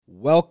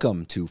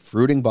Welcome to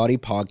Fruiting Body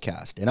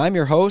Podcast, and I'm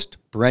your host,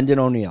 Brendan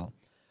O'Neill.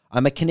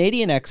 I'm a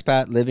Canadian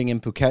expat living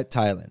in Phuket,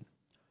 Thailand,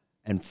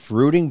 and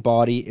Fruiting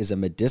Body is a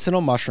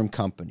medicinal mushroom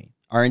company.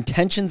 Our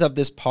intentions of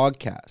this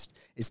podcast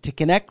is to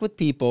connect with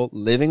people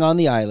living on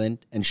the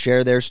island and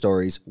share their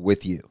stories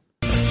with you.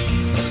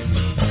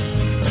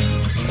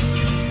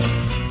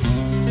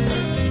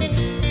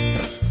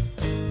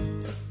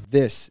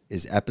 This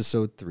is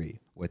episode 3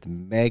 with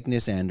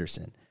Magnus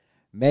Andersson.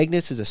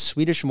 Magnus is a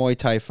Swedish Muay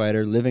Thai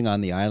fighter living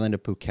on the island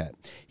of Phuket.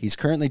 He's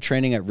currently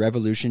training at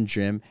Revolution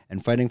Gym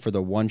and fighting for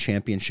the One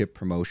Championship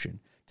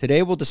promotion.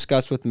 Today we'll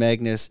discuss with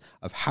Magnus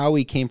of how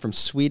he came from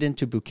Sweden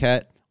to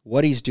Phuket,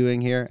 what he's doing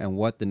here, and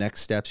what the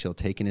next steps he'll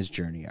take in his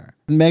journey are.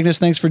 Magnus,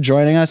 thanks for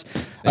joining us.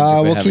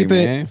 We'll keep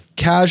it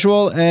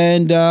casual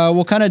and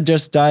we'll kind of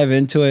just dive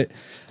into it.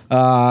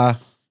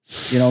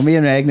 Me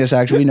and Magnus,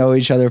 actually, we know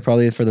each other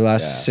probably for the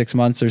last 6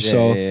 months or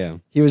so.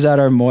 He was at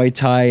our Muay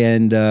Thai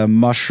and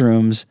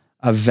mushrooms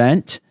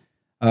event.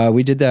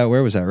 We did that.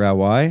 Where was that?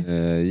 Rawai?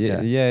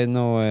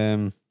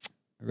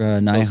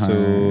 Close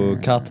to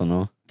Kata,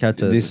 no?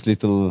 Kata, this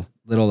little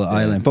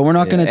island. But we're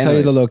not going to tell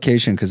you the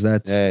location because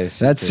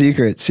that's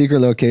secret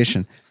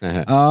location.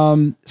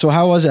 So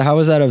how was it? How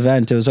was that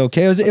event? It was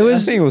okay. I think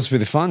it was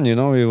pretty fun. You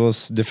know, it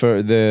was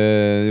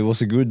it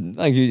was a good,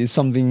 it's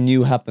something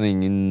new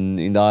happening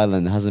in the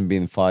island. It hasn't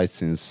been fights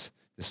since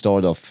the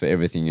start of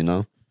everything. You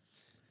know.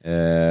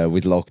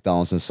 With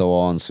lockdowns and so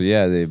on, so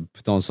yeah, they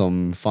put on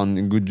some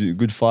fun,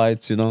 good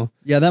fights, you know.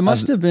 Yeah, that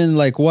must have been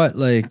like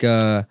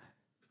there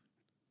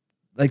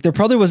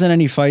probably wasn't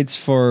any fights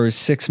for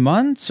 6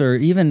 months or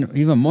even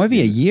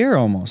maybe a year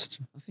almost.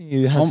 I think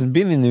it hasn't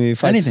been any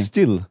fights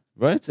still,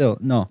 right? Still,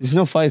 no. There's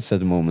no fights at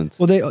the moment.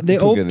 Well, they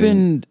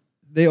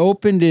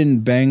opened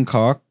in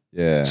Bangkok,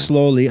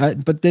 slowly.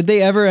 But did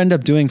they ever end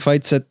up doing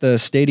fights at the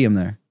stadium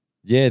there?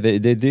 Yeah, they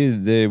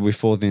did. We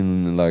fought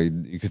in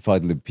you could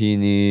fight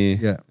Lupini,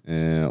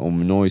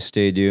 Omnoi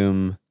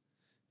Stadium.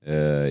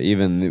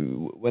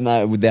 Even when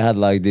they had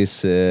like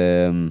this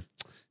the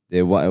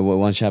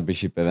one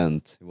championship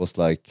event, it was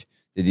like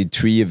they did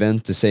 3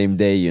 events the same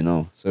day, you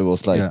know. So it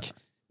was like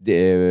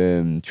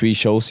the 3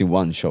 shows in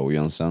one show.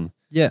 You understand?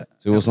 Yeah.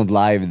 So it was not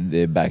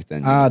live back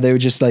then. They were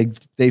just like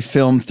they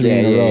filmed 3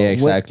 in a row. Yeah,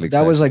 exactly.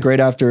 That was like right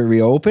after it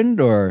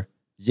reopened, or.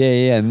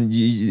 Yeah, and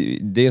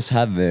they just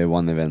had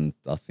one event,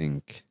 I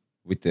think,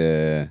 with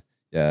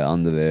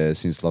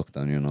since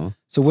lockdown, you know.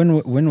 So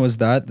when was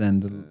that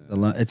then?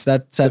 It's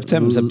that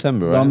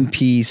September, right?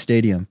 Lumpy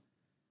Stadium.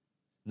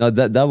 No,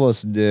 that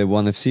was the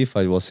ONE FC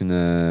fight. Was in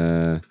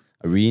a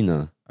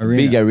arena,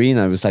 big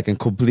arena. It was like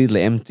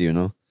completely empty, you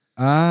know.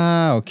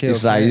 Okay.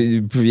 It's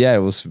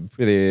it was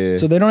pretty.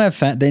 So they don't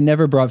have they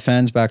never brought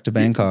fans back to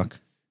Bangkok.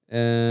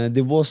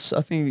 There was,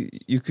 I think,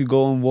 you could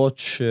go and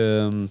watch.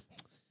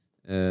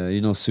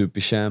 Super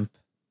Champ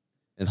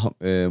and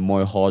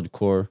more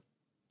hardcore.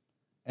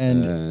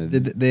 And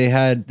did they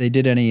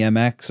did any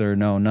MX or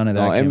no? None of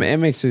that. No,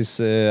 MX is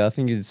I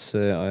think it's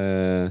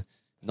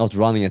not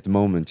running at the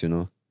moment. You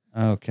know.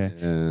 Okay.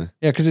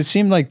 Because it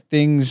seemed like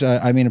things.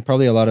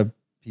 Probably a lot of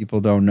people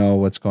don't know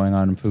what's going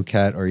on in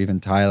Phuket or even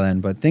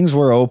Thailand, but things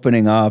were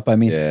opening up.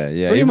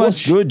 It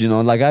was good. You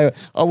know, like I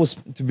was,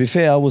 to be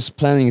fair, I was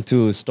planning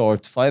to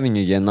start fighting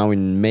again now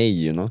in May.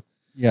 You know.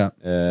 Yeah.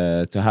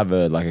 To have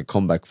a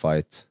comeback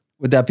fight.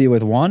 Would that be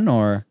with ONE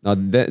or? No,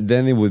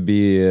 then it would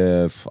be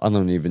I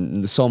don't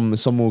even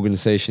some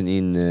organization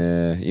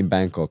in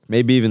Bangkok.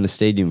 Maybe even a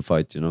stadium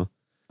fight. You know.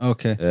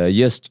 Okay.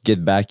 Just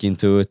get back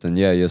into it and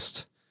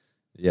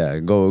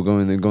go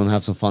and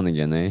have some fun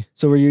again, eh?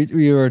 So were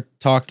you were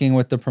talking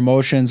with the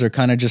promotions or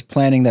kind of just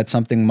planning that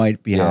something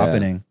might be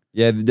happening?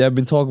 Yeah, they've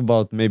been talking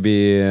about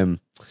maybe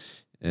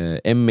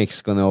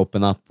MX gonna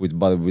open up with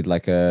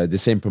like the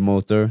same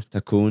promoter,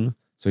 Takun.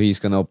 So he's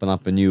gonna open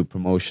up a new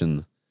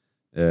promotion,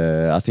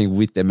 I think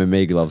with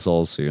MMA gloves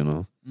also, you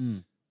know.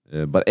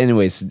 But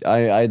anyways,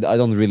 I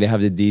don't really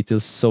have the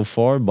details so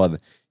far, but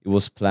it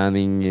was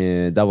planning.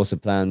 That was a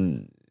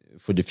plan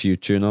for the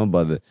future, you know.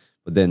 But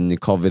then the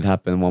COVID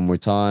happened one more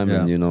time,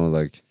 and you know,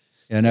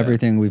 and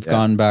everything we've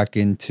gone back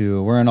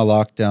into. We're in a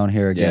lockdown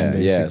here again,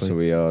 basically. Yeah. So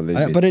we are.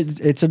 But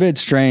it's a bit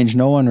strange.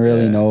 No one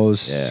really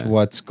knows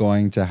what's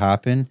going to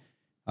happen.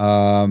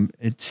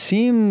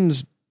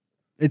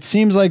 It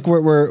seems like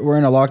we're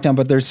in a lockdown,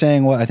 but they're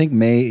saying I think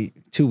May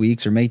 2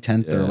 weeks or May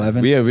 10th or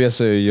 11th. We have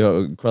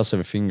to cross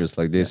our fingers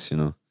like this, you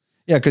know.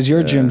 Yeah, because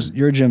your gym's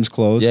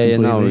closed.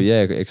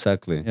 Yeah,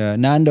 exactly. Yeah,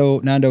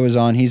 Nando is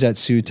on. He's at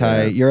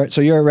Sutai. You're at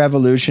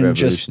Revolution.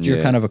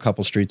 You're kind of a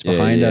couple streets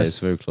behind us. It's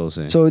very close.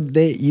 Yeah. So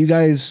you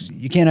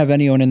can't have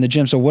anyone in the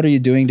gym. So what are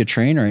you doing to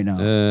train right now?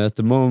 At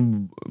the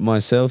moment,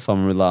 myself,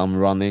 I'm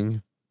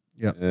running.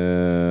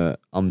 Yeah.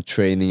 I'm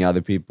training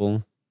other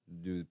people,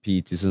 do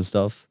PTs and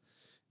stuff.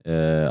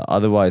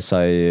 Otherwise,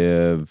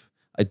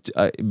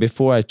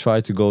 before I try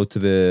to go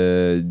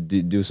to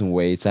do some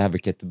weights, I have a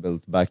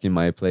kettlebell back in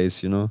my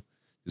place, you know,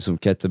 do some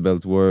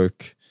kettlebell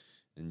work,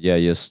 and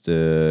just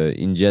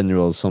in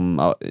general,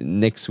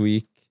 next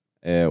week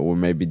or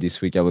maybe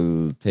this week I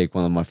will take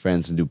one of my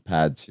friends and do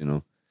pads, you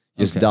know,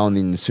 just Okay. down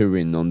in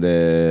Surin on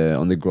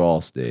the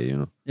grass there, you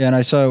know. Yeah, and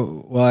I saw.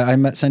 Well,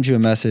 sent you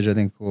a message. I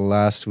think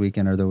last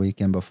weekend or the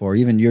weekend before.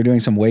 Even you're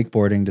doing some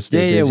wakeboarding to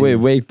stay busy.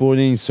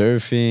 Wakeboarding,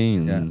 surfing,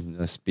 and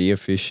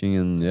spearfishing,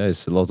 and yeah,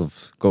 it's a lot of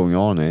going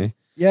on, eh?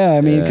 Yeah,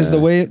 I mean, because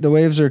the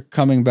waves are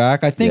coming back.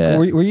 I think Yeah.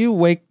 were you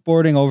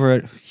wakeboarding over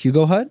at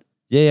Hugo Hut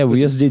Yeah,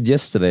 we just did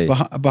yesterday.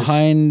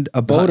 behind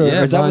a boat, or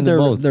yeah, is that what behind the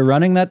boat. they're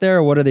running that there,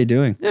 or what are they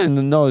doing? Yeah,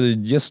 no,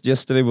 just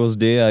yesterday was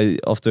there.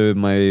 After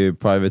my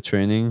private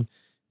training,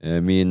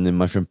 me and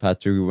my friend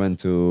Patrick went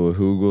to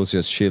Hugo's,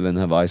 just chill and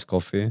have iced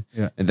coffee.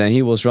 Yeah. And then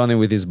he was running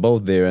with his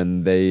boat there,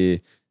 and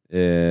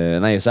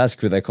and I just asked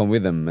could I come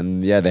with them,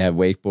 and yeah, they have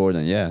wakeboard,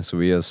 and yeah, so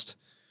we just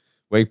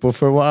wakeboard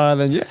for a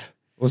while, and yeah,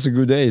 it was a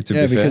good day to be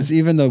fair. Because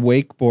even the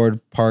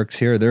wakeboard parks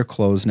here, they're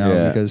closed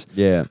now because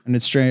and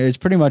it's strange. It's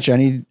pretty much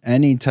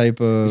any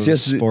type of it's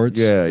just sports.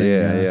 Yeah,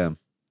 thing, yeah.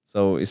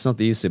 So it's not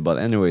easy, but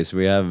anyways,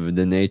 we have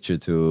the nature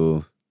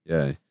to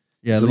Yeah,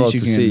 There's at a lot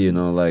least to you can, see, you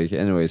know. Like,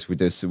 anyways, with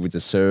the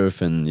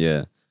surf and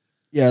yeah,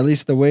 at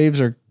least the waves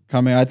are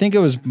coming. I think it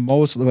was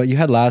mostly what you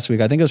had last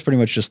week. I think it was pretty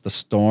much just the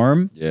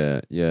storm.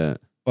 yeah.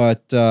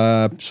 But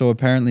so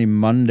apparently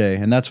Monday,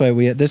 and that's why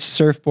this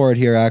surfboard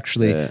here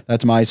actually. Yeah.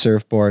 That's my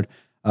surfboard.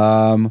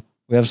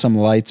 We have some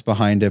lights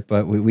behind it,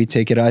 but we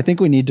take it. I think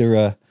we need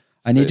to.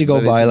 I need to go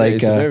buy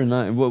It's very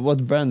nice.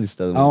 What brand is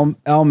that?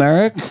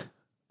 Almeric.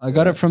 I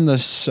got it from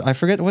I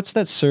forget what's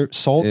that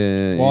salt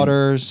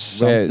water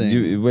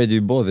something. Where do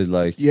you bought it?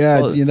 Like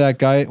that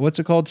guy. What's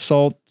it called?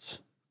 Salt.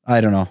 I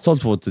don't know.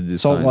 Saltwater design.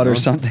 Saltwater,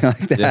 something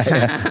like that.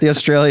 Yeah. The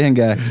Australian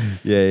guy.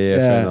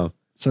 Yeah. Fair enough.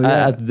 So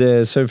at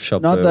the surf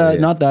shop.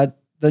 Not that.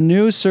 The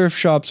new surf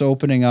shop's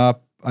opening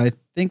up. I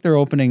think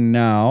they're opening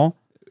now.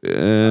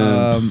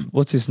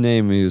 What's his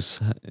name? He's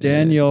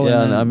Daniel.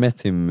 Yeah, I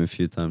met him a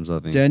few times. I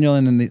think Daniel,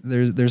 and then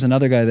there's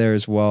another guy there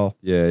as well.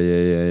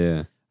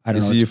 Yeah. I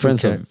don't know. You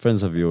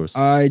friends of yours?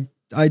 I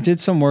did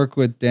some work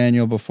with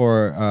Daniel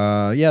before.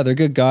 They're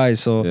good guys.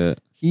 So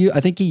I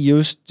think he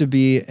used to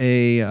be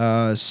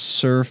a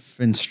surf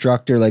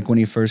instructor, like when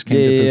he first came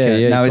to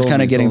Phuket. Now he's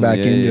kind of getting back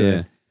into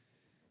it.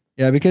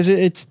 Yeah, because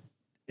it's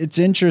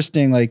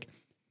interesting, like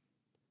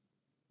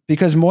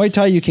because Muay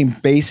Thai you can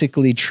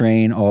basically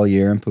train all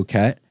year in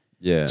Phuket.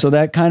 Yeah. So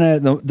that kind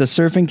of the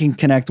surfing can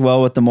connect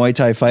well with the Muay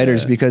Thai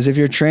fighters because if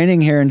you're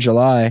training here in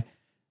July,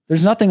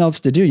 there's nothing else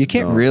to do. You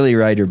can't really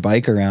ride your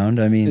bike around.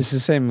 I mean, it's the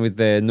same with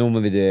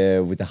normally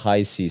with the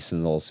high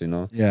seasons also, you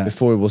know. Yeah.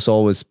 Before it was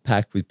always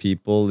packed with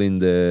people in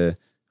the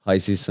high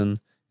season,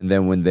 and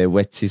then when the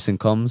wet season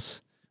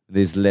comes,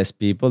 there's less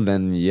people.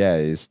 Then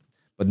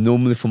but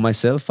normally for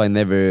myself, I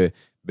never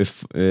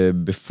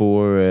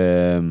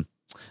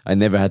I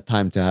never had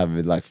time to have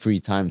like free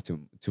time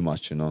too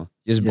much, you know.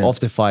 Just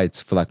after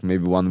fights for like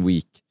maybe 1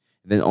 week,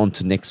 then on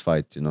to next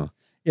fight, you know.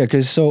 Yeah,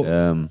 because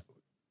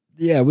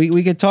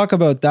we could talk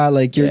about that,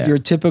 like your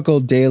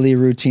typical daily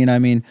routine. I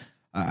mean,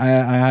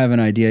 I have an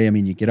idea. I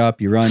mean, you get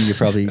up, you run, you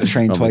probably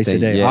train twice a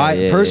day.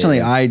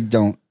 I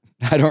don't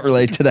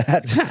relate to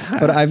that,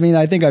 but I mean,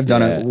 I think I've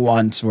done it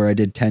once where I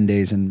did 10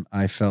 days and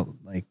I felt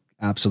like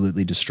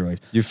absolutely destroyed.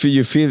 You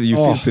feel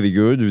pretty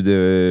good with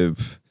the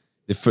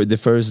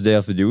first day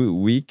of the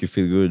week. You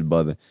feel good,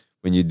 but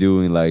when you're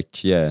doing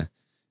like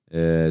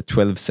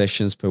 12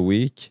 sessions per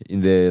week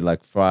in the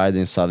like Friday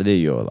and Saturday,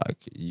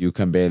 you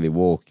can barely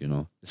walk, you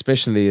know.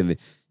 Especially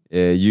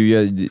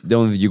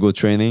you go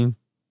training,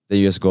 then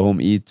you just go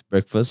home, eat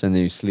breakfast, and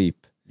then you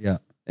sleep. Yeah,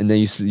 and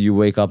then you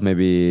wake up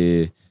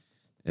maybe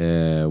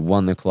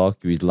 1 o'clock,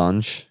 you eat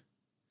lunch,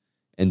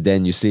 and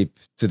then you sleep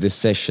to the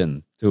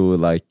session to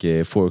like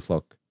 4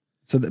 o'clock.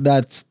 So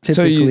that's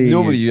typically. So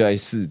normally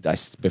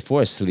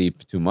before I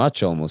sleep too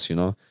much almost, you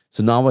know.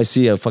 So now I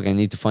see I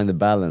need to find a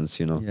balance,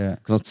 you know. Yeah.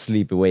 Cannot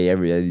sleep away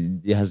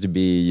it has to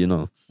be, you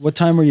know. What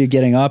time were you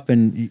getting up?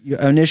 And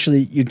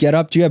initially you get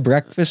up, do you have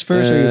breakfast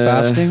first? Are you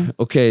fasting?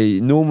 Okay,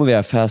 normally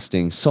I'm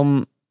fasting.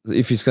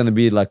 If it's gonna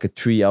be like a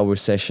 3-hour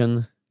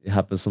session, it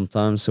happens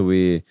sometimes. So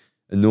a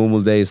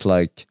normal day is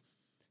like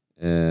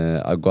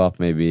I go up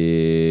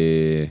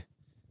maybe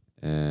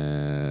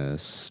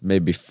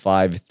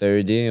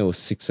 5:30 or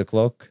 6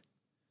 o'clock.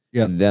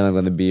 Yeah. And then I'm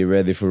gonna be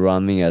ready for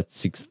running at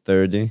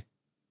 6:30.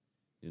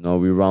 You know,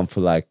 we run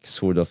for like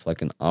sort of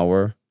like an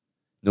hour.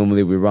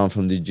 Normally we run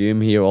from the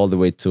gym here all the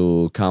way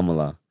to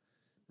Kamala.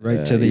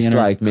 Right to the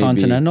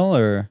Intercontinental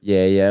or?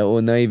 Yeah,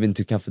 or not even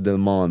to Café Del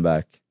Mar and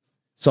back.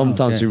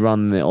 Sometimes we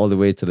run all the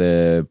way to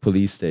the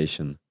police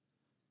station.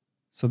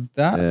 So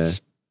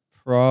that's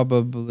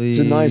probably it's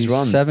a nice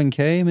run.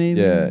 7K maybe?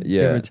 Yeah.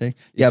 Give or take.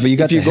 But you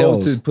got the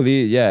hills. Go to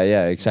police,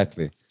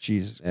 exactly.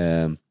 Jesus.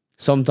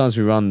 Sometimes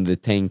we run the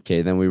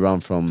 10K, then we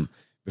run from,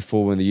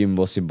 before when the gym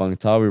was in Bang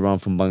Tao, we run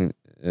from the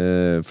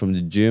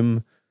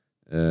gym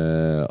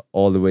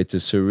all the way to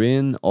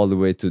Surin, all the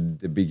way to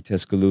the big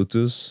Tesco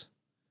Lotus,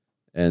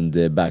 and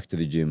back to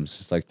the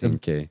gyms. It's like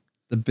 10K.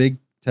 The big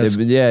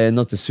Tesco?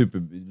 Not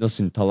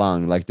in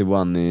Talang, like the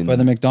one in... By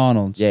the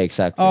McDonald's? Yeah,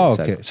 exactly. Oh,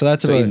 exactly. okay. So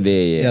that's about... in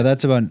there,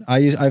 that's about...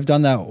 I've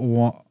done that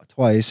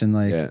twice, and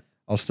like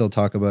I'll still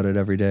talk about it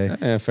every day.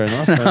 Yeah, fair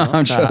enough. Fair enough.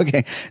 I'm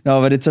joking. No,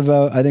 but I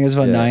think it's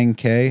about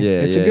 9K.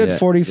 Yeah, it's a good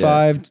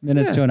 45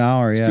 minutes to an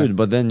hour. It's yeah. good,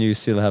 but then you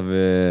still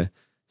have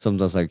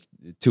sometimes like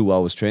 2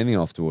 hours training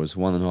afterwards,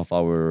 1.5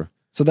 hour.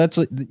 So that's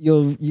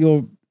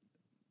you'll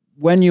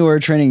when you are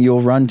training,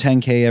 you'll run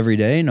 10K every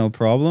day, no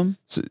problem.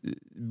 So,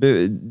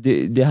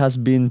 there has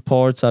been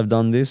parts I've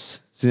done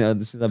this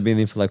since I've been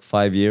in for like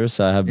 5 years.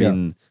 I've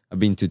been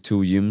to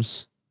 2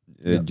 gyms,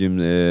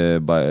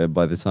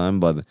 by the time,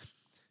 but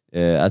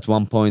at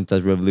one point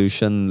at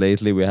Revolution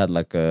lately we had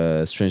like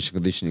a strength and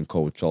conditioning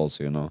coach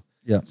also,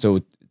 Yeah.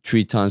 So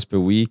 3 times per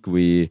week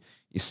we,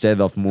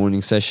 instead of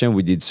morning session,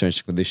 we did strength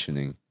and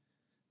conditioning.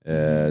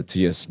 To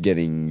just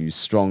getting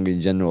strong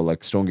in general,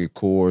 like stronger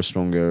core,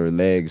 stronger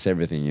legs,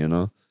 everything,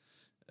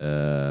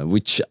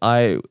 which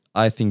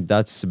I think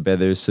that's a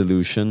better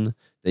solution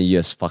than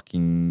just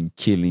fucking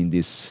killing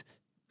this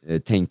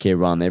 10K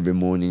run every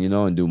morning,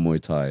 and do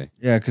Muay Thai.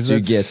 Yeah, because So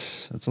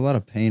that's a lot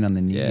of pain on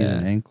the knees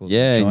and ankles.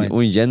 Yeah,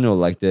 joints. in general,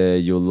 like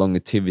your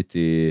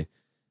longevity.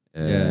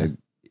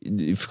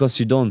 Because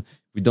we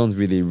don't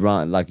really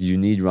run, like you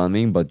need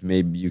running, but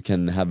maybe you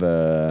can have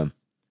a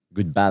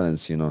good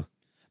balance,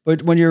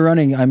 But when you're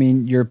running, I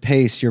mean, your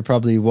pace, you're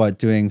probably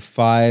doing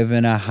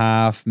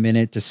 5.5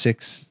 minute to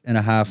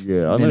 6.5.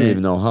 Yeah, I don't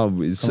even know how.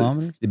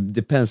 Kilometers? It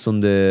depends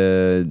on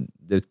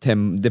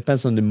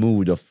depends on the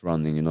mood of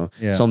running.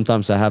 Yeah.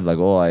 Sometimes I have like,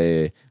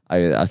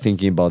 I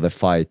thinking about the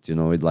fight.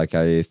 It like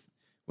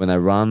when I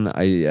run,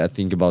 I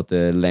think about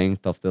the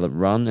length of the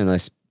run, and I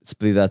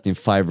split that in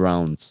 5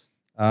 rounds.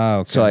 Ah,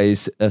 okay.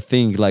 So I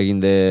think like in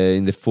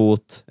the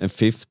 4th and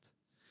 5th,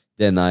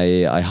 then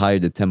I higher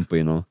the tempo.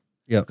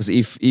 Yeah. Because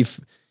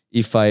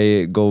if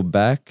I go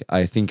back,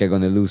 I think I'm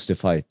gonna lose the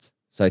fight.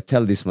 So I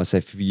tell this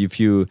myself: if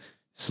you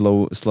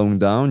slowing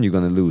down, you're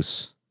gonna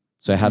lose.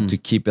 So I have to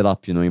keep it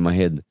up, in my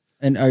head.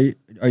 And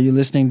are you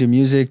listening to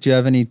music? Do you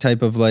have any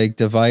type of like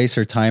device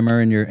or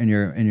timer in your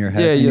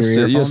head? Yeah, in your just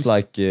earphones?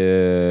 like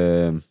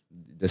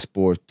the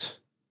sport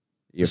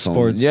earphones.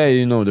 Sports. Yeah,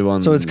 the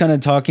one. So it's kind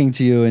of talking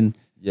to you and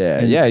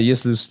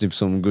just listen to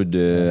some good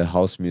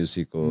house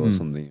music or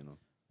something.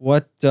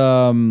 What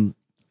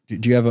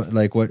do you have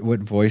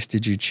what voice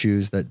did you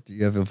choose? Do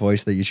you have a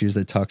voice that you choose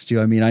that talks to you?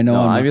 I mean, I know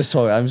I'm just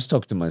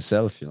talking to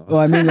myself, Well,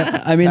 I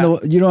mean,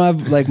 you don't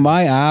have like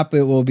my app.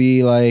 It will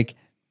be like,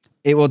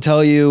 it will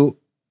tell you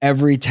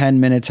every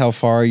 10 minutes how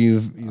far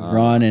you've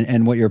run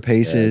and what your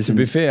pace is. To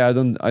be fair,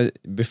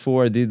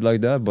 before I did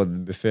like that, but to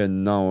be fair,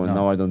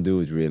 now I don't do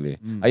it really.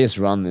 I just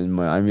run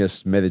I'm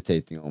just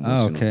meditating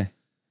almost. Oh, okay.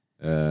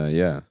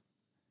 Yeah.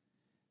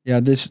 Yeah,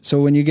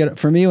 so when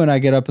I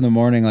get up in the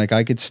morning, like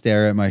I could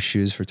stare at my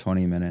shoes for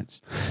 20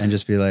 minutes and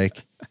just be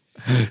like,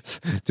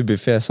 to be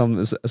fair,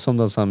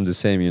 sometimes I'm the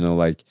same,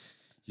 like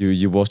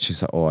you watch, you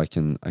say,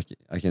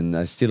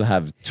 I still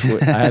have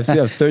I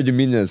still have 30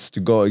 minutes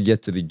to go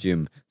get to the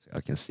gym. So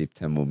I can sleep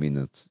 10 more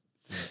minutes.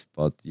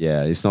 But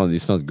yeah, it's not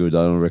good.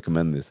 I don't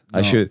recommend it. No.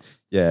 I should,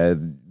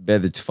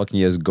 better to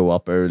fucking just go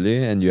up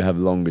early and you have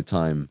longer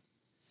time.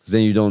 Cause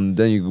then you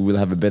will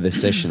have a better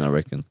session, I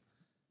reckon.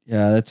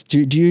 Yeah,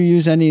 do you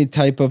use any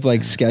type of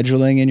like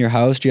scheduling in your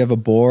house? Do you have a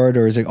board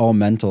or is it all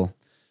mental?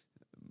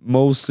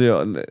 Mostly,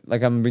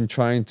 like I've been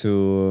trying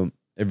to,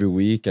 every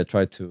week I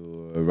try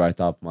to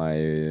write up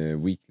my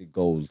weekly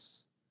goals.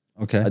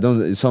 Okay. I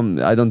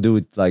don't do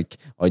it like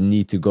I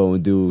need to go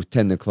and do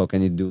 10 o'clock, I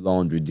need to do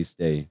laundry this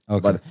day.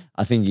 Okay. But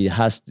I think it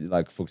has to,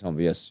 like, for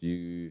example, yes,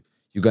 you're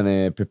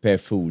gonna prepare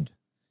food.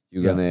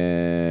 You're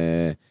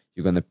gonna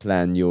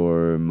plan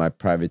my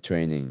private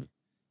training.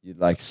 You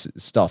like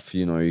stuff,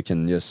 you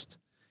can just,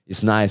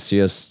 it's nice to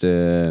just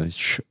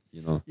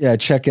yeah,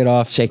 check it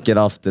off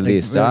the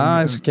list.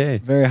 It's okay,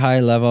 very high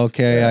level.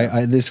 Okay,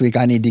 I this week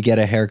I need to get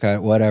a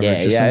haircut, whatever.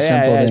 Just some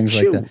simple things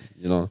like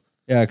that.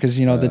 Yeah, because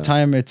the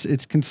time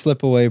it can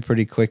slip away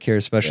pretty quick here,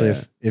 especially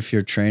if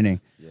you're training.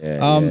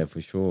 Yeah,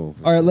 for sure.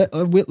 All right,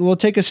 we'll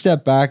take a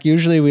step back.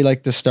 Usually we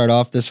like to start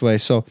off this way,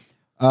 so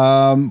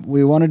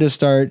we wanted to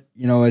start,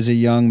 as a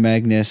young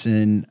Magnus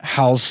in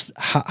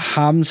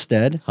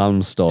Halmstad,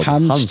 like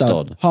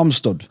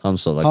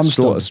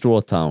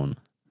Straw Town,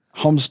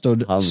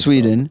 Halmstad,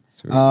 Sweden.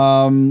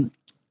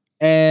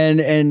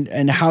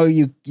 And how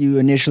you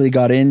initially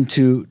got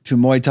into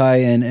Muay Thai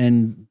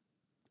and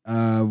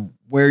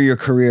where your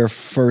career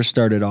first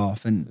started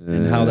off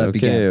and how that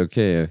began.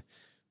 Okay.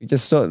 We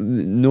just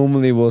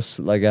normally was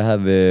like I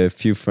had a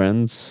few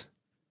friends.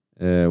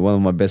 One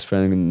of my best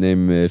friends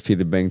named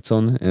Philip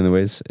Bengtsson.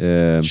 Anyways,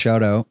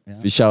 shout out.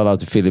 Yeah. Shout out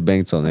to Philip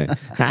Bengtsson.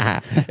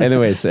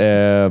 Anyways,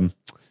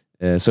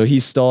 so he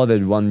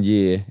started 1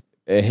 year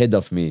ahead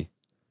of me,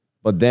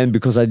 but then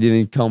because I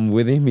didn't come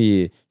with him,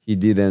 he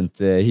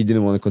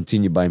didn't want to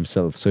continue by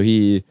himself. So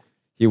he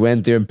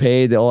went there and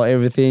paid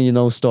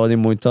everything,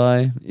 starting Muay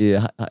Thai.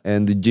 Yeah,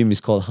 and the gym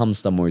is called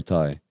Halmstad Muay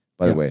Thai,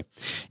 by the way.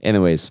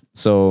 Anyways,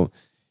 so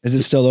is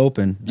it still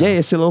open? Yeah,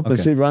 it's still open,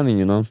 still running.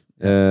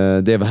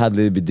 They've had a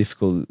little bit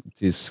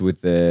difficulties with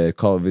the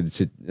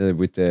COVID,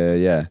 with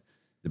the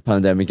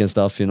pandemic and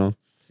stuff.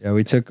 Yeah,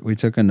 we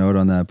took a note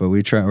on that, but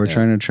we're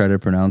trying to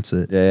pronounce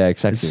it. Yeah,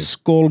 exactly. It's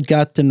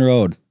Skolgaten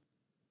Road,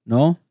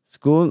 no?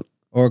 School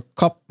Or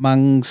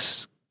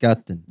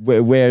Koppmangsgaten,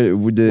 where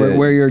would the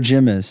where your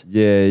gym is.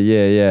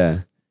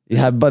 yeah.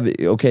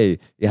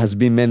 It has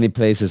been many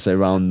places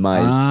around my.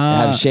 It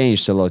have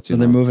changed a lot. So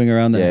they're moving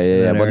around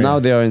there. Yeah. But now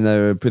they are in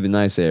a pretty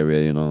nice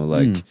area,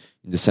 like in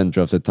the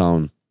center of the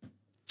town.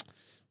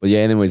 But yeah,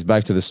 anyways,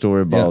 back to the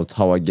story about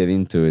how I get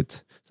into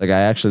it. It's like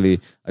I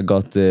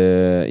got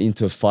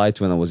into a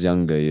fight when I was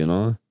younger.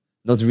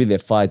 Not really a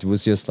fight. It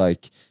was just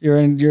like You're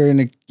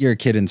a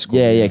kid in school.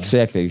 yeah,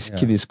 exactly. It's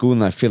kid in school,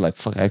 and I feel like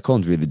fuck, I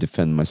can't really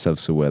defend myself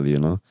so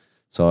well.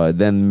 So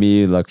then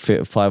me, like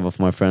 5 of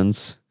my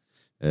friends.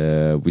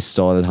 We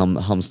started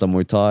Halmstad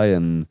Muay Thai,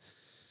 and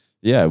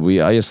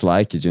I just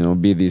like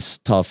it, be this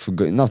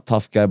not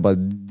tough guy, but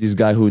this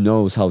guy who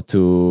knows how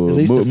to at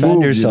least defend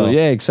move, yourself.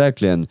 Yeah,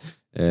 exactly. And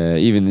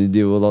even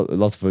a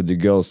lot of the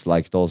girls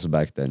liked also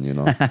back then.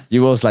 He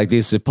was like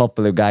this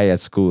popular guy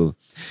at school.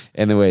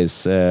 Anyways,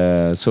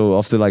 so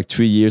after like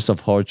 3 years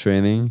of hard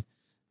training,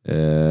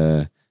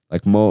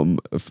 like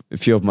a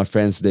few of my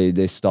friends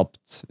they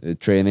stopped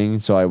training,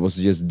 so I was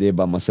just there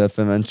by myself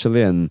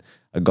eventually, and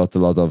I got a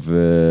lot of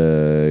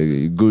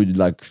good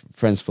like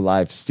friends for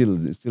life still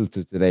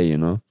to today.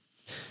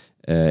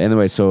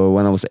 Anyway, so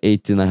when I was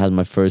 18, I had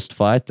my first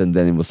fight, and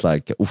then it was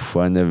like, oof,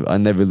 I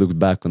never looked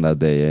back on that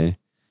day.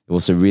 It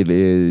was a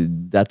really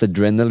that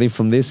adrenaline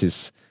from this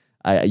is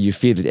you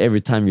feel it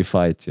every time you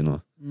fight.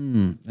 And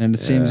it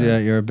seems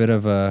you're a bit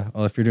of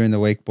if you're doing the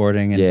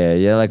wakeboarding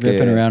and like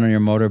ripping around on your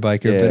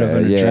motorbike, you're a bit of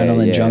an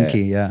adrenaline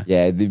junkie. Yeah.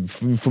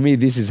 For me,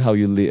 this is how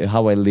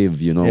how I live.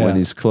 When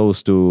it's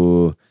close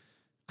to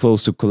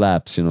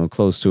collapse.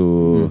 Close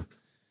to.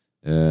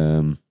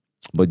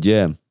 But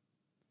yeah,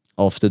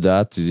 after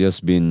that, it's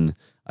just been.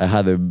 I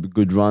had a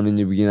good run in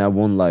the beginning. I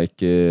won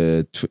like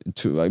in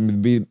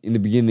the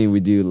beginning we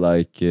did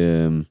like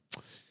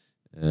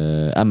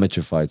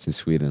amateur fights in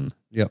Sweden.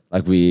 Yeah,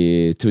 like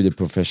we to the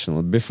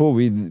professional. Before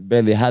we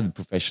barely had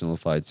professional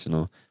fights. It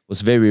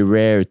was very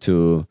rare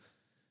to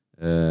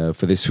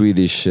for the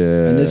Swedish.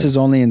 And this is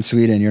only in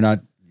Sweden. You're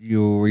not.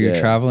 Were you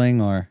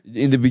traveling or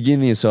in the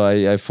beginning? So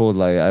I fought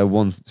like I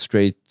won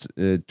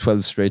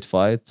 12 straight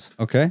fights.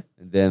 Okay,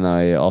 and then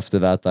after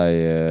that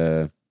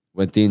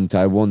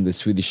I won the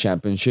Swedish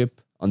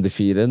championship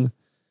undefeated,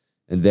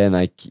 and then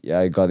I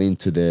got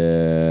into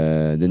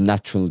the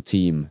national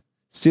team.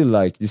 It's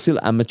still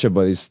amateur,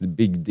 but it's the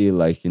big deal.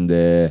 Like in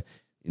the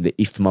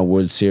IFMA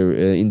World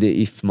Series, in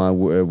the IFMA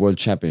World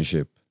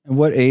Championship. And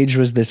what age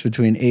was this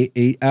between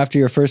eight after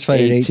your first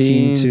fight at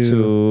 18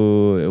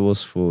 to it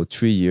was for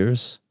 3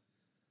 years.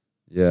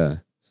 Yeah,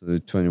 so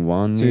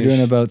 21. So you're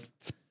doing about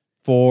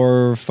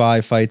 4 or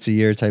 5 fights a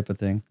year type of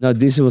thing. No,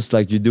 this was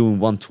like you're doing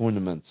one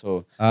tournament.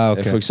 So,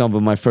 okay. For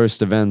example, my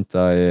first event,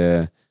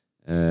 I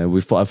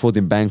fought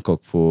in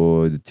Bangkok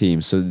for the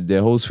team. So the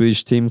whole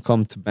Swedish team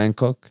come to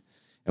Bangkok,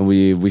 and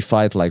we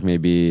fight like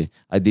maybe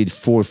I did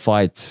 4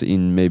 fights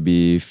in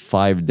maybe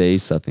 5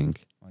 days, I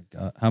think.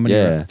 How many?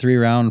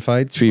 3-round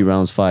fights? 3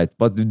 rounds fight,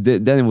 but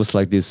then it was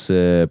like this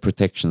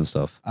protection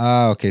stuff.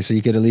 Okay, so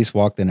you could at least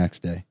walk the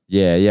next day.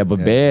 Yeah, but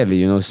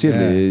barely, still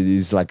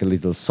it's like a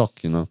little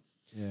sock, Yeah.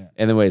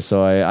 Anyway,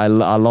 so I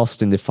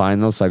lost in the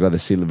finals. I got a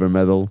silver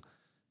medal,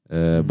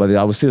 but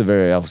I was still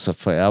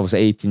I was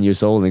 18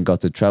 years old and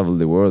got to travel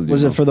the world.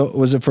 Was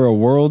it for a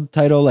world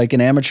title, like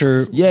an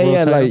amateur?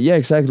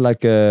 Exactly,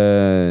 like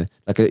a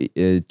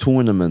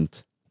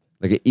tournament.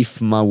 Like a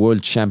IFMA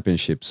World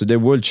Championship. So the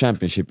World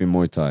Championship in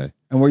Muay Thai.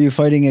 And were you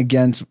fighting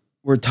against?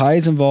 Were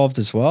Thais involved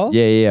as well?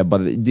 Yeah.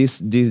 But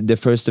the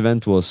first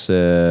event was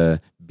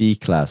B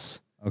class.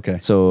 Okay.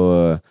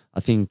 So I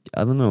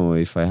don't know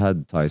if I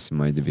had Thais in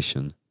my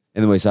division.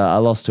 Anyways, I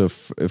lost to a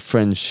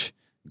French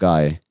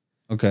guy.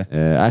 Okay.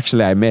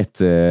 Actually, I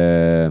met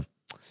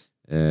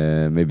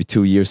maybe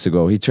 2 years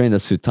ago. He trained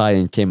as Thai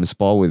and came and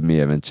spar with me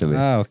eventually.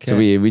 Okay. So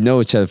we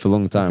know each other for a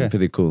long time. Okay.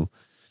 Pretty cool.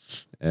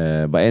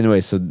 But anyway,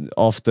 so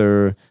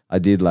after I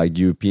did like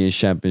European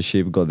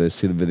Championship, got a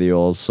silver there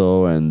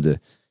also, and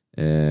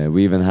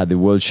we even had the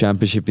World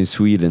Championship in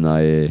Sweden.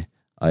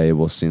 I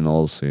was in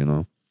also,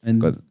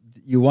 And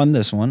you won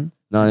this one?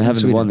 No, I haven't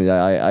Sweden? won it.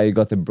 I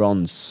got the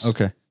bronze.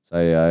 Okay. So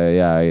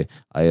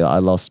I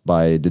lost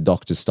by the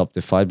doctor stopped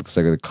the fight because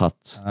I got a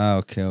cut.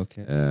 Okay.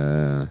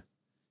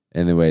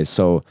 Anyway,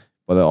 so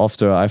but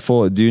after I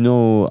fought, do you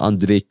know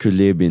Andrei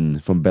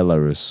Kulebin from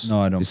Belarus? No,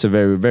 I don't. It's a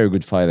very very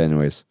good fight,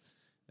 anyways.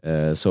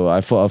 So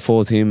I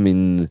fought him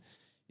in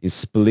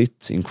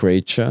Split in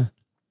Croatia.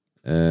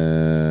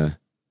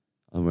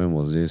 When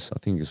was this? I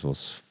think this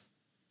was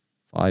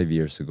 5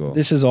 years ago.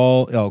 This is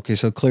all okay.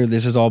 So clear.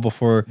 This is all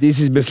before. This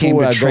is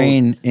before I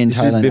train in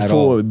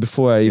Thailand.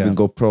 Before I even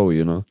go pro.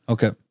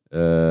 Okay.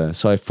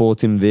 So I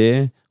fought him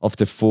there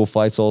after 4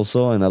 fights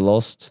also, and I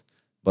lost.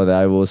 But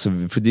I was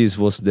for this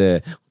was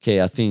I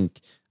think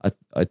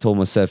I told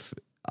myself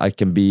I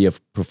can be a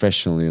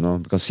professional,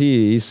 because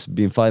he's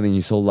been fighting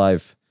his whole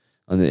life.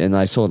 And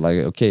I thought like,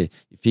 okay,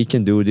 if he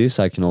can do this,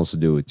 I can also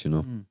do it,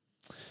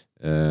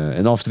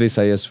 And after this,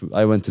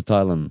 I went to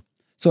Thailand.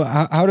 So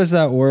how does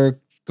that work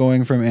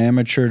going from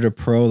amateur to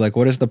pro? Like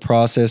what is the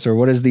process or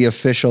what is the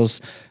officials?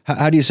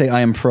 How do you say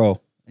I am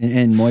pro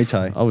in Muay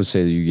Thai? I would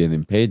say that you're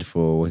getting paid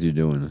for what you're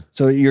doing.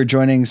 So you're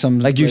joining some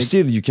Like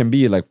you can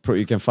be like pro,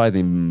 you can fight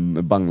in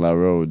Bangla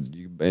Road,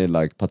 you can be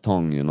like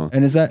Patong, you know.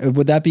 and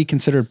would that be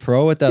considered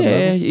pro at that Yeah,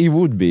 level? it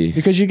would be.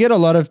 Because you get a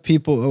lot of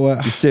people.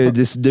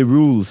 It's the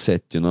rule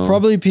set, you know.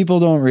 Probably people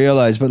don't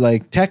realize, but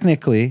like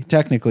technically,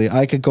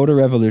 I could go to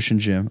Revolution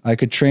Gym. I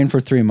could train for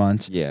 3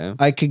 months. Yeah.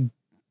 I could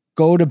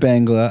go to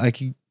Bangla. I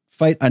could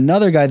fight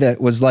another guy that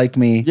was like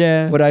me.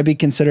 Yeah. Would I be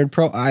considered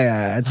pro? It's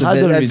a I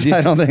bit. don't,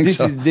 I don't think this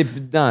so. is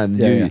done.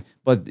 Yeah, yeah.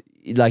 But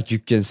like you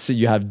can see,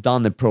 you have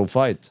done a pro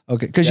fight.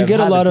 Okay, because Yeah, you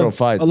get I've a had lot a pro of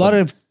fight, a lot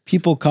but- of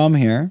people come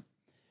here,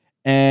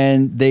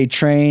 and they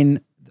train.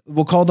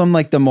 We'll call them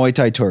like the Muay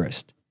Thai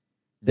tourist.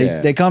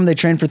 They come, they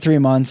train for 3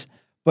 months,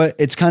 but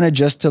it's kind of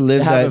just to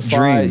live Have that a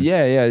fight. dream.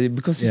 Yeah,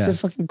 because it's Yeah. a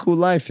fucking cool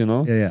life, you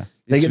know. Yeah.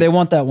 It's- They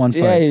want that one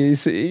Yeah, fight.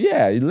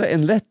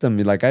 and let them.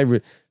 Like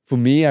for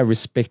me, I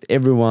respect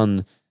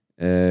everyone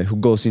who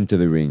goes into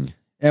the ring.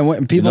 And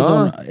when people You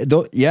know?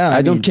 don't, yeah,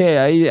 I don't care.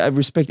 I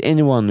respect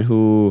anyone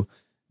who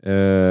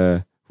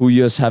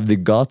just have the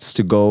guts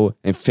to go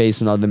and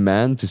face another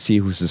man to see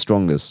who's the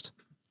strongest.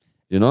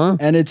 You know?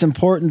 And it's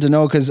important to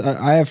know because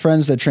I have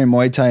friends that train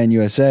Muay Thai in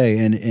USA,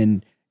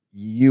 and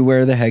you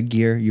wear the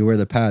headgear, you wear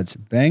the pads.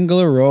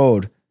 Bangalore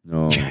Road.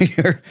 No.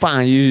 You're-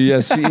 Bang,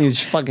 you're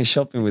fucking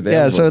shopping with them.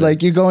 yeah, so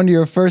like you go into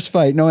your first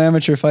fight, no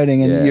amateur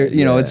fighting, and Yeah,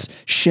 you know yeah. it's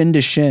shin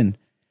to shin.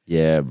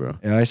 Yeah, bro.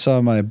 Yeah, I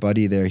saw my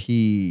buddy there.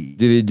 He,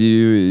 Did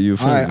you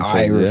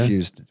I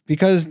refused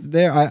because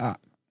there.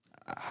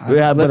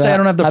 Yeah, Let's say I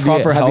don't have the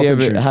proper health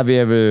insurance. Have you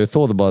ever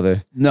thought about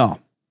it? No,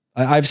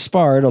 I've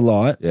sparred a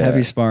lot, Yeah.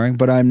 heavy sparring,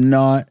 but I'm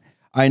not.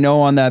 I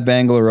know on that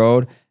Bangalore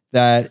Road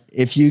that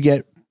if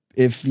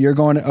you're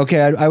going to, okay,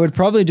 I would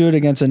probably do it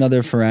against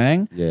another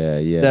Farang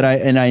Yeah. that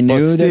I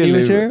knew that he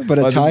was here, but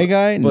a Thai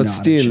guy, But not a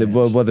still,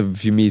 chance. what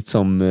if you meet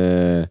some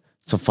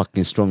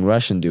fucking strong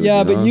Russian dude? Yeah,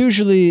 you but know?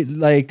 usually,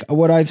 like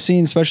what I've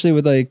seen, especially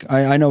with like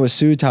I know with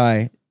Suit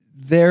Thai,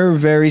 they're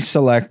very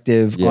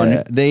selective Yeah.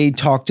 on. They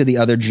talk to the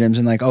other gyms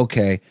and like,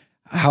 okay,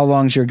 how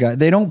long's your guy?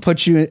 They don't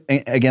put you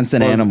against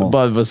an animal.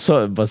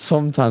 But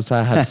sometimes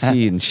I have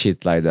seen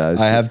shit like that.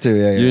 I have to.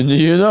 Yeah, yeah.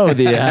 You know,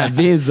 there have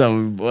been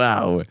some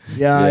wow.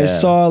 Yeah, I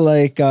saw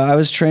like I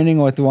was training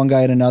with one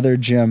guy at another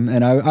gym,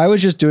 and I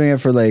was just doing it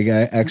for like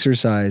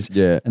exercise.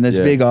 Yeah, and this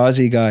yeah. big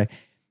Aussie guy,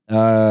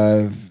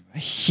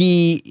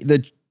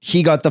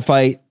 he got the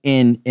fight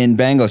in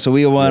Bangla, so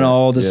we went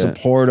all to yeah.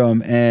 support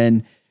him,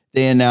 and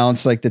they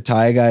announced like the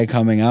Thai guy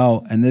coming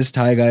out, and this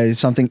Thai guy is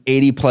something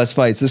 80 plus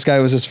fights. This guy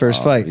was his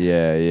first fight.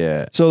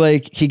 Yeah. So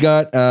like he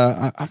got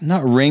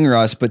not ring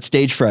rust, but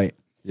stage fright.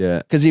 Yeah.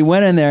 Because he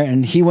went in there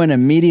and he went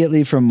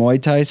immediately from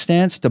Muay Thai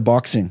stance to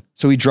boxing.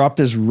 So he dropped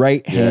his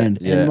right hand,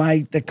 and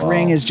the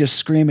ring is just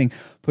screaming,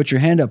 "Put your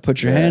hand up!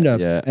 Put your hand up!"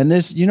 yeah. And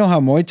this, you know how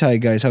Muay Thai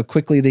guys, how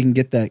quickly they can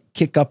get that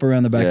kick up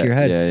around the back of your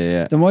head.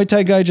 Yeah. The Muay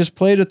Thai guy just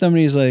played with them,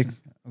 and he's like,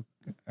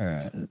 "All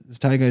right." This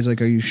Thai guy's like,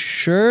 "Are you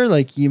sure?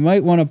 Like, you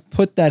might want to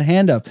put that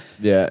hand up."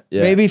 Yeah.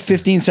 Maybe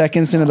 15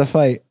 seconds into the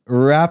fight,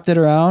 wrapped it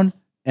around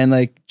and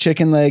like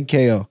chicken leg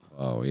KO.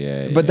 Oh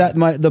yeah. But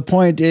the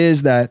point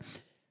is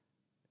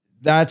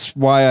that's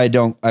why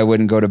I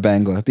wouldn't go to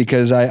Bangla,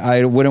 because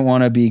I wouldn't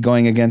want to be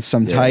going against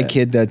some Thai Yeah.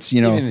 kid that's,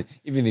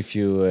 even if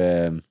you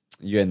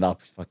end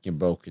up fucking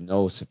broken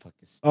nose,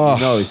 fucking Oh.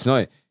 no,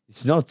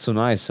 it's not so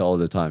nice all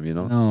the time, you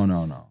know.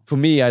 no. For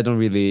me, I don't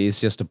really. It's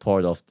just a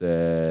part of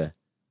it,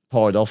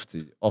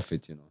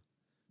 you know.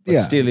 But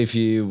Yeah. still,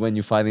 when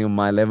you're fighting on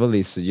my level,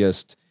 it's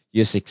just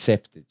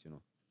accept it, you know.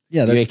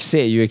 Yeah,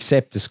 You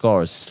accept the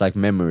scars. It's like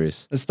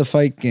memories. that's the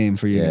fight game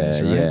for you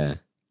guys, right? Yeah.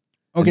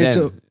 Okay, And then-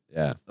 so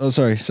yeah.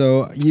 sorry.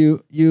 So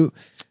you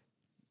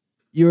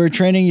were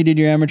training, you did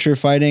your amateur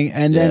fighting,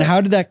 and then Yeah.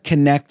 how did that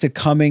connect to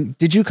coming?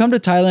 Did you come to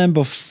Thailand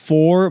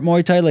before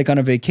Muay Thai, like on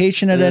a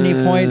vacation at any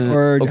point,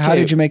 or how okay.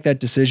 did you make that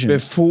decision?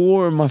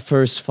 Before my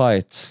first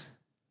fight,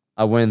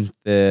 I went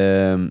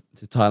to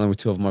Thailand with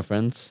two of my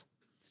friends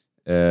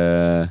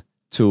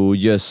to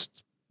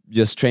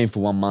just train for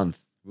 1 month.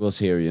 It was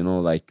here, you know,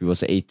 like it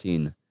was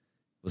 18. It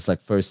was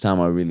like first time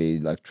I really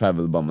like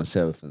traveled by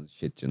myself and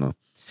shit, you know.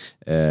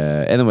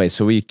 Anyway,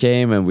 so we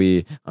came and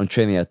I'm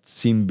training at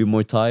Simbi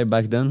Muay Thai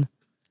back then.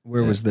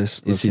 Where was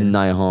this? It's in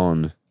Nai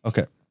Han.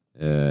 Okay.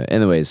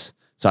 Anyways,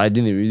 so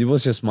it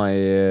was just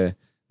my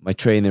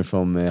trainer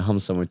from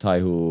Hamsa Muay Thai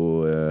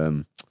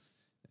who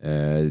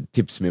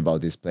tips me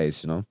about this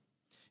place, you know.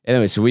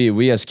 Anyway, so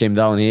we just came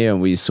down here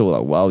and we saw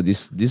like, wow,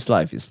 this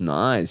life is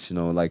nice, you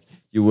know. Like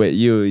you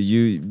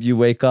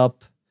wake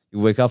up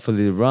for a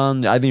little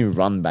run. I didn't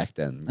run back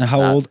then. And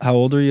how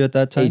old are you at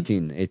that time?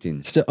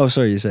 18. Still, oh,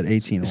 sorry, you said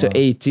 18. So Wow.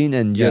 18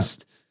 and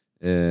just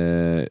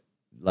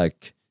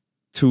like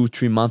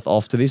 2-3 months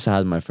after this, I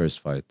had my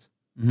first fight.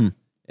 Mhm.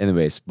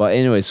 Anyway,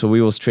 so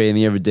we was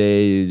training every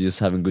day, just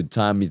having good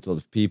time, meet a lot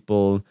of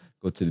people,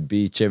 go to the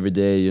beach every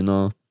day, you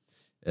know.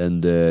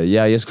 And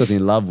I just got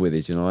in love with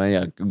it, you know.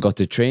 I got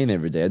to train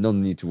every day. I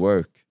don't need to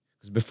work.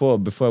 Because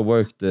before I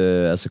worked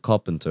as a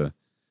carpenter,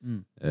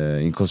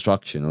 in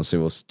construction. Also,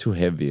 it was too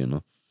heavy, you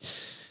know.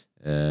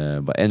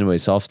 But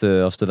anyways,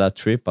 after that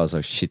trip, I was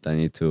like, shit, I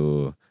need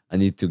to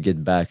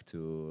get back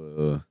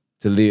to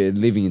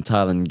living in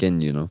Thailand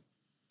again, you know.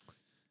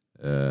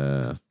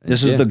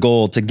 This was the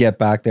goal, to get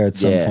back there at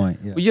some point.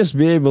 Yeah. We just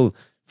be able.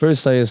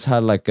 First, I just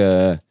had like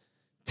a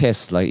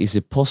test. Like, is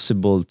it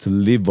possible to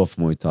live off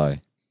Muay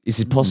Thai? Is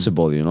it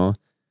possible? You know,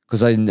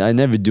 because I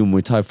never do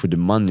Muay Thai for the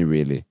money,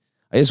 really.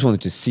 I just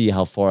wanted to see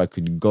how far I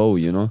could go.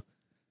 You know,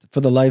 For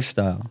the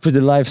lifestyle. for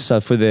the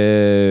lifestyle, for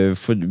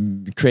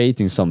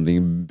creating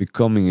something,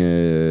 becoming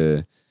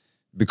a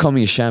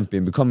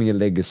champion, becoming a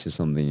legacy or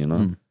something. You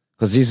know,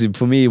 because this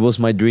for me, it was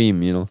my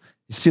dream. You know.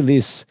 It still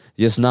is.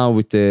 Just now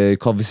with the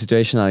COVID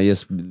situation, I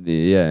just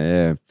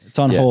It's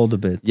on hold a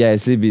bit. yeah,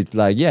 it's a little bit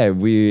like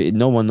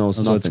no one knows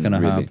That's nothing. what's going to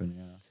really. happen.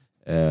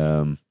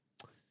 Yeah.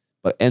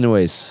 But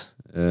anyways,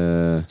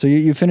 So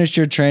you finished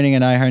your training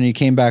in Ihar and you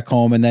came back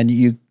home, and then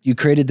you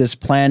created this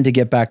plan to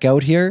get back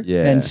out here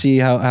and see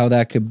how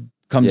that could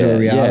come to a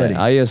reality.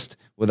 I just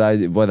what I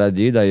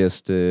did. I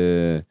just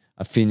I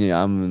finished.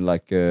 I'm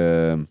like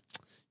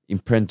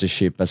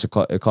apprenticeship as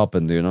a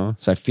carpenter, you know.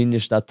 So I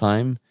finished that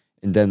time,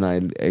 and then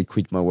I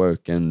quit my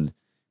work and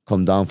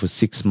come down for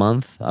 6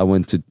 months. I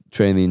went to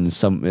train in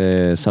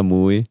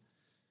Samui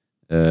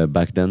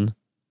back then.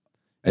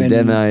 And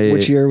then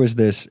which year was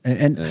this?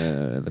 And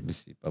let me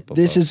see.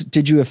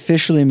 did you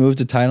officially move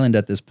to Thailand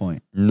at this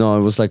point? No,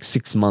 it was like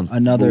 6 months.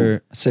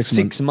 Another 6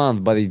 months. 6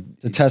 months, but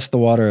To test the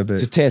water a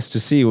bit. to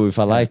see if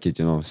I like it,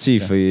 you know, see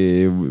if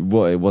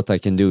what I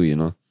can do, you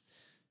know.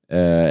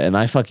 And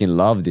I fucking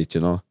loved it,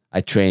 you know. I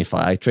trained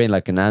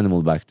like an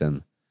animal back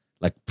then,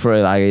 like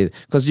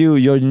because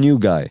you're a new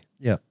guy,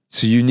 Yeah.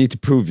 so you need to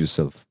prove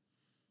yourself,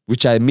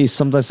 which I miss.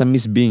 Sometimes I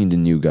miss being the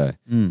new guy,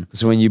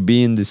 because when you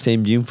be in the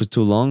same gym for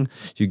too long,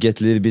 you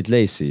get a little bit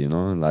lazy, you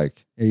know,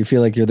 like. Yeah, you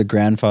feel like you're the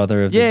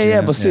grandfather of the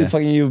gym. But still,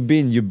 fucking, you've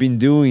been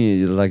doing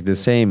it like the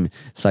same.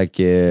 It's like,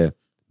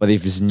 but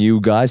if it's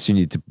new guys, you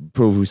need to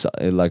prove who's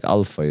like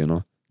alpha, you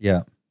know.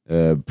 Yeah.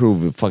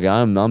 Prove fucking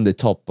I'm the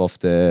top of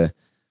the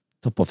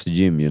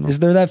gym, you know. Is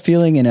there that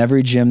feeling in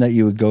every gym that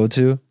you would go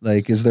to?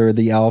 Like, is there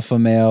the alpha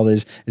male?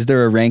 Is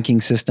there a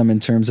ranking system in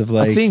terms of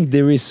like? I think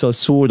there is a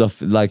sort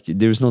of like,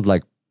 there's not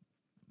like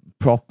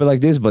proper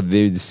like this, but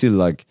there's still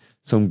like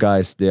some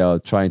guys, they are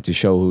trying to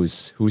show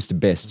who's the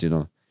best, you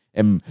know.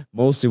 And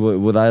mostly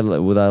what I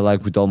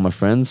like with all my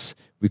friends,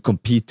 we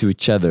compete to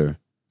each other.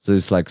 So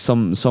it's like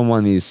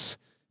someone is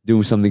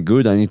doing something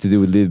good, I need to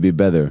do it a little bit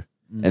better.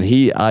 And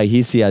he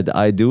see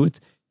I do it.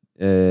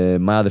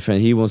 My other friend,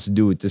 he wants to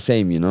do it the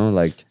same, you know,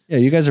 like. Yeah,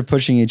 you guys are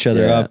pushing each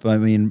other up. I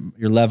mean,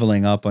 you're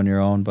leveling up on your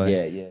own, but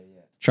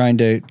trying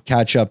to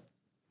catch up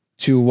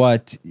to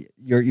what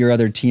your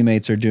other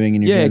teammates are doing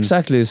in your gym.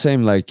 Exactly the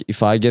same. Like,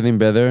 if I getting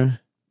better,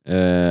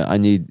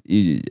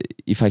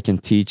 if I can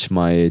teach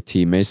my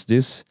teammates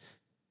this,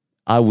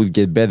 I will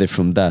get better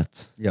from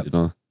that. You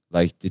know,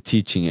 like the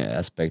teaching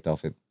aspect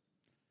of it.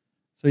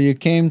 So you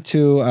came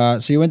to,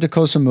 so you went to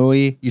Koh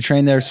Samui. You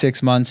trained there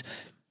 6 months.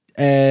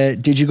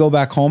 Did you go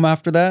back home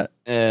after that?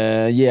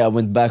 I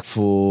went back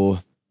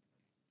for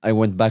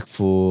 1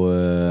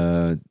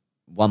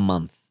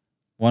 month.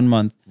 1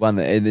 month.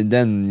 And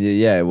then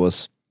it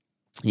was.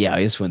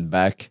 I just went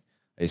back.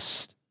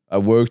 I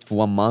worked for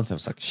 1 month. I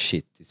was like,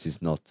 shit, this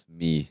is not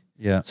me.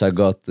 Yeah. So I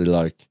got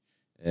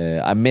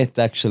I met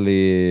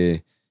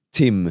actually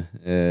Tim,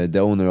 the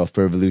owner of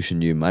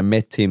Revolution Gym. I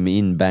met him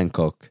in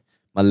Bangkok.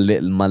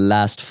 My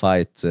last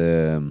fight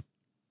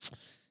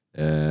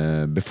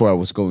before I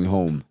was going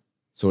home,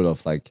 sort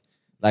of like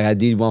I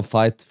did one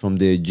fight from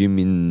the gym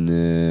in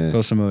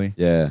Koh Samui.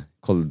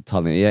 Called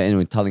Tallinn.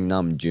 Anyway, Tallinn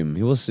Nam gym.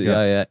 He was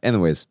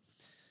anyways.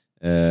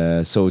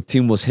 So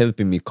Tim was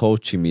helping me,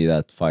 coaching me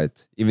that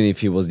fight, even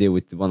if he was there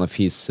with one of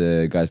his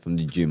guys from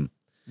the gym.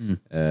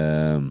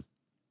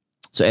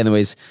 So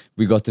anyways,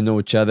 we got to know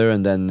each other,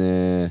 and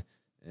then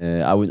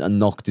I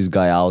knocked this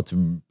guy out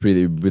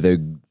with a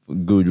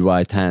good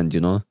right hand,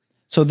 you know.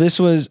 So this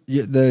was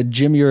the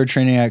gym you were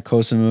training at Koh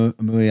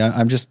Samui.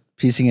 I'm just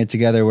piecing it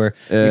together where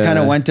you kind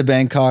of went to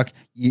Bangkok.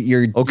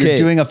 You're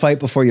doing a fight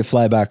before you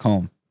fly back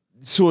home.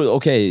 So,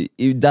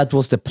 that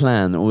was the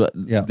plan.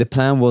 The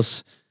plan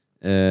was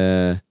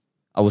I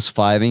was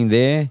fighting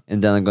there,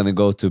 and then I'm going to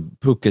go to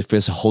Phuket for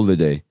a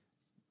holiday,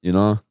 you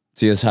know,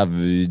 to just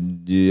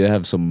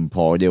have some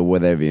party or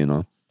whatever, you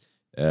know.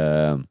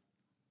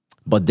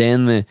 But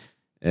then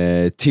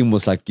Tim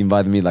was like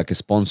inviting me like a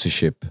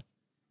sponsorship.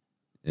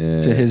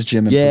 To his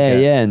gym in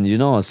Phuket. And you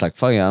know, it's like,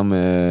 fuck, I'm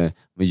a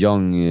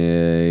young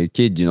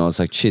kid, you know, it's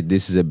like, shit,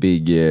 this is a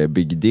big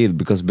deal,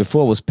 because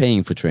before I was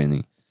paying for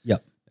training.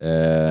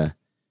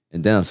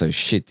 And then I was like,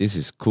 shit, this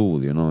is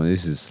cool, you know,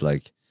 this is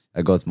like,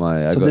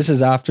 this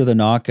is after the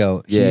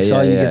knockout. He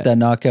saw you get that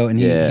knockout, and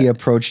he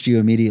approached you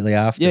immediately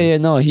after.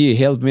 No, he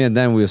helped me, and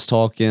then we was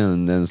talking,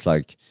 and then it's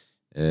like,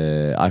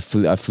 I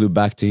flew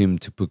back to him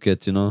to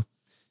Phuket, you know,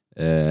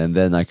 and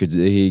then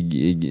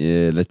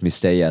he let me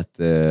stay at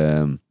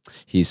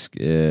his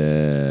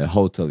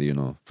hotel, you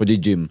know, for the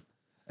gym.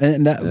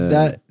 And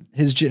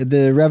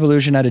the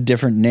Revolution had a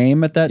different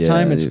name at that Yeah,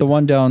 time. It's the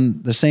one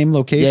down the same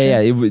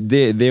location.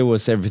 There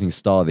was everything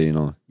started, you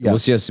know. Yeah. It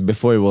was just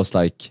before it was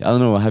like, I don't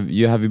know, have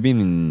you been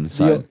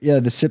inside?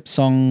 The Sip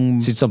Song.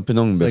 Sitsam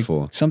Penong Like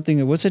before.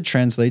 something. What's it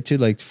translate to?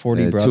 Like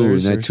 40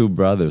 brothers. Two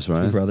brothers,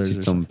 right? Two brothers or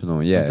Sitsam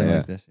Penong, yeah, something yeah.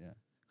 like this. Yeah.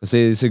 Because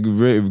it's a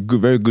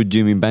very good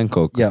gym in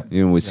Bangkok. Yeah.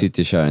 You know, with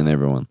City Shire and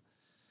everyone.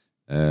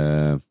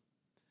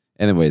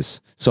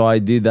 Anyways, so I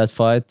did that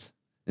fight,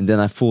 and then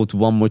I fought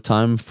one more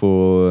time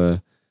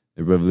for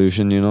the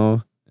Revolution, you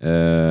know.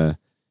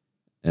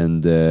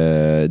 And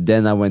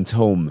then I went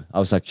home. I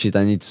was like, shit,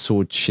 I need to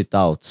sort shit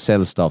out,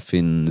 sell stuff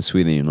in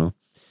Sweden, you know.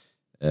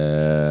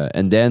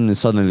 And then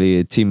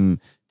suddenly Tim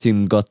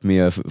got me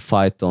a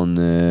fight on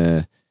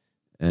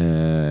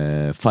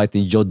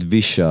fighting Jod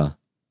Visha.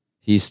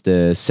 He's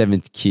the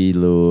 70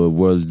 kilo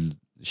world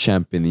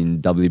champion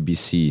in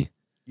WBC.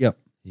 Yep.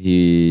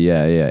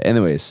 Yeah.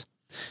 Anyways,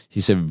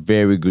 he's a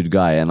very good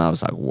guy, and I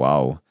was like,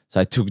 wow. So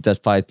I took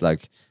that fight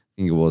like, I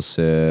think it was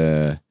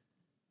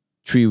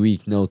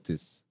 3-week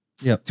notice.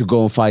 Yep. To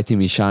go and fight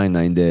him in China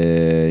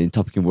in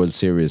Top King World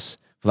Series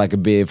for like a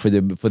bit for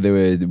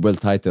the world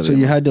title. So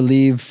you had to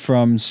leave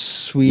from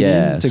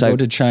Sweden to go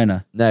to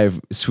China. No,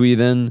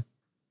 Sweden,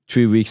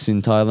 3 weeks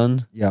in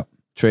Thailand. Yeah.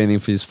 Training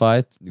for his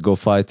fight. Go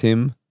fight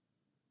him.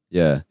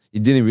 Yeah,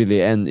 it didn't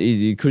really end.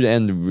 It could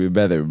end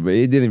better, but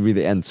it didn't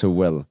really end so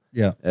well.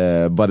 Yeah.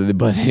 But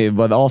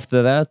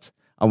after that,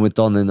 I went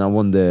on and I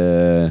won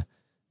the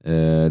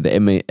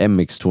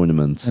MX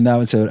tournament. And that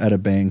was out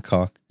of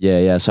Bangkok.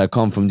 Yeah. So I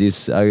come from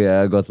this.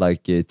 I got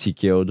like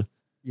TKO'd.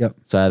 Yep.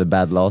 So I had a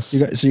bad loss. You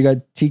got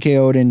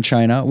TKO'd in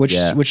China.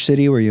 Which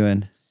city were you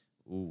in?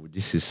 Oh,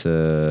 this is.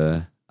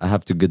 I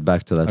have to get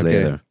back to that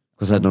later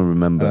because I don't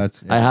remember.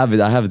 I have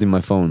it in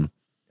my phone.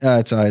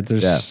 It's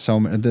there's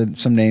some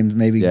names,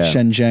 maybe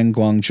Shenzhen,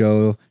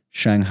 Guangzhou,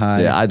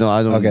 Shanghai. Yeah, I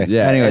don't. Okay.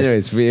 Yeah.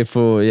 Anyways,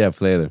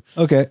 play there.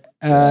 Okay.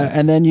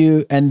 And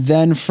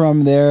then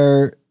from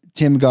there,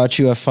 Tim got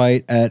you a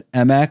fight at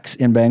MX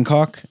in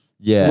Bangkok.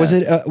 Yeah. Was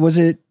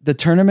it the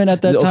tournament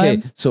at that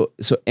time? So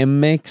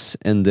MX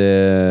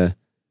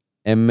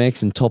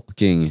and Top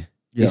King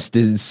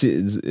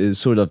is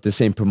sort of the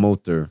same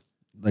promoter.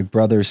 Like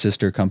brother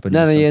sister company.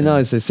 No,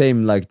 it's the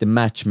same, like the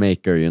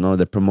matchmaker, you know,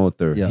 the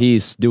promoter. Yeah.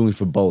 He's doing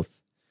for both.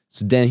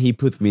 So then he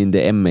put me in the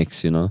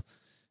MX, you know.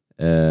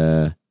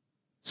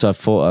 So I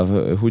fought.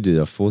 Who did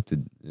I fought?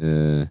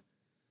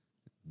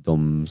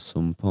 Dom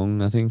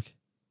Sompong, I think.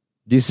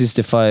 This is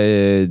the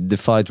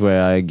fight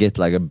where I get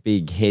like a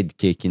big head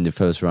kick in the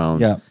first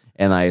round. Yeah.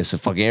 And I used to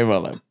fucking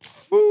everyone like,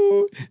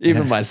 woo,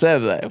 even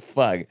myself like,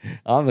 fuck,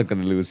 I'm not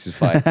gonna lose this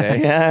fight.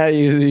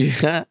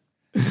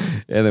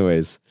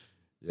 Anyways,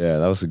 yeah,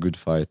 that was a good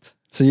fight.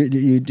 So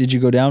did you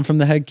go down from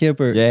the head kick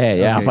or? Yeah,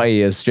 Okay. I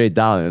fight straight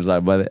down. It was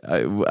like, but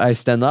I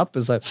stand up.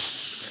 It's like,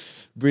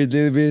 breathe a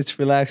little bit,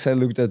 relax. I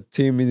looked at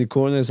Tim in the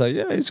corner. It's like,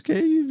 yeah, it's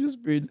okay. You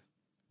just breathe.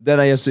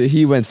 Then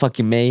he went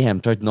fucking mayhem,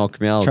 tried to knock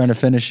me out. Trying to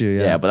finish you,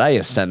 yeah. Yeah, but I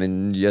just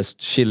standing, just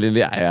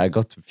chilling. I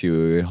got a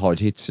few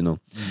hard hits, you know.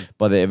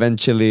 But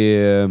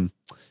eventually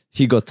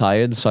he got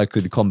tired, so I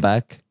could come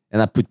back.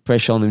 And I put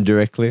pressure on him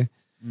directly.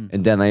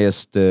 And then I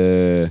just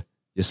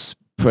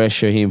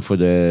pressure him for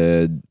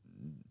the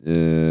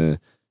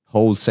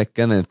whole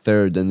second and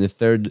third. And the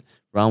third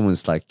round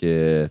was like,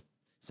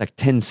 it's like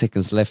 10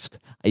 seconds left.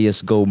 I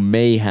just go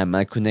mayhem.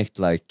 I connect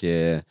like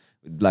 2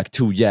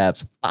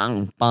 jabs,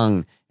 bang,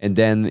 bang. And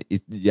then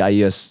I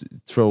just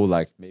throw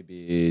like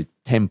maybe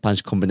 10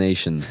 punch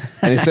combination.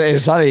 And it's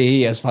suddenly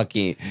he is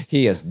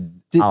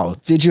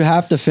out. Did you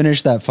have to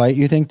finish that fight,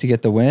 you think, to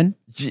get the win?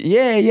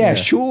 Yeah,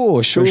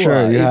 sure. sure.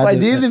 If I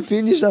didn't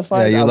finish that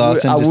fight, you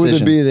lost in I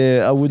wouldn't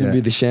decision. I wouldn't be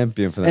the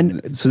champion for that.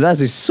 And so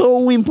that is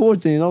so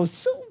important, you know.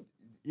 So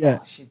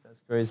shit,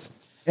 that's crazy.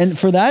 And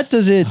for that,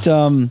 does it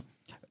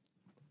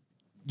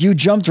you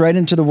jumped right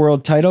into the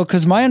world title?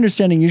 Because my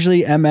understanding,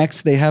 usually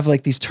MX, they have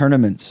like these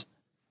tournaments.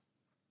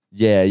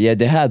 Yeah,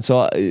 they had.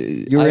 So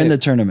You were in the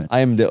tournament.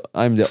 I'm the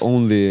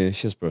only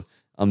bro.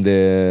 I'm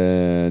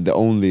the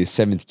only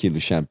 70 kilo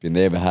champion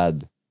they ever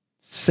had.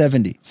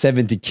 70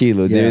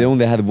 kilo. Yeah. They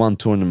only had one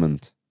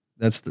tournament.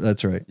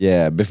 That's right.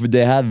 Yeah, before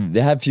they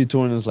had few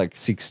tournaments like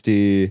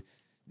 60.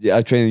 Yeah,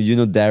 I trained. You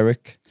know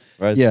Derek,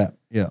 right? Yeah.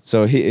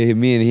 So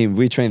me and him,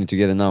 we train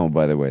together now.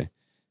 By the way.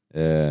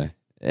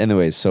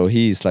 Anyway, so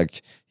he's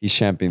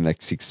champion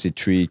like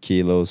 63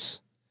 kilos.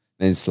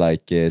 Then it's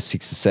like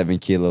 67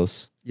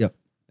 kilos. Yep.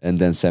 And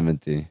then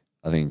 70,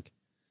 I think.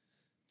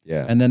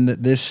 Yeah. And then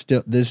this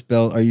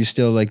belt, are you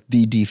still like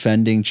the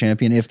defending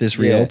champion if this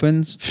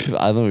reopens?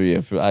 I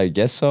don't know. I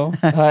guess so.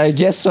 I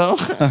guess so.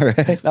 All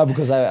right. No,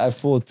 because I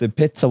fought the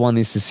Petsa one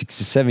is the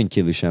 67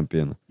 kilo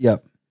champion.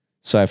 Yep.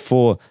 So I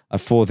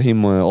fought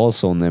him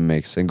also on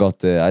MX and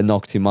I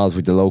knocked him out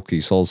with the low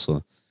kicks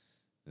also.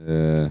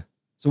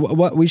 So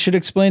what we should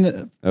explain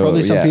it.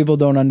 Probably some people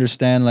don't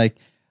understand. Like,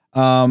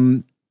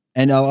 and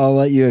I'll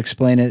let you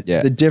explain it.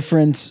 Yeah. The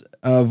difference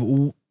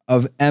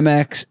of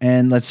MX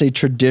and let's say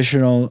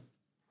traditional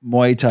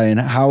Muay Thai, and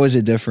how is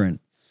it different?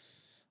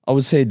 I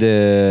would say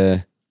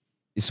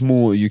it's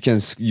more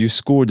you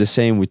score the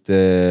same with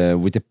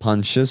the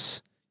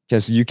punches,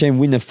 because you can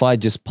win a fight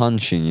just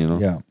punching, you know.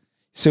 Yeah.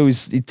 So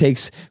it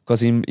takes,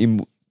 because in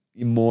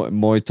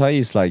Muay Thai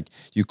it's like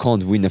you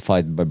can't win a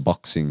fight by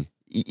boxing.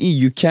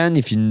 You can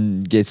if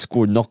you get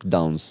scored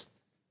knockdowns,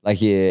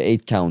 like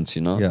 8 counts,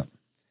 you know. Yeah.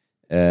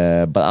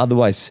 But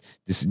otherwise,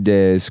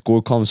 the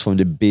score comes from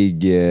the big,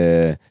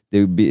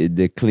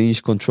 the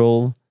clinch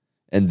control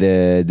and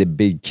the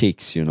big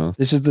kicks, you know.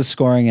 This is the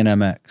scoring in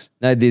MX.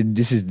 Now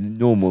this is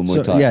normal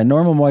Muay Thai. So, yeah,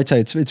 normal Muay Thai.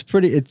 It's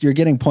pretty. You're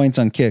getting points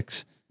on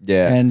kicks.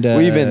 Yeah, and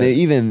or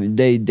even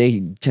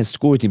they can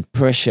score it in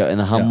pressure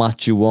and how Yeah.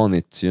 much you want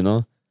it, you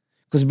know.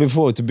 Because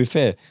before, to be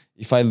fair,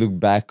 if I look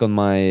back on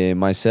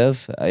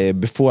myself,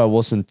 before I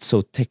wasn't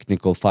so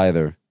technical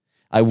fighter.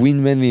 I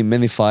win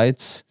many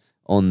fights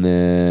on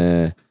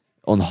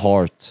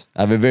heart.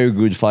 I have a very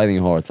good fighting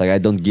heart. Like I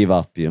don't give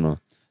up, you know.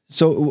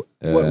 So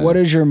what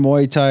is your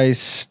Muay Thai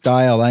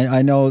style?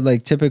 I know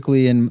like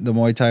typically in the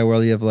Muay Thai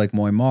world you have like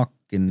Muay Mok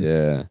and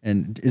Yeah.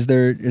 and is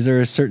there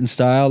a certain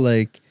style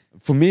like?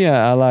 For me,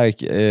 I like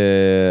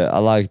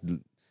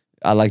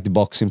the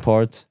boxing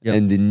part Yep.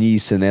 and the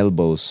knees and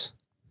elbows.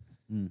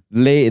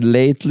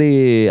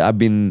 Lately, I've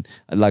been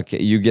like,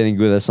 you're getting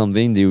good at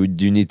something,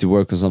 you need to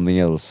work on something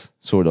else,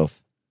 sort of.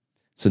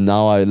 So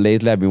now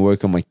lately I've been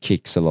working on my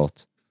kicks a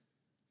lot.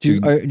 Do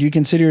you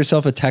consider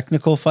yourself a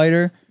technical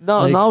fighter? No,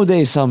 Like-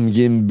 nowadays I'm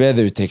getting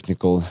better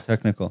technical.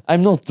 Technical.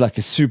 I'm not like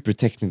a super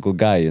technical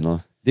guy, you know.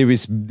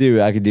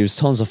 There's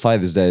tons of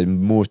fighters that are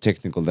more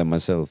technical than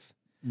myself.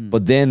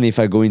 But then if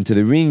I go into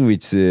the ring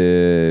with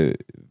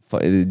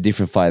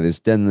different fighters,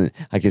 then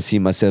I can see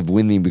myself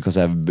winning because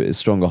I have a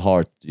stronger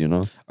heart, you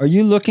know. Are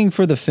you looking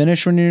for the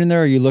finish when you're in there,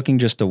 or are you looking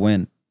just to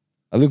win?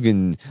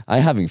 I'm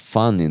having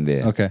fun in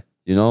there. Okay.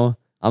 You know,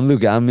 I'm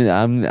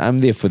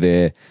there for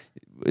the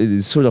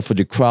sort of for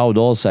the crowd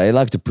also. I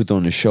like to put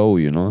on a show,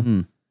 you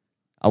know.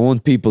 I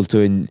want people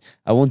to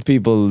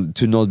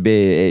not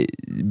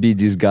be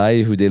this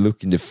guy who they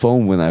look in the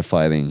phone when I'm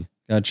fighting.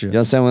 Got you. You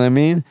understand what I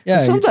mean? Yeah.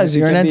 Sometimes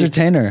you're an can be-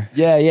 entertainer.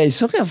 Yeah,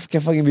 sometimes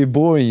can fucking be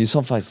boring. You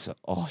sometimes,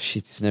 oh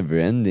shit, it's never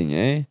ending,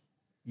 eh?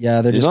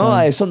 Yeah, they're You just know,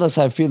 going, sometimes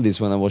I feel this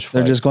when I watch fights.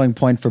 they're just going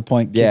point for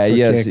point. Kick Yeah, for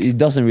yes, kick. it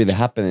doesn't really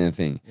happen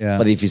anything. Yeah.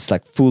 But if it's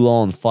like full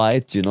on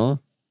fight, you know,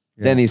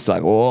 then it's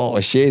like, oh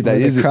shit, Oh,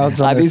 the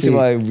crowd's on their this is feet.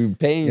 what we're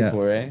paying Yeah.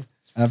 for, eh?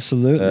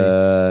 Absolutely.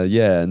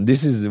 Yeah, and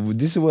this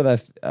is what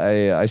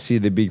I see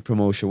the big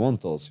promotion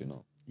want also, you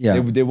know.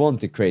 Yeah. They want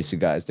the crazy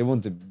guys. They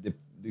want the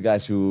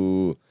guys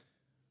who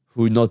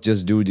not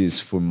just do this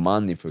for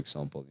money, for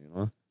example, you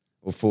know,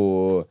 or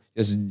for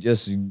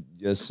just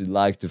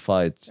like to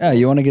fight. Yeah,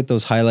 you want to get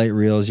those highlight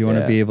reels. You want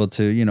to Yeah. be able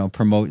to, you know,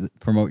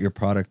 promote your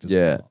product. As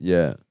well.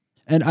 Yeah.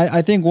 And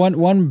I think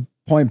one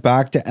point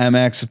back to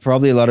MX,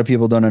 probably a lot of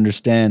people don't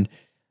understand.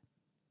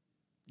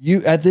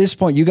 You at this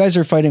point, you guys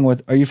are fighting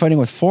with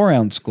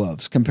 4-ounce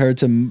gloves compared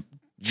to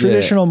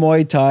traditional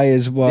Muay Thai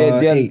is what,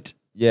 They're- 8.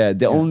 Yeah,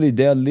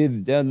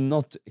 they're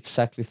not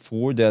exactly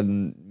 4.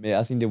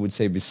 I think they would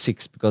say be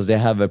 6 because they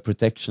have a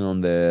protection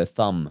on the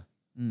thumb.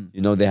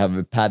 You know, they have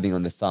a padding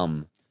on the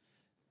thumb.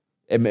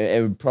 They're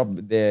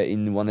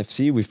in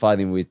 1FC, we're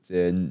fighting with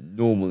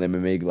normal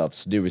MMA gloves.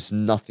 So there is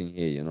nothing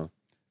here, you know.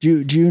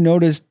 Do you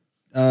notice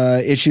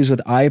issues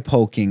with eye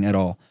poking at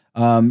all?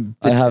 Between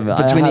the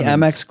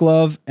haven't. MX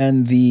glove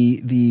and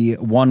the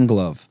one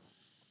glove.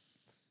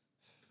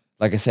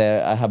 Like I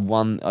said, I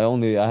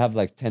have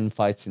like 10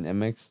 fights in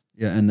MX.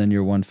 Yeah, and then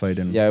your one fight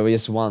in. Yeah,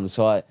 just one.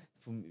 So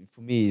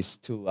for me, it's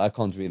 2. I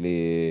can't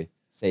really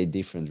say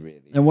different,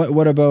 really. And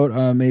what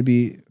about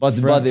maybe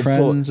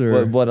friends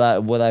or what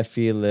I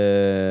feel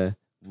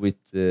with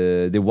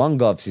the one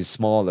gloves is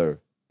smaller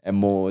and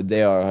more.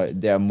 They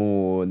are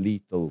more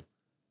lethal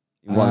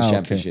in one okay.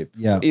 championship.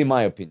 Yeah. In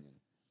my opinion.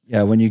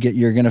 Yeah, when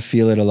you're gonna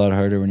feel it a lot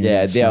harder when you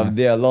Yeah, get they are smacked.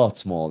 a lot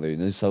smaller. You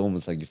know, it's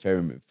almost like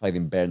you're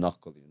fighting bare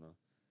knuckle. You know,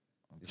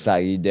 it's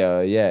like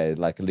they're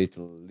like a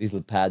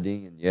little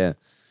padding and yeah.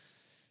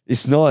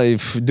 It's not,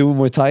 if doing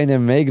Muay Thai and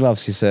MMA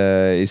gloves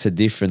is a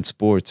different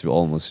sport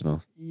almost, you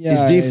know. Yeah,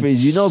 It's different,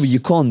 you know, but you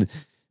can't.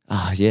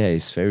 Yeah,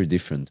 it's very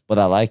different, but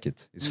I like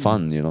it. It's Mm.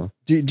 fun, you know.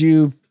 Do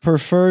you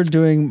prefer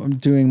doing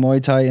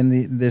Muay Thai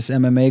in this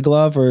MMA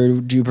glove,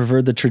 or do you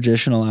prefer the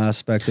traditional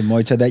aspect of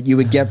Muay Thai that you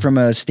would get from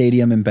a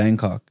stadium in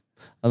Bangkok?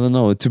 I don't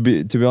know. To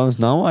be honest,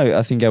 now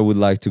I think I would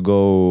like to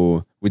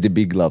go with the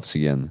big gloves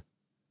again.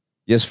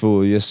 Just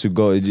to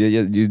go.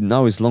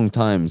 Now it's long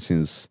time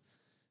since.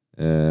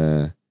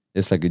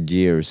 It's like a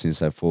year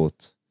since I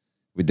fought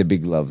with the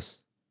big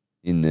gloves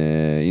in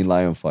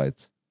lion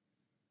fight.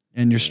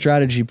 And your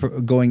strategy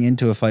going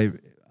into a fight,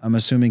 I'm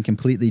assuming,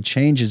 completely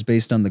changes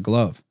based on the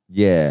glove.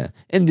 Yeah,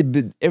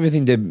 and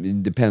everything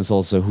depends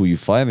also who you're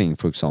fighting.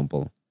 For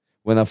example,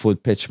 when I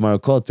fought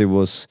Pechmarkot, it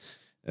was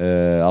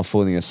I'm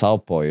fighting a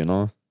southpaw, you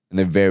know, and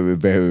a very,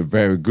 very,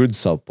 very good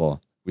southpaw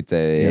with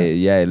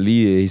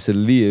he's a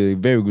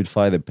very good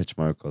fighter,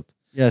 Pechmarkot.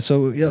 Yeah, so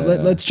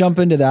let's jump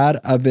into that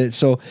a bit.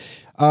 So,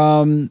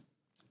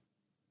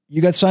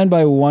 you got signed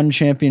by One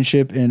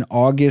Championship in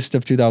August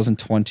of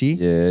 2020.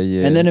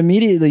 Yeah. And then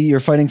immediately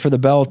you're fighting for the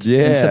belt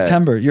in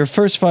September. Your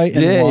first fight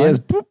in one, yes.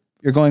 Boop.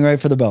 you're going right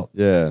for the belt.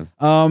 Yeah.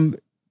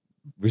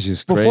 Which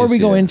is crazy. Before we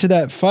go into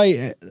that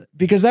fight,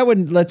 because that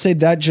would, let's say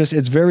that just,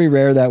 it's very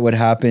rare that would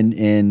happen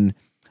in,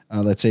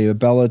 let's say a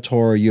Bellator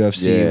or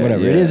UFC,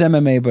 whatever. It is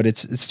MMA, but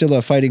it's still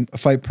a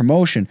fight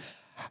promotion.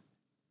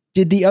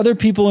 Did the other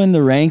people in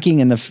the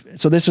ranking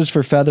so this was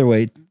for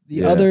featherweight,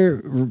 the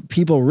other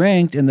people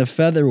ranked in the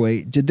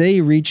featherweight, did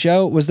they reach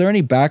out? Was there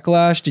any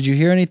backlash? Did you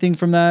hear anything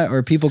from that,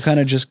 or people kind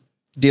of just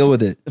deal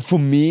with it? For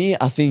me,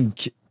 I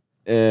think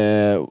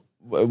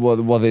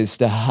what is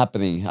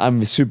happening?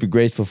 I'm super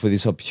grateful for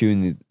this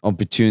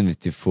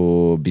opportunity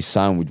for be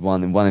signed with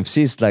One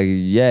FC. It's like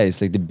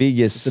it's like the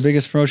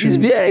biggest promotion.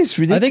 It's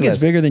ridiculous. I think it's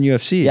bigger than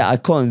UFC. Yeah, I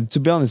can't. To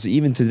be honest,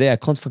 even today, I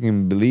can't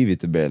fucking believe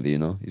it. Barely,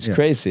 it's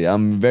crazy.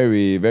 I'm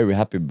very, very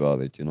happy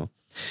about it.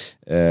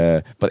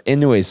 But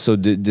anyway, so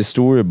the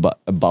story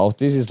about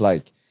this is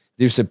like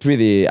there's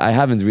I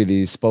haven't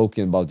really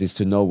spoken about this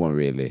to no one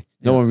really.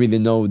 No one really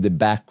know the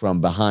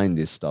background behind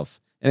this stuff.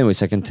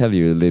 Anyways, I can tell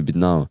you a little bit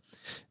now.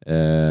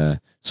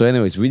 So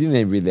anyways, we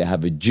didn't really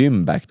have a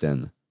gym back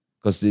then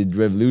because the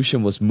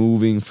Revolution was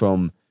moving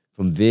from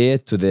there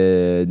to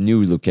the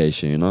new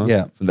location,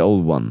 from the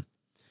old one.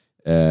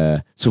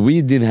 So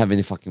we didn't have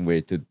any fucking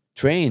way to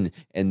train,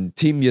 and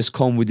Tim just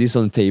come with this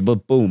on the table.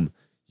 Boom,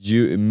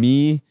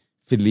 me,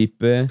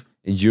 Felipe, and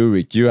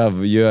Jurik.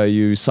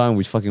 You signed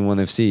with fucking One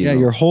FC. Yeah,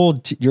 your whole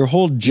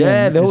gym.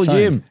 Yeah, the whole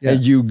gym. Yeah.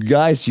 And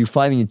you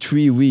fighting in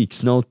 3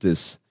 weeks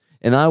notice.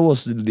 And I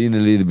was in a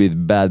little bit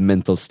bad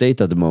mental state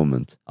at the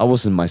moment. I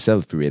wasn't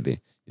myself really,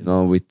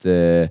 with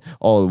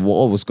all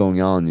what was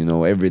going on,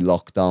 every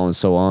lockdown and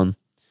so on.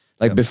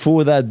 Like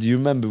before that, do you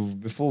remember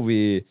before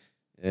we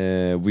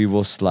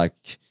was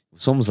like,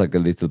 it's almost like a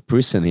little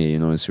prison here,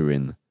 in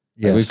Surin.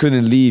 Yes. Like we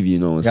couldn't leave,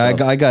 and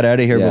stuff. I got out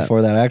of here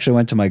before that. I actually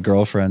went to my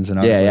girlfriend's and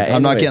I was like,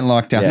 I'm not getting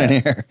locked down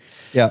in here.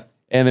 Yeah.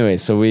 Anyway,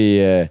 so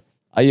I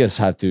just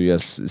had to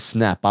just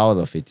snap out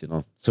of it,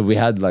 So we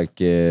had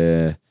like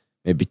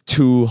maybe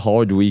 2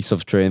 hard weeks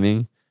of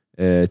training.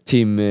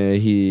 Tim,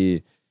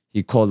 he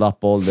called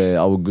up all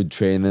our good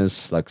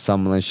trainers like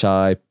Samuel and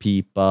Shai,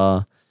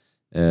 Pipa,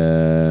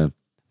 and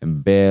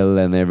Bell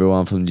and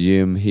everyone from the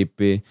gym,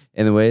 Hippie.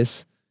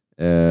 Anyways,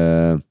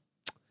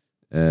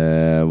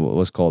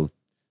 what's called?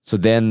 So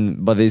then,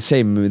 but they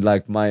say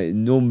like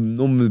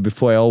normally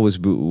before I always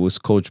was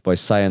coached by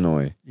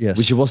Cyanoi,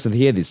 which he wasn't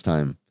here this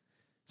time.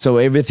 So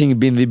everything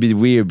been a little bit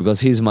weird because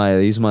he's my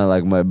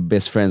like my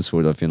best friend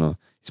sort of,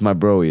 He's my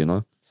bro,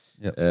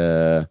 Yep.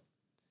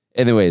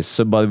 Anyways,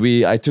 but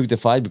I took the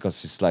fight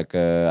because it's like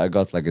I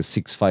got like a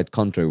 6-fight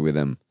contract with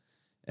him,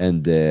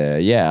 and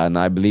and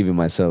I believe in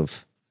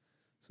myself.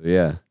 So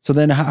yeah. So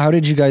then, how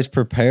did you guys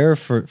prepare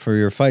for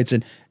your fights?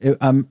 And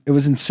it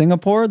was in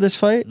Singapore, this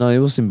fight? No, it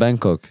was in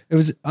Bangkok. It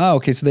was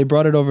okay. So they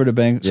brought it over to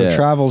Bangkok. So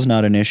travel's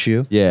not an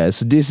issue. Yeah.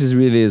 So this is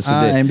really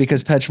and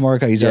because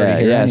Pechmorka, he's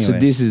already here. So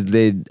this is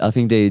I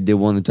think they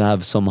wanted to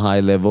have some high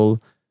level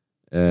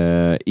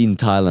in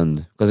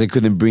Thailand because they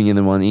couldn't bring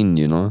anyone in,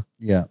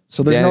 Yeah.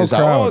 So there's no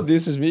crowd. Like,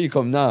 this is me,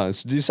 come now.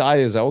 So this I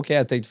is like, okay,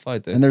 I take the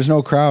fight. And there's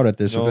no crowd at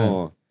this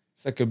event.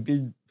 It's like a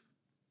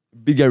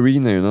big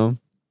arena,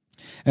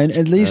 And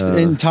at least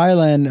in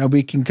Thailand,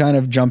 we can kind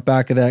of jump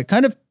back to that.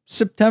 Kind of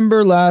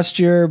September last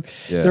year,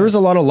 there was a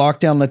lot of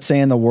lockdown, let's say,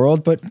 in the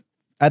world. But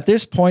at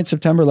this point,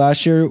 September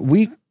last year,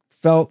 we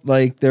felt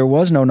like there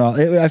was no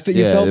knowledge.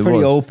 You felt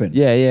pretty open.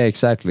 Yeah,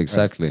 exactly.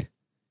 Right.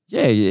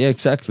 Yeah,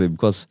 exactly.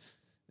 Because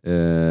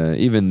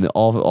even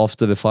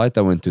after the fight,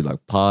 I went to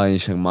like Pai and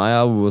Chiang Mai.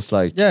 I was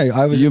like,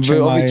 I was in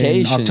Chiang Mai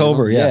in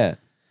October.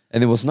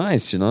 And it was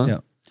nice,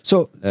 Yeah.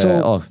 So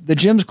the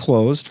gym's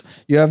closed.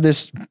 You have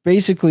this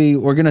basically,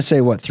 we're gonna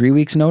say 3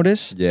 weeks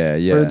notice. Yeah.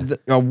 For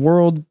a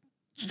world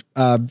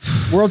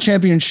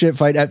championship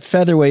fight at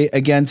featherweight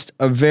against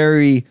a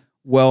very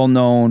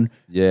well-known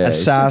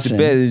assassin.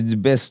 The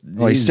best.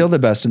 He's still the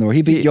best in the world.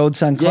 He beat Yod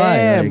San Clay.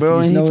 Yeah,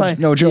 bro. He's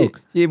no joke.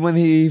 When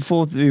he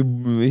fought,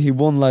 he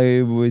won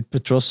like with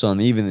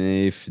Petrosyan, even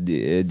if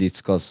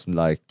this cost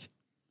like.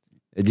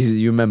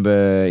 You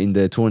remember in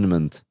the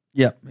tournament?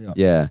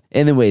 Yeah.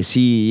 Anyways,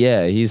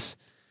 he's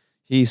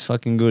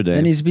fucking good.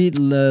 And he's beat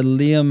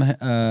Liam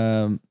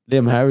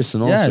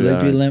Harrison also. Yeah, they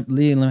beat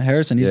Liam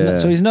Harrison.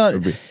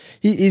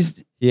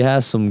 He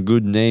has some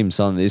good names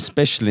on,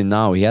 especially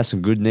now. He has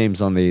some good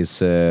names on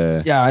his.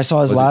 I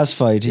saw his last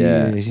fight.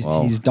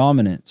 He's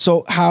dominant.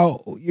 So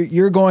how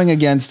you're going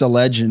against a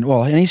legend?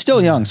 Well, and he's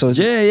still young. So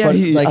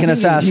like an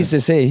assassin. He's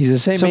the same. He's the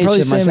same age probably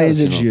as myself,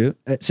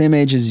 same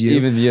age as you.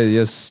 Even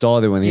just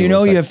started when he.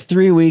 You have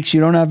 3 weeks. You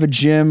don't have a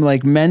gym.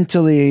 Like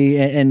mentally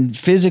and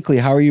physically,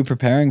 how are you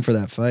preparing for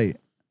that fight?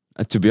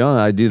 To be honest,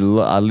 I did a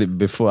lot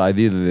before. I'm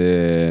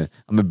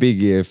a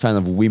big fan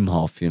of Wim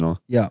Hof.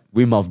 Yeah.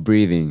 Wim Hof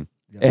breathing.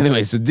 Yeah.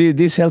 Anyway, so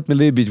this helped me a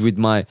little bit with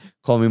my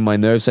calming my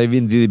nerves. I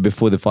even did it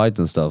before the fight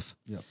and stuff.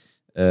 Yeah.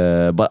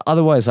 But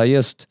otherwise, I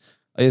just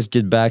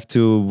get back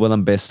to what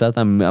I'm best at.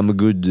 I'm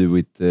good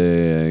with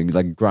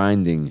like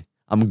grinding.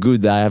 I'm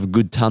good. I have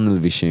good tunnel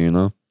vision, you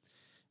know.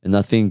 And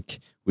I think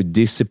with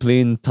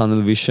discipline,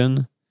 tunnel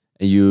vision,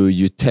 and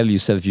you tell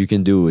yourself you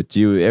can do it.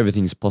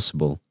 Everything's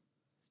possible.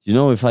 You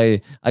know, if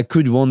I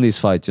could won this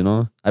fight, you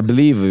know, I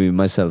believe in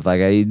myself. Like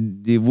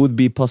there would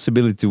be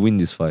possibility to win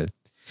this fight,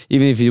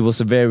 even if it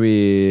was a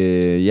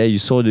very you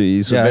saw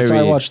the so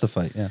I watched the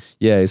fight.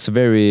 It's a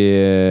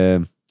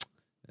very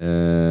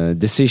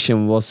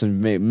decision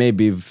wasn't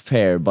maybe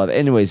fair, but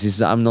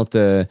anyways, I'm not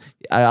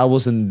I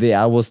wasn't there.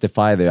 I was the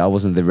fighter. I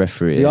wasn't the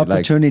referee. The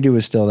opportunity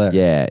was still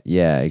there.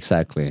 Yeah,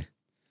 exactly.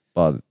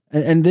 But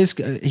and this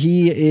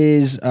he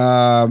is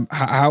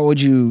how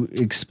would you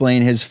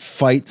explain his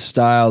fight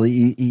style?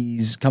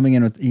 He's coming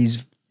in with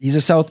he's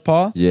a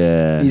southpaw.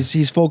 Yeah,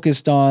 he's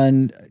focused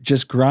on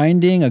just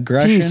grinding,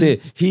 aggression.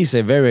 He's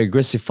a very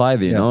aggressive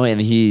fighter, you know,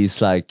 and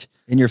he's like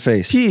in your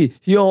face.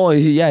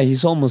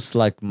 He's almost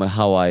like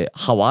how I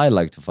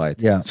like to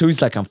fight. Yeah. So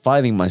he's like I'm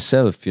fighting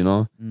myself, you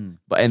know.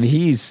 But and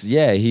he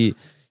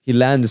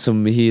lands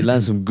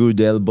some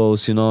good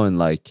elbows, you know, and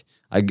like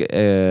I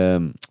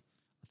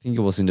think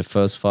it was in the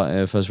first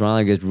round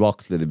I get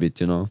rocked a little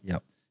bit, you know. Yeah.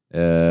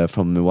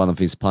 From one of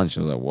his punches,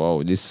 I was like,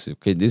 whoa, this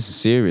is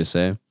serious,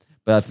 eh?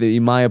 But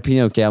in my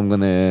opinion, okay, I'm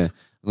gonna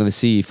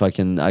see if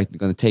I'm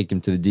gonna take him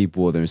to the deep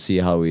water and see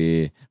how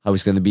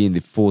he's gonna be in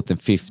the 4th and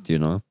 5th, you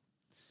know.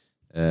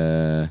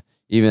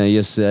 Even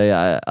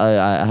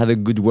I had a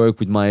good work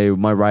with my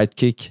right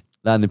kick,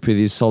 landed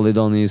pretty solid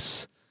on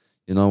his,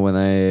 you know, when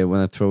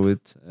I throw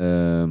it.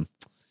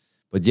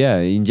 But yeah,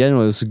 in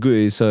general, it was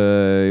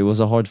it was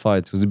a hard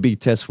fight. It was a big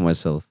test for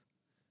myself.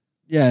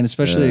 Yeah, and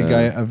especially a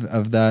guy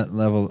of that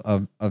level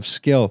of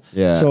skill.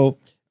 Yeah. So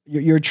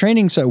you're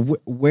training. So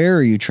where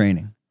are you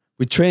training?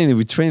 We train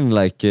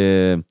like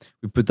we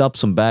put up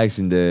some bags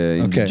in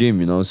the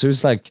gym, you know. So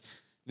it's like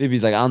maybe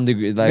it's like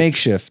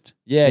makeshift.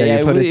 Yeah,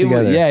 you put it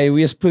together.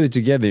 We just put it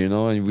together, you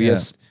know, and we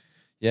just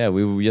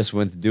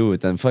went to do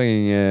it. And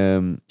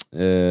fucking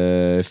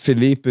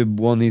Felipe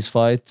won his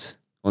fight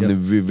on the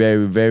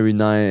very, very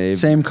nice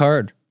same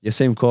card. Yeah,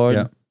 same card.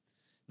 Yeah.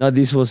 Now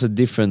this was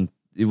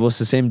it was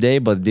the same day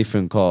but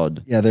different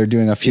card. Yeah, they're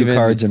doing a few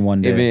cards in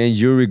one day. Even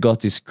Yuri got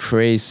this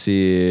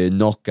crazy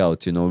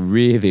knockout, you know,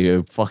 really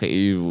a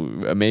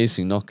fucking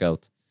amazing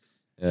knockout.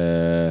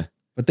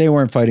 But they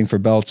weren't fighting for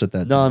belts at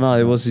that time. No,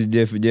 it was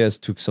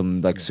just took some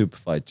like super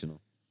fight, you know.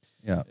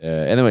 Yeah.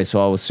 Anyway,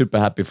 so I was super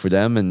happy for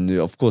them, and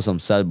of course I'm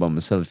sad by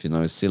myself, you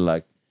know. It's still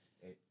like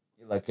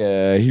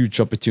a huge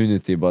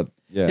opportunity, but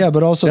yeah,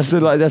 but also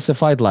that's the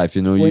fight life,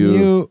 you know.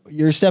 When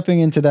you're stepping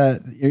into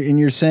that, and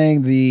you're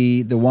saying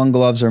the one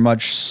gloves are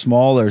much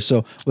smaller.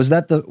 So was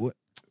that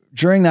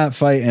during that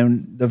fight,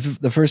 and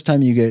the first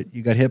time you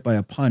got hit by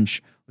a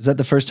punch? Was that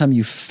the first time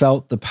you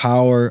felt the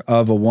power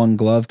of a one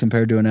glove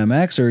compared to an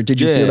MX, or did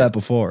you feel that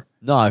before?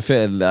 No, I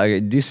felt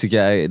like this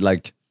guy,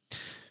 like,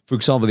 for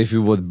example, if it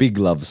was big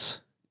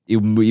gloves, I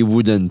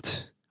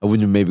wouldn't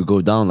maybe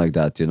go down like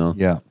that, you know?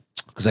 Yeah.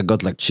 Because I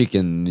got like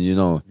chicken, you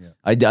know. Yeah.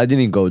 I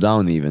didn't go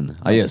down even.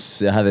 I just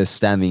had a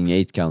standing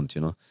 8 count,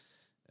 you know.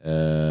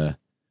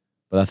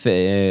 But I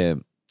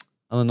think,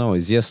 I don't know,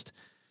 it's just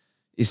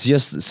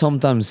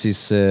sometimes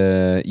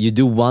you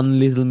do one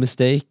little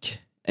mistake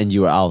and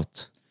you're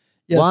out.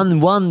 Yes.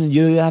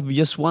 You have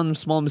just one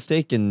small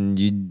mistake and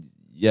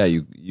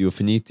you're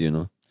finito, you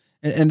know.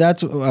 And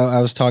that's what I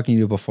was talking to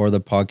you before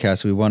the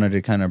podcast. We wanted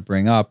to kind of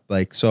bring up,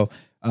 like, so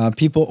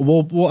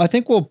people I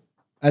think we'll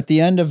at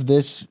the end of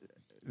this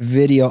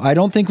video, I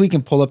don't think we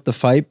can pull up the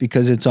fight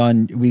because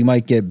we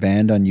might get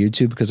banned on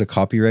YouTube because of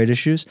copyright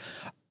issues.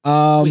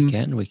 We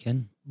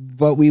can.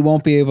 But we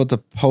won't be able to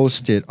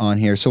post it on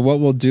here. So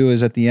what we'll do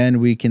is at the end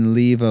we can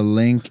leave a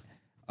link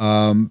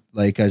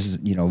like as,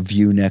 you know,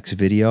 view next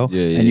video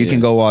and you can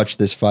go watch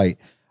this fight.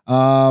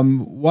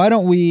 Why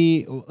don't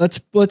we let's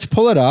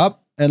pull it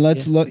up and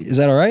let's look. Is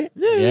that all right?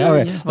 Yeah. All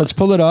right. Yeah. Let's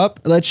pull it up.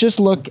 Let's just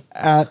look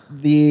at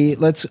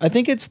I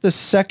think it's the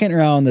second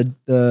round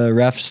the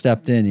ref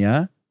stepped in,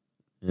 yeah?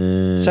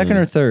 Second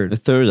or third? The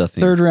third, I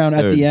think. Third round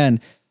at the end.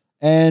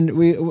 And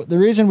the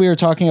reason we were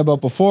talking about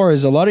before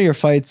is a lot of your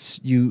fights,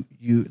 you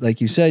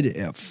like you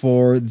said,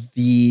 for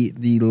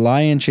the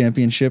Lion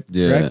Championship,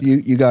 correct?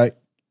 You got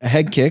a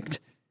head kicked,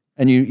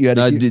 and you had.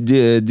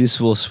 This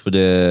was for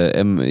the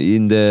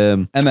in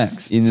the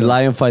MX. In the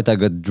Lion fight, I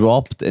got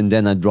dropped, and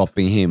then I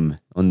dropping him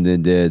on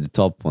the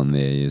top one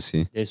there. You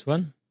see this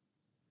one.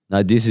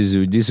 Now this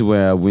is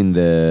where I win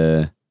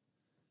the.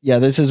 Yeah,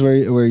 this is where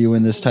you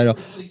win this title,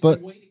 but.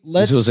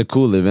 This was a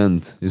cool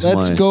event.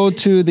 Let's go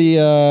to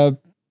the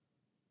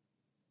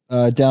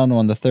down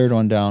one, the third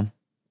one down.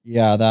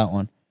 Yeah, that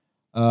one.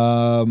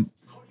 What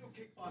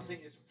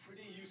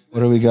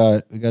do we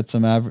got? We got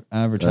some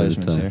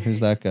advertisements here. Who's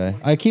that guy?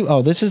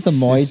 This is the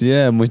Muay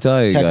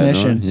Thai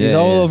technician. Guy, no? He's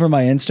all over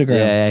my Instagram.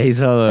 Yeah,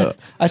 he's all.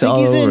 I think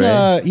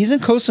he's in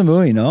Koh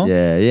Samui, no?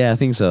 Yeah, I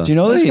think so. Do you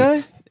know this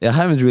guy? I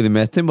haven't really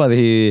met him, but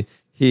he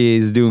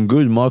is doing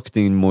good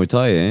marketing in Muay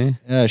Thai, eh?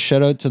 Yeah,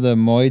 shout out to the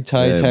Muay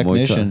Thai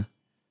technician.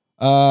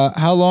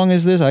 How long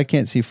is this? I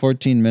can't see.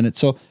 14 minutes.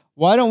 So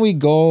why don't we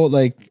go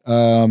like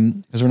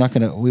because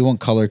we won't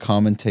color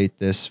commentate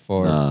this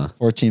for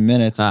 14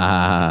 minutes.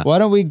 Why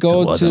don't we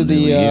go to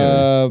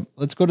the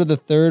let's go to the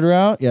third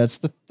round? Yeah, it's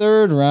the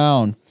third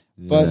round.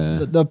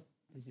 But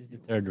this is the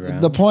third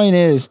round. The point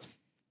is,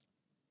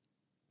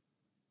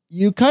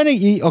 you kind of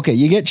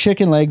you get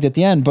chicken legged at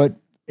the end, but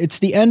it's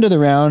the end of the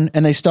round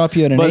and they stop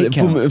you at an 8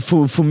 count.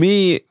 For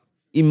me,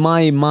 in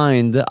my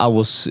mind, I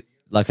was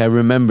like, I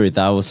remember it.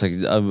 I was like,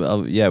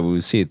 yeah, we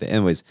will see it.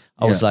 Anyways,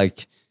 I was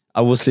like, I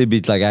was a little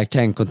bit like, I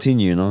can't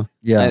continue, you know?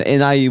 Yeah.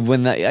 And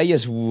I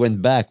just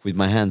went back with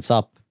my hands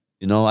up,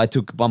 you know? I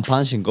took one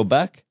punch and go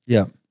back.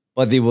 Yeah.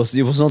 But it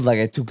was not like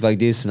I took like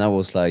this and I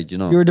was like, you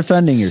know. You were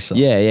defending yourself.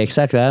 Yeah,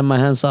 exactly. I had my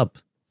hands up.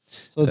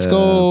 So let's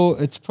go,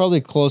 it's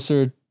probably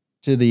closer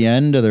to the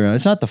end of the round.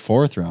 It's not the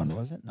fourth round,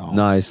 was it?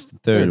 No, it's the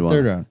third one.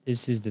 Third round.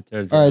 This is the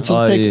third round. All right, so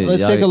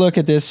let's take a look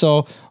at this.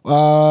 So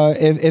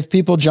if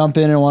people jump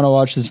in and want to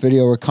watch this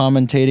video, we're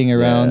commentating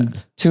around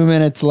 2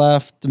 minutes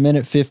left,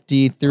 minute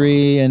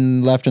 53,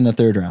 and left in the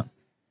third round.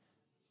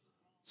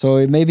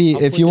 So maybe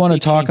if you want to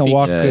talk and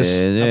walk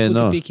us.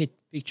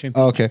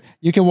 Okay,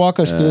 you can walk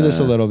us through this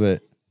a little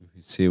bit.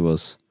 See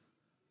what's.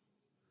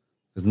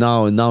 Because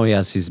now he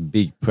has his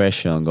big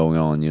pressure going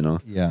on, you know?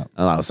 Yeah.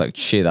 And I was like,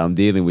 shit, I'm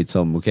dealing with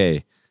some,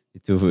 I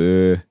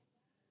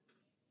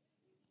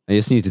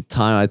just need to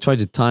time, I try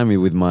to time it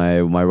with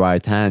my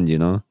right hand, you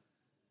know?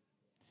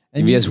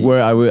 And yes,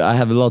 where I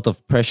have a lot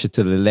of pressure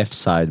to the left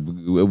side,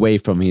 away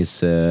from his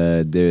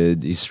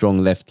strong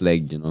left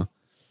leg, you know?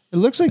 It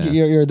looks like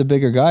you're the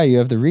bigger guy. You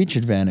have the reach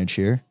advantage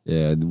here.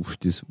 Yeah,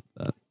 this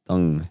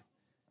tongue.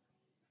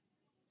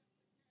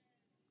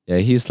 Yeah,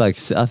 he's like,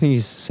 I think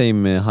he's the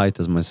same height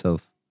as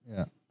myself.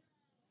 Yeah.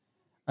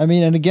 I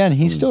mean, and again,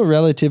 he's still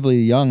relatively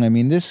young. I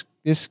mean, this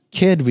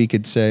kid, we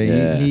could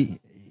say,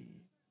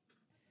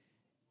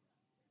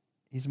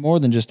 he's more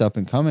than just up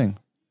and coming.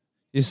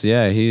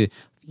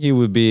 He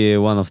would be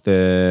one of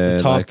the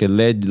top, like a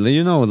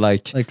you know,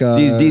 like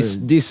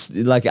this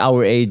like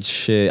our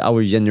age,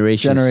 our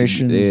generation's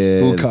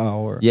Buka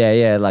or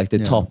like the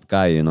top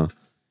guy, you know.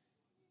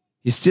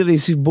 He still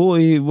is his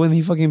boy when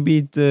he fucking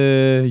beat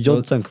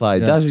Jodsan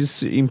Clyde. That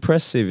was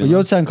impressive. Well,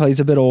 Jodsan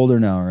Clyde's a bit older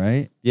now,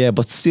 right? Yeah,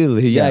 but still,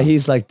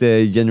 he's like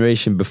the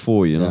generation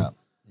before, you know.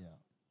 Yeah.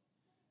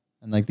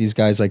 And like these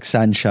guys like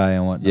Sanchai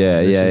and whatnot.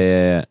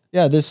 Yeah.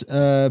 Yeah, this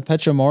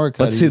Petra Morika.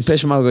 But still,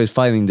 Petra Morika is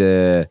fighting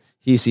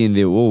he's in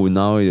the,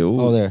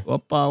 there.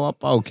 Wappa,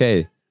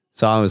 okay.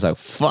 So I was like,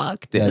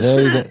 fuck this. Yeah,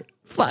 there you go.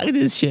 Fuck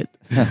this shit.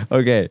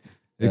 Okay,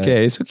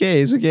 it's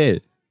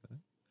okay.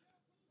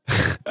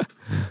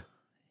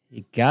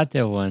 He got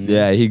that one.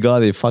 Yeah, he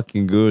got it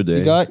fucking good.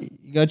 You got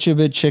you a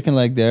bit chicken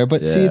leg there,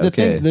 but see the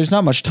thing, there's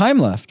not much time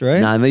left, right?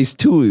 Nah, there's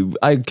 2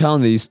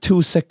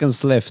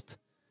 seconds left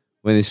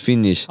when it's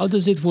finished. How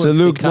does it work? So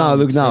look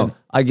now.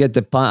 I get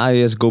the punch, I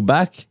just go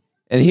back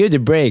and hear the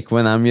break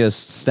when I'm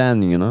just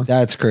standing, you know?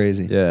 That's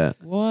crazy. Yeah.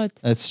 What?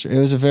 It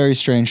was a very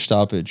strange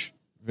stoppage.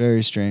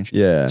 Very strange.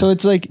 Yeah. So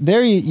it's like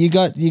there you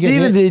get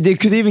they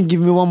could even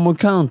give me one more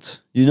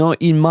count, you know,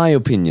 in my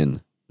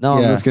opinion. Now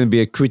I'm not going to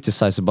be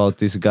criticized about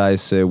this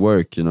guy's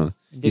work, you know.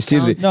 He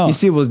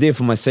still was there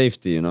for my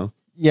safety, you know.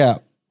 Yeah.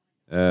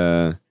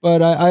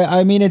 But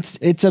I mean,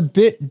 it's a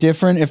bit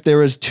different if there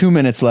was 2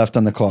 minutes left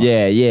on the clock.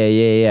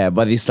 Yeah.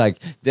 But it's like,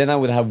 then I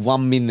would have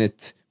 1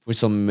 minute for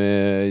some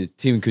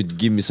team could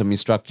give me some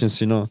instructions,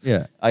 you know.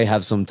 Yeah. I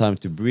have some time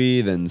to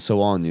breathe and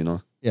so on, you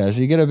know. Yeah,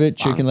 so you get a bit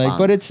chicken leg.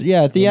 But it's,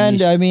 at the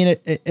end, I mean,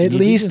 at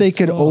least they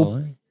could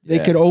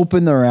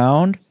open the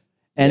round.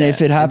 And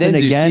if it happened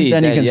again,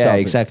 then you can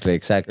stop it.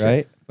 Exactly.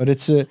 Right? But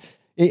it's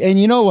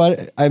and you know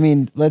what? I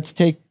mean,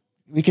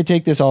 we could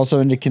take this also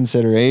into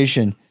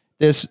consideration.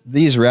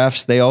 These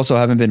refs, they also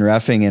haven't been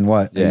reffing in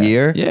a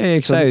year? Yeah,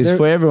 exactly. So it's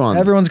for everyone.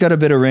 Everyone's got a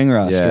bit of ring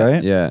rust,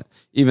 right? Yeah.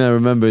 Even I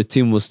remember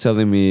Tim was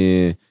telling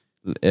me,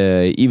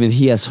 even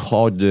he has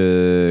hard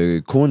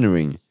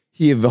cornering.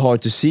 He have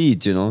hard to see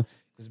it, you know.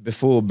 Because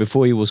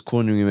before he was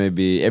cornering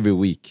maybe every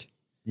week.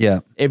 Yeah.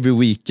 Every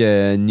week,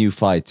 new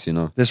fights, you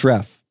know. This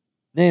ref.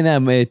 No,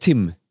 Tim.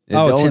 Tim.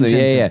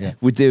 Yeah.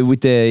 With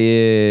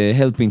the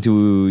helping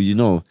to, you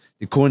know,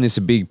 the corner is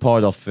a big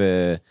part of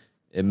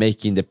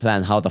making the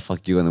plan how the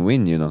fuck you're gonna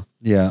win, you know.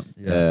 Yeah.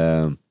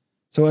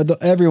 So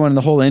everyone in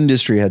the whole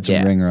industry had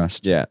some ring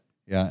rust. Yeah.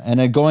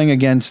 And going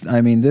against,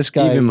 I mean, this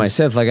guy. Even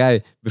myself,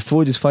 like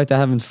before this fight, I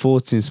haven't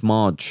fought since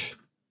March.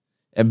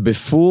 And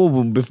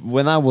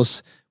when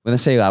I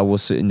say I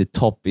was in the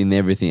top in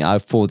everything, I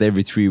fought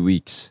every 3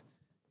 weeks.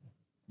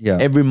 Yeah.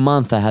 Every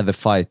month I had a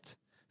fight.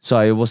 So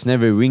I was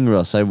never ring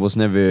rust. I was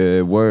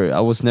never worried.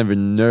 I was never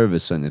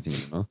nervous or anything,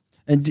 you know?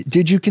 And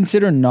did you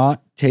consider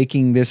not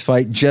taking this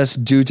fight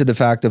just due to the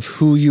fact of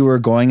who you were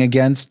going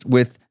against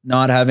with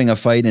not having a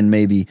fight in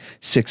maybe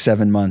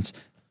 6-7 months?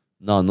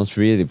 No, not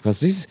really.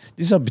 Because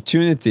this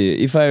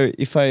opportunity, if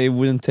I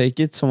wouldn't take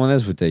it, someone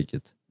else would take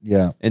it.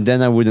 Yeah. And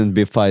then I wouldn't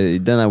be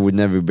fighting. Then I would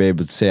never be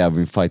able to say I've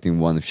been fighting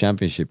one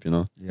championship, you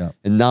know? Yeah.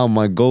 And now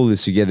my goal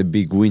is to get a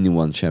big win in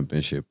one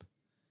championship.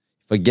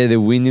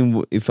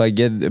 If I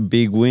get a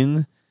big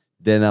win,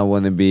 then I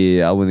want to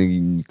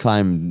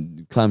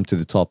climb to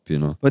the top, you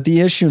know. But the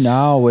issue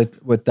now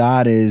with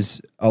that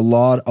is a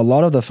lot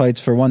of the fights,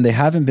 for one, they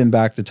haven't been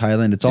back to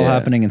Thailand. It's all Yeah.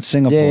 happening in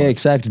Singapore. Yeah,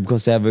 exactly,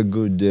 because they have a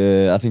good.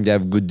 I think they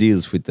have good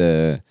deals with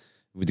the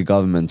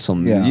government.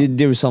 Some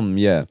there is some,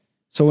 yeah.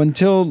 So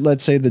until,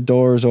 let's say, the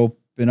doors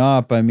open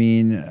up, I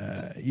mean,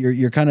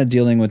 you're kind of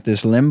dealing with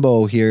this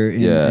limbo here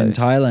in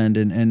Thailand,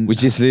 and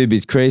Which is a little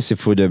bit crazy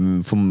for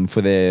them, for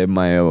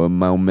my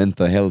own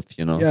mental health,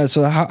 you know. yeah.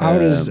 So how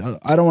does,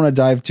 I don't want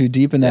to dive too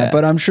deep in that, Yeah.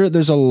 but I'm sure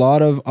there's a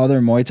lot of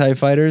other Muay Thai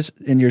fighters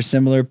in your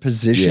similar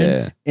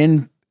position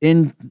in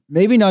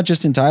maybe not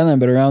just in Thailand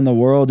but around the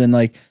world, and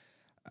like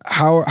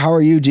how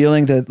are you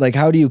dealing that? Like,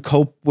 how do you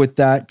cope with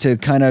that to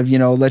kind of,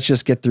 let's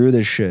just get through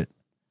this shit?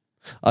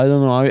 I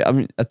don't know. I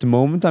mean, at the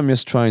moment, I'm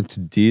just trying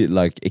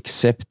to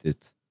accept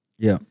it.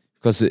 Yeah.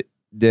 Because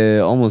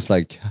they're almost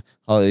like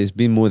it's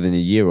been more than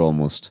a year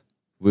almost.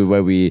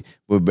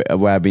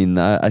 Where I've been.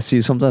 I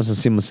see sometimes I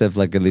see myself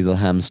like a little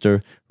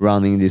hamster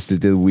running this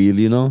little wheel.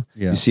 You know.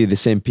 Yeah. You see the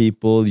same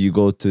people. You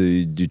go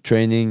to do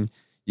training.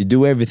 You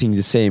do everything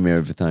the same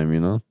every time. You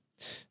know.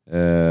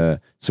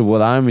 So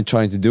what I'm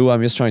trying to do,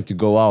 I'm just trying to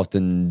go out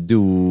and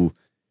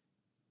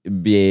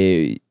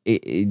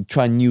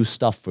try new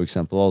stuff. For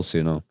example, also,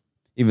 you know.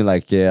 Even I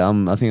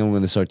think I'm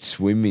going to start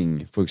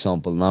swimming, for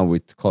example, now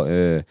with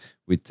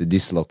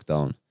this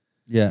lockdown.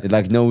 Yeah.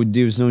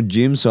 There's no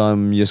gym, so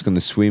I'm just going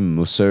to swim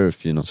or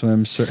surf, you know.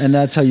 Swim, and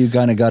that's how you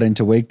kind of got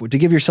into wakeboard, to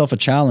give yourself a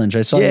challenge.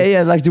 I saw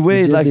like the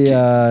way you did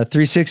the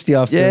 360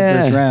 off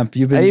this ramp.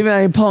 You've been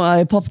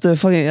I popped a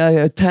fucking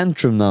a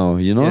tantrum now,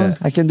 you know. Yeah.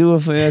 I can do a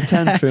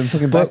tantrum,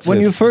 fucking backflip. But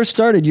when you first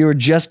started, you were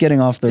just getting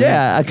off the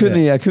ramp. I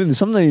couldn't.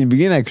 Sometimes in the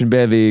beginning I could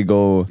barely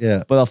go.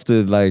 Yeah. But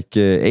after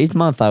 8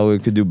 months, I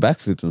could do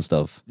backflips and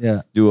stuff.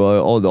 Yeah. Do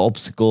all the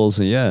obstacles,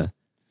 and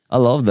I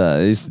love that.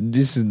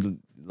 This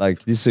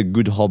is a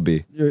good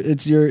hobby.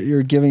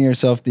 You're giving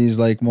yourself these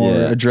more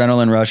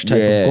adrenaline rush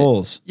type of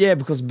goals. Yeah,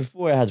 because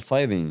before I had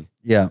fighting.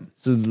 Yeah.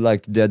 So the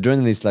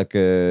adrenaline is like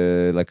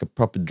a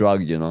proper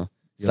drug, you know.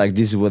 It's like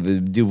this is what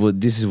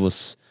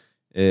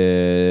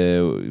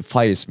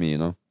fires me, you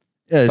know.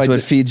 Yeah, it's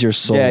what feeds your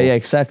soul. Yeah,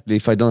 exactly.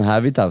 If I don't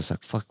have it, I was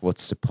like, fuck,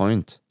 what's the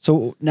point?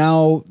 So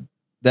now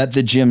that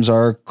the gyms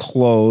are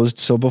closed,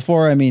 so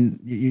before, I mean,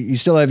 you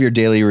still have your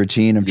daily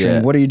routine of training.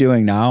 Yeah. What are you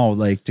doing now,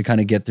 to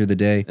kind of get through the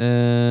day?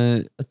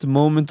 At the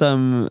moment,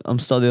 I'm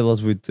studying a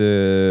lot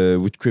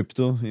with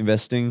crypto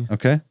investing.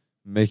 Okay.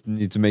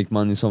 Need to make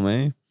money some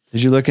way.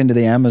 Did you look into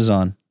the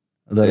Amazon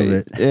a little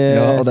bit?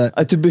 All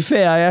that. To be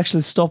fair, I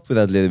actually stopped with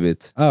that a little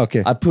bit. Oh,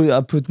 okay. I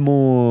put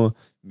more.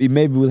 It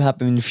maybe will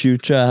happen in the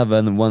future. I have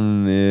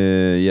one.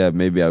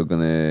 Maybe I'm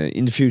gonna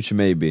in the future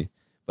maybe.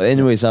 But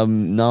anyways,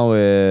 I'm now.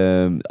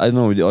 I don't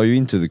know. Are you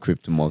into the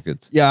crypto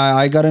market? Yeah,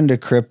 I got into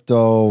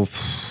crypto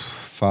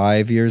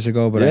 5 years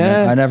ago, but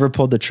I never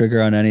pulled the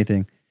trigger on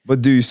anything.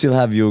 But do you still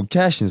have your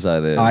cash inside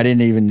there? I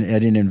didn't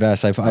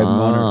invest. I have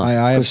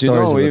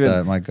stories about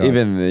that. My God.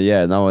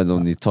 Now I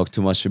don't need to talk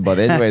too much. But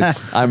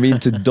anyways, I'm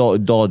into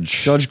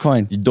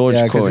Dogecoin.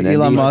 Dogecoin.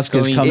 Elon Musk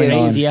is coming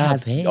on.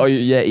 Oh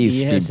yeah,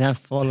 yes, I'm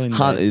following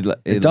that.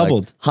 It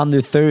doubled.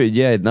 130.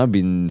 Yeah, it now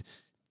been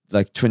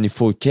like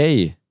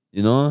 24K.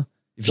 You know,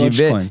 if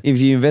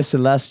you invested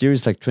last year,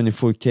 it's like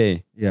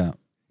 24K. Yeah.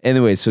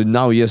 Anyway, so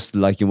now just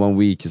in 1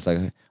 week, it's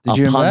like. Did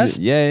you invest?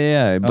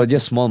 Yeah. But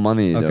just small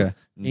money. Okay.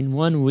 In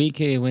 1 week,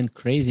 it went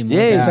crazy.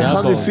 It's like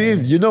double.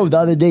 150. You know, the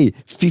other day,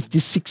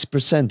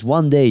 56%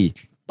 one day.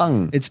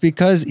 Bang. It's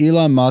because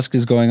Elon Musk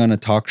is going on a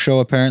talk show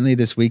apparently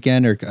this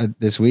weekend or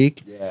this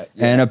week. Yeah.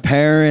 And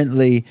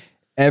apparently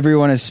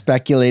everyone is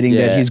speculating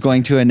that he's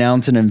going to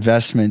announce an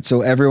investment.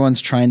 So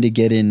everyone's trying to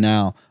get in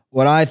now.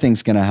 What I think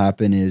is going to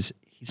happen is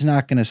he's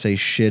not going to say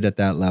shit at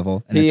that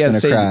level and it's going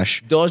to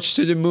crash. Dodge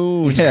to the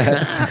moon.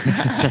 Yeah.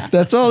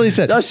 That's all he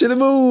said. Dodge to the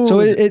moon. So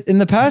in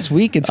the past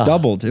week, it's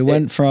doubled. It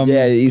went from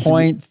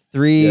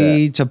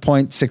 0.3 to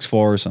 0.64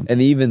 or something.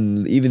 And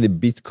even the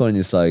Bitcoin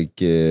is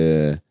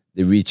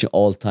they reach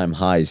all-time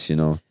highs, you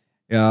know.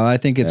 Yeah, I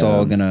think it's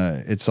all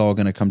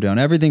gonna come down.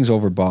 Everything's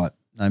overbought.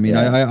 I mean,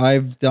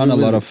 I've done a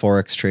lot of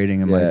forex trading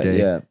in my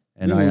day,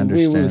 and I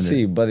understand. We will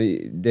see, but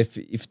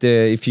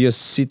if you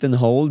just sit and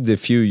hold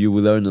you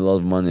will earn a lot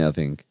of money. I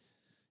think,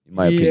 in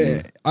my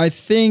opinion. I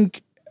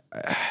think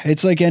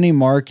it's like any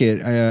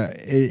market.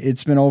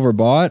 It's been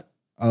overbought.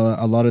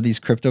 A lot of these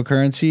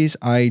cryptocurrencies.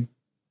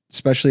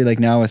 Especially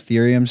now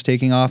Ethereum's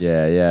taking off.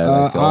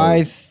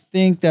 I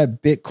think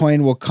that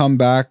Bitcoin will come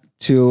back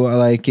to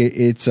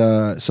its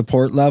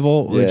support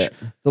level, which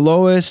the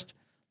lowest,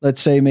 let's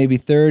say maybe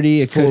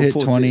 30, it could hit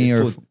 20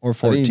 or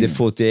 14. I think the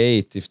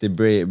 48 if they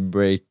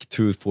break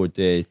through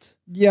 48.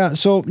 Yeah,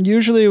 so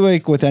usually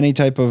with any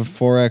type of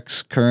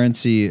forex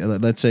currency,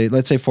 let's say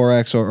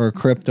forex or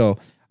crypto,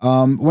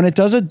 when it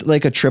does a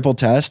triple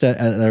test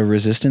at a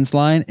resistance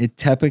line, it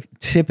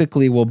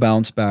typically will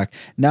bounce back.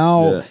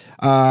 Now,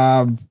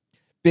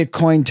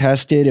 Bitcoin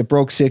tested, it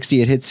broke 60,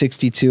 it hit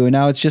 62, and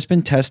now it's just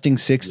been testing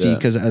 60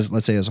 because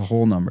as a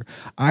whole number.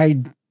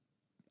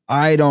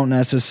 I don't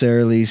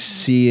necessarily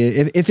see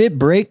it. If it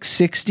breaks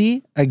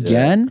 60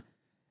 again,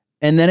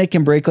 and then it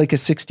can break a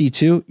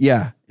 62,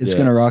 it's Yeah,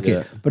 going to rocket.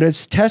 yeah. But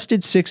it's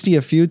tested 60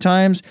 a few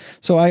times.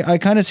 So I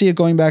kind of see it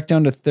going back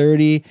down to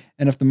 30.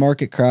 And if the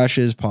market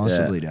crashes,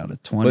 possibly down to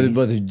 20.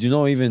 But you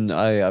know, even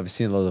I've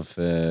seen a lot of.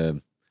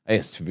 I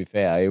guess to be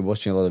fair, I'm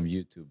watching a lot of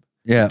YouTube.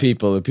 yeah.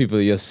 People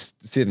just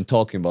sitting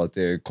talking about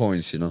their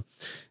coins, you know.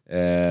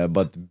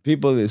 But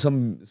people,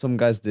 some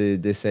guys,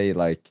 they say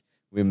like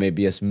we may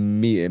be as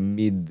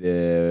mid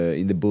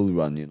in the bull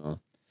run, you know.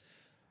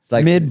 It's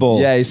like Mid bull.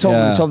 Yeah,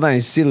 Yeah. sometimes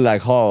it's still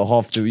like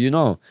half to, you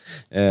know,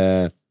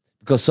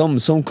 because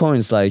some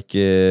coins like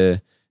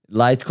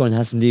Litecoin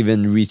hasn't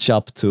even reached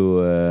up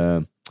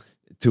to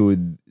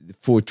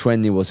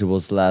 420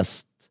 was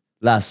last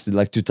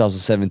like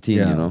 2017,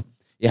 Yeah. you know.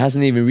 It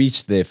hasn't even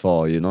reached there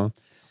far, you know.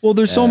 Well,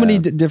 there's so many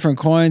different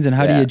coins, and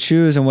how do yeah. you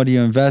choose and what do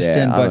you invest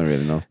in? I But don't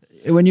really know.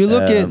 when you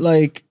look at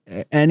like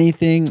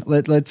anything,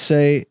 let's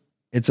say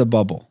it's a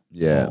bubble.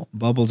 Yeah. Well,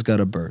 bubble's got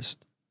to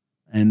burst.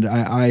 And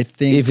I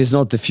think If it's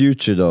not the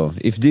future, though,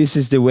 if this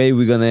is the way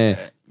we're gonna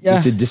Yeah.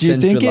 with the Do you think it-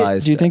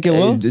 decentralized, do you think it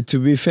will? To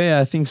be fair,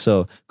 I think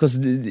so. Because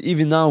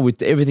even now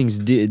with everything's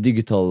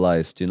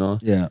digitalized, you know.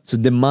 yeah. So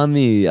the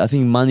money, I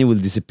think money will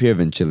disappear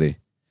eventually.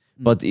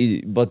 But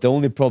the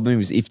only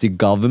problem is if the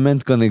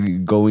government gonna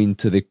go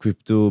into the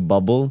crypto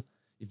bubble,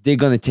 if they're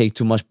gonna take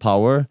too much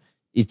power,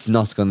 it's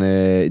not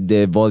gonna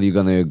the value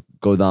gonna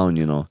go down.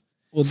 You know.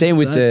 Well, Same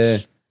with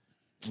that's-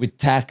 with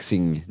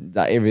taxing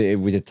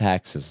with the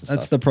taxes. And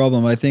That's stuff. the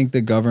problem. I think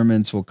the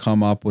governments will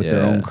come up with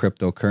their Yeah. own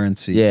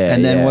cryptocurrency. Yeah,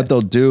 And then yeah. what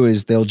they'll do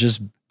is they'll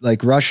just,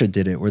 like Russia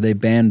did it, where they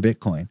banned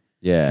Bitcoin.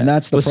 Yeah, And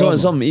that's the but problem.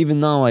 some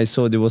even now I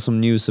saw there was some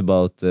news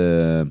about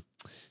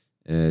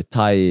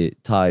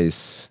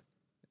Thais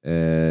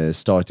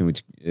starting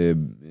with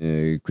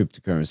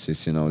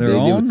cryptocurrencies. You know, Their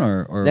own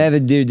or yeah,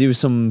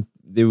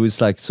 there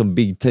was like some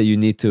big. You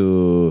need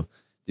to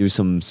do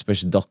some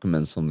special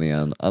documents, something.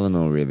 I don't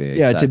know really.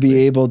 yeah, to be exactly.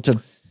 able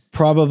to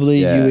probably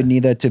you Yeah. would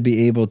need that to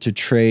be able to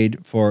trade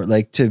for,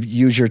 like, to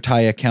use your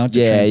Thai account. To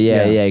Yeah, trans-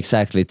 yeah,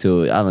 exactly.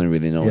 To I don't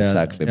really know Yeah,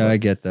 exactly. Yeah, but I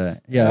get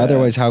that. Yeah, Yeah.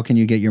 otherwise, how can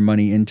you get your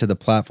money into the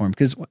platform?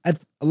 Because a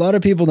lot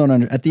of people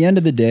don't at the end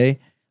of the day,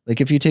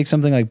 like if you take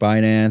something like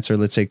Binance or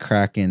let's say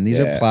Kraken, these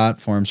are Yeah.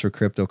 platforms for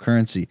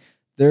cryptocurrency.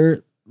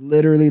 They're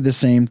literally the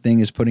same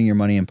thing as putting your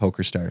money in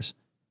PokerStars.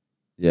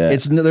 yeah,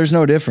 There's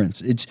no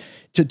difference. It's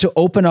to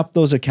open up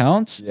those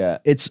accounts. yeah,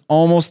 It's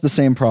almost the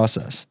same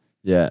process.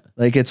 yeah,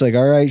 Like it's like,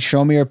 all right,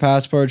 show me your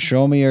passport,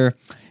 show me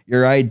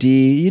your ID.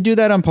 You do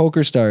that on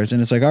PokerStars,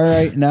 and it's like, all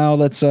right, now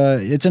let's.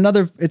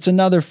 It's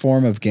another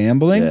form of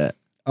gambling. yeah.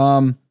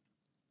 Um,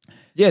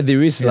 Yeah,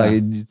 there is Yeah.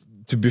 like.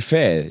 To be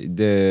fair,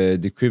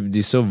 the crypto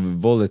is so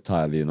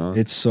volatile, you know.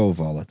 it's so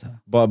volatile.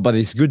 But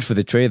it's good for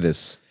the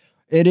traders.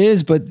 It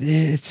is, but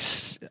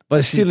it's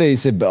But still,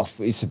 it's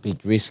a big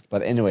risk.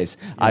 But anyways,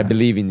 I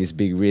believe in this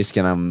big risk,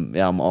 and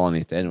I'm on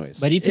it. Anyways,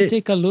 But if you It-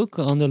 take a look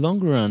on the long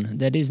run,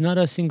 there is not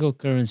a single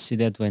currency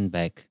that went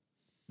back.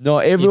 no,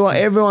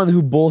 everyone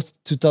who bought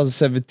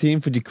 2017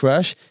 for the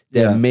crash,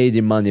 they Yeah. made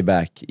their money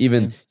back.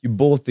 Even you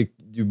bought the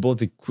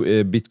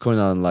Bitcoin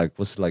on like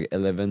what's it, like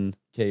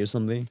 11K or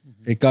something.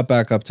 it got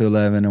back up to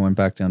 11 and went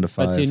back down to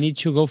 5. But you need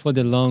to go for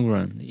the long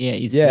run. Yeah,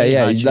 it's Yeah, very yeah.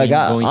 hard It's to like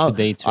going to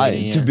day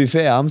trading. to yeah. be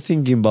fair, I'm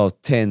thinking about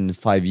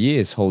 5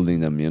 years holding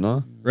them. You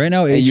know. right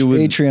now, And you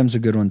would- Atrium's a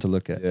good one to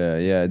look at. Yeah.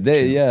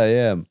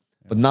 Yeah.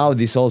 But now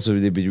this also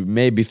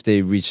maybe if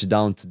they reach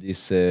down to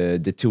this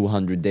the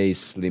 200 days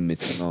limit,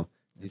 you know.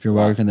 If you're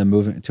working the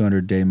moving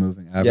 200-day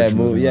moving average,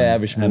 moving line,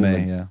 average MA,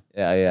 movement.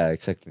 yeah. Yeah,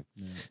 exactly.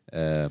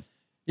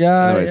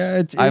 Yeah, Anyways, yeah,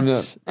 it's. I'm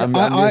just I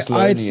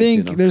learning it,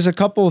 think you know. there's a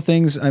couple of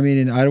things. I mean,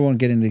 and I don't want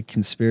to get into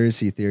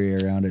conspiracy theory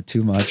around it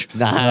too much.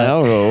 Nah, I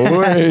don't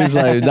know. It's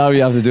like now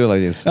you have to do it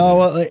like this. Oh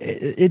well,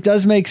 it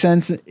does make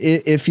sense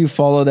if you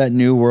follow that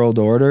new world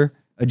order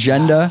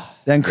agenda.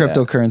 Then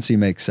cryptocurrency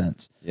makes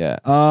sense. Yeah.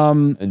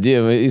 And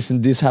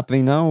isn't this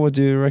happening now? What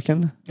do you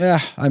reckon? Yeah,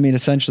 I mean,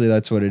 essentially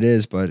that's what it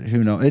is. But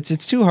who knows?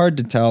 It's too hard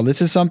to tell.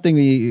 This is something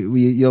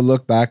you'll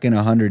look back in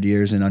 100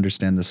 years and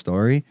understand the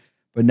story.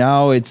 But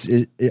now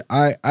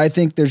I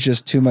think there's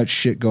just too much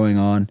shit going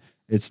on.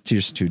 It's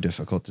just too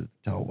difficult to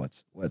tell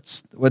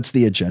what's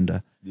the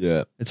agenda.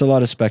 Yeah. It's a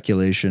lot of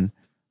speculation.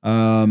 I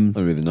don't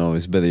really know.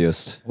 It's better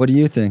just What do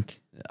you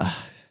think?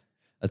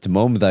 at the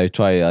moment I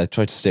try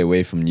to stay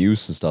away from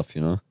news and stuff,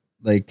 you know.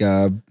 Like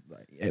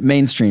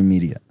mainstream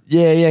media.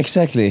 Yeah,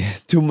 exactly.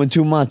 Too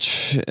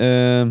much.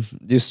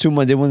 There's too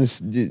much.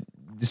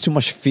 There's too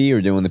much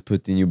fear they want to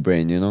put in your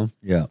brain, you know.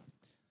 Yeah.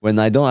 When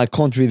I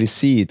can't really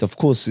see it. Of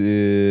course,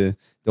 the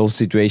whole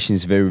situation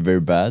is very, very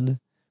bad.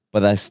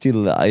 But I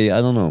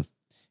don't know.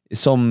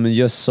 Some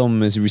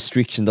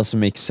restriction doesn't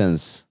make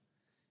sense.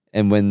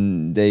 And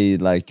when they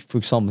like, for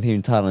example, here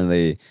in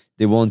Thailand,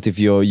 they want if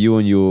you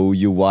and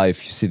your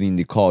wife you sitting in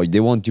the car, they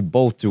want you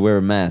both to wear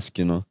a mask,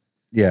 you know.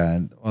 Yeah.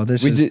 Well,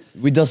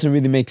 Which doesn't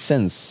really make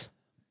sense.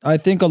 I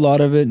think a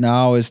lot of it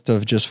now is to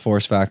just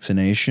force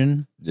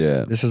vaccination.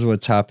 Yeah. This is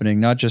what's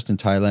happening, not just in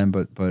Thailand,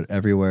 but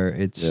everywhere.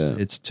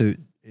 It's to,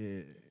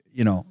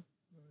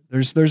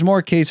 there's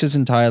more cases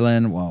in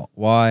Thailand. Well,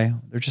 why?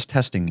 They're just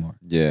testing more.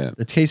 Yeah.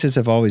 The cases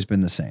have always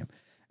been the same.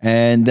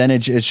 And then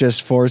it's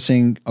just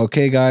forcing,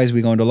 okay, guys,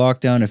 we go into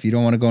lockdown. If you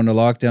don't want to go into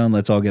lockdown,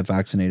 let's all get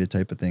vaccinated,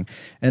 type of thing.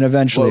 And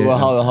eventually,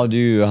 how do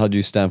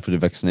you stand for the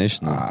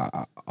vaccination?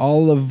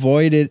 I'll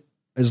avoid it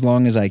as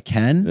long as I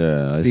can.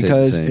 Yeah, I say the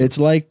because same. it's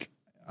like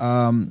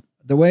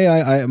the way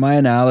I my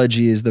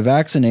analogy is the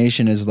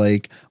vaccination is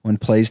like when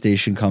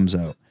PlayStation comes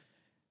out.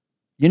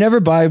 You never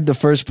buy the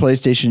first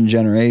PlayStation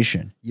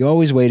generation. You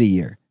always wait a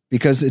year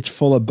because it's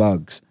full of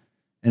bugs,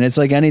 and it's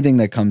like anything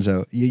that comes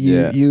out.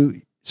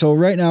 So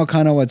right now,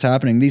 kind of what's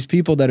happening, these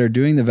people that are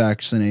doing the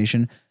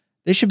vaccination,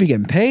 they should be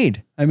getting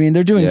paid. I mean,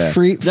 they're doing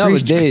free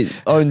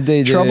troubleshooting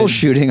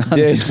on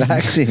this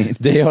vaccine.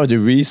 They are the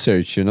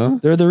research, you know?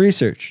 They're the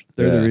research.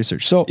 They're the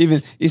research. So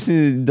even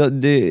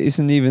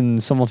isn't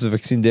even some of the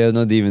vaccine, they are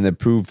not even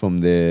approved from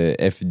the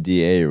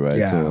FDA, right?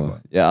 Yeah. So,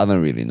 I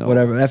don't really know.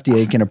 whatever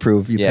FDA can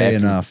approve, you pay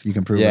enough, you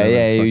can prove whatever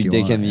the fuck you they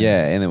want. can.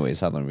 Yeah.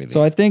 Anyways, I don't really.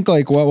 So I think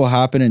like what will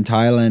happen in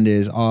Thailand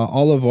is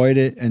I'll avoid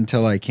it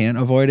until I can't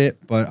avoid it.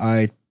 But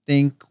I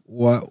think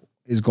what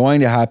is going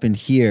to happen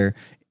here,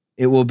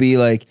 it will be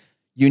like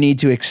you need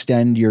to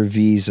extend your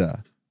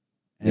visa,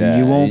 and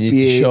you won't need be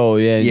to show.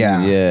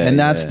 and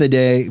that's the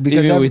day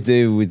because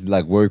even with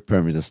like work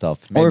permits and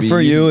stuff. or Maybe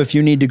for you if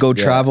you need to go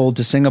travel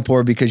to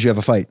Singapore because you have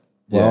a fight.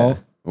 Well,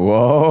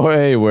 whoa,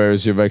 hey,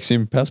 where's your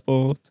vaccine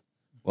passport?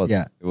 What?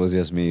 Yeah. It was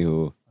just me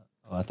who.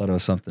 I thought it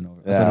was something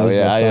over. I Yeah, thought it was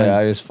the sign.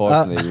 I was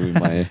fortunately with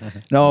my.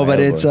 No, my but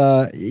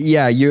elbow.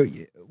 it's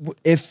you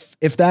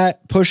if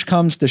that push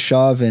comes to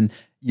shove and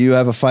you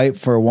have a fight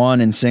for one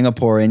in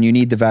Singapore and you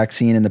need the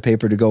vaccine and the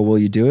paper to go, will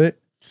you do it?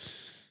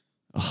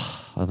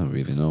 I don't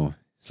really know.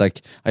 It's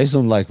like I just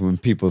don't like when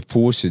people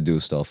force you to do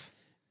stuff.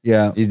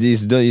 Yeah.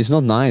 It's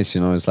not nice,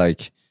 you know. It's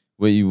like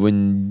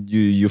when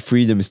your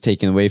freedom is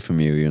taken away from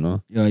you, you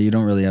know. Yeah, you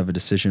don't really have a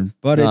decision.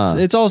 But Nah.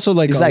 it's also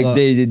like It's like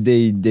they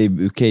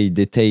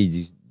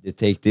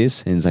take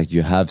this and it's like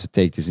you have to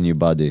take this in your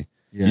body.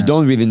 Yeah. You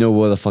don't really know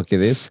what the fuck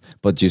it is,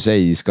 but you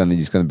say it's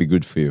gonna be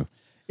good for you.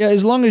 Yeah,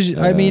 as long as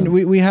I mean,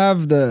 we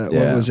have the what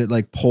Yeah. was it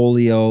like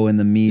polio and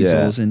the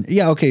measles and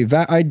okay.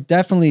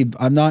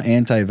 I'm not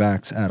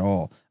anti-vax at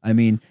all. I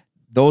mean,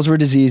 those were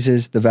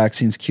diseases. The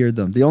vaccines cured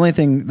them. The only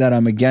thing that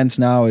I'm against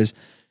now is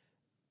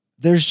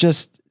there's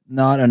just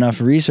not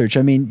enough research.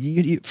 I mean,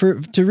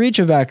 to reach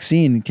a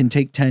vaccine can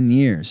take 10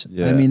 years.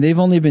 Yeah. I mean, they've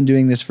only been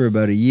doing this for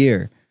about a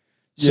year.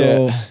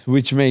 So,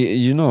 which may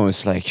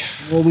it's like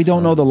well, we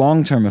don't know the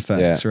long-term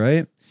effects,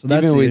 right? So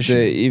that's even the with issue.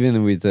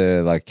 even with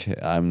like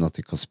I'm not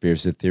a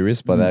conspiracy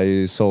theorist, but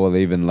I saw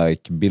even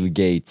like Bill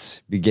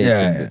Gates.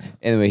 Yeah.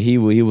 Anyway, he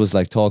was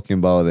like talking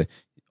about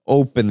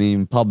openly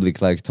in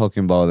public, like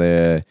talking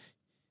about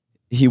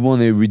he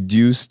want to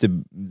reduce the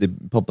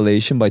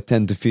population by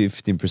 10 to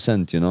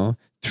 15%, you know,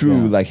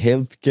 through like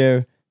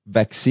healthcare,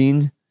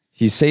 vaccine.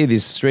 He say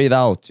this straight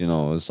out, you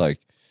know. It's like,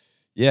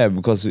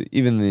 because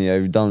even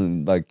I've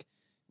done like,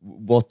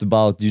 what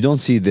about, you don't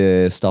see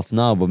the stuff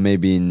now, but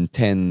maybe in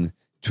 10,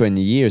 20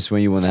 years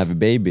when you want to have a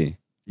baby,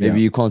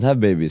 maybe you can't have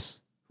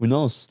babies. Who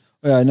knows?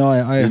 Yeah, no,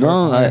 I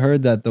I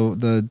heard that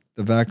the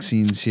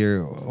vaccines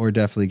here are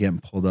definitely getting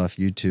pulled off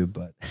YouTube,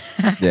 but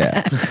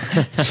Yeah.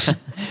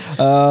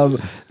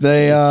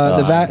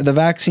 the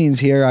vaccines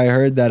here, I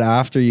heard that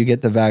after you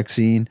get the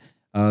vaccine,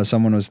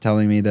 someone was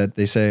telling me that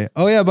they say,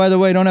 oh yeah, by the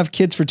way, don't have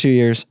kids for 2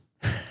 years.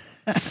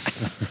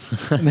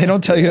 They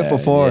don't tell you it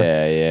before.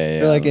 Yeah.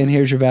 They're like, and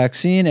here's your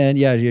vaccine, and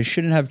you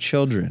shouldn't have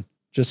children.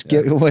 Just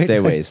get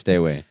away. Stay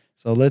away.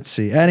 So let's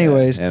see.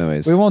 Anyways,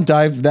 we won't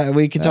dive that.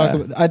 We can talk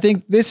about, I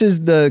think this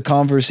is the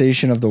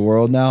conversation of the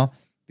world now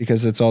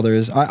because that's all there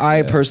is.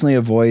 I personally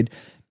avoid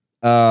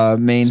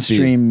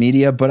mainstream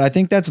media, but I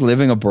think that's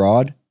living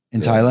abroad in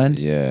Thailand.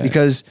 Yeah.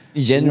 Because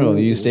In general,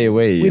 you stay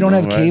away. we don't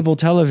have cable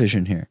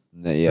television here.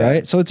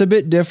 Right. So it's a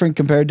bit different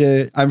compared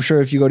to, I'm sure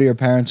if you go to your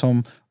parents'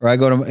 home or I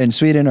go to in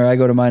Sweden or I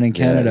go to mine in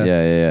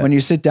Canada, when you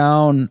sit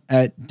down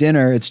at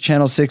dinner, it's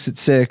channel 6 at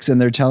 6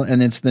 and they're telling,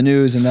 and it's the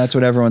news and that's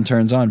what everyone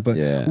turns on.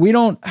 But we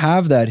don't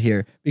have that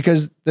here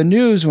because the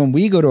news when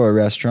we go to a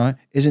restaurant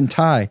is in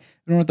Thai.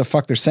 We don't know what the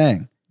fuck they're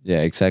saying.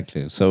 Yeah,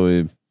 exactly.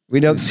 So we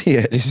don't see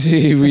it.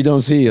 We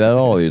don't see it at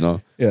all, you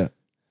know. Yeah.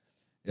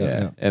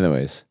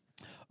 Anyways.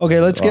 Okay,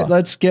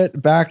 let's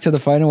get back to the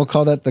fight, and we'll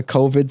call that the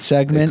COVID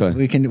segment.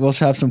 Okay. We'll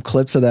have some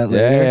clips of that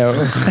later.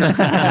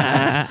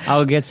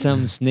 I'll get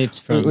some snips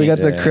from We got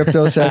the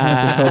crypto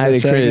segment, the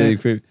COVID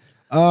segment.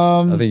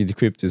 I think the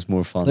crypto is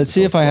more fun. Let's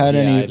see if I had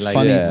any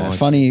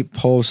funny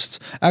posts.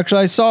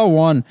 Actually, I saw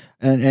one,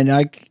 and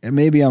I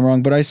maybe I'm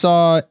wrong, but I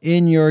saw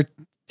in your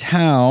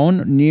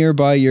town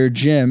nearby your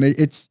gym.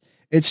 It's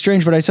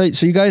strange, but I saw.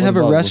 So you guys have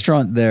a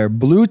restaurant there,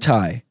 Blue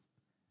Thai.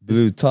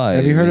 Blue Thai.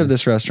 Have you heard of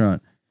this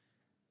restaurant?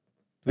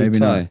 Maybe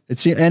not.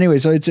 Anyway,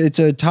 so it's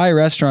a Thai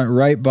restaurant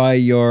right by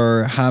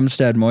your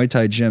Hampstead Muay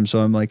Thai gym.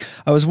 So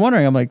I was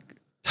wondering,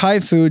 Thai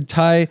food,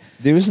 Thai.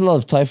 There is a lot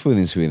of Thai food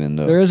in Sweden,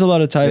 though. There is a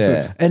lot of Thai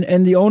food,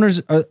 and the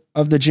owners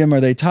of the gym, are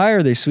they Thai or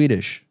are they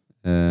Swedish?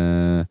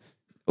 Like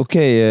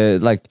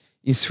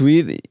in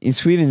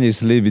Sweden,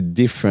 there's a little bit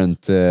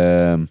different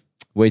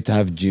way to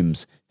have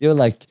gyms. They're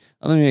like,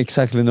 I don't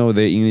exactly know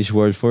the English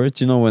word for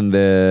it. You know when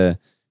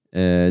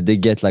they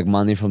get like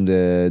money from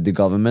the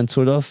government,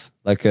 sort of.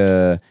 Like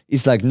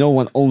it's like no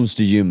one owns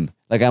the gym.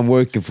 Like I'm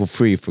working for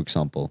free, for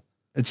example.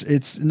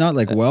 It's not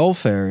like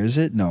welfare, is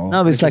it? No.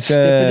 No, but it's like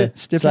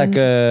it's like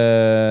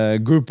a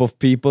group of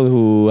people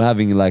who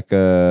having like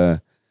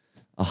a.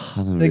 I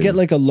don't they get really-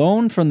 like a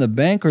loan from the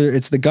bank, or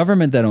it's the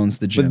government that owns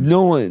the but gym.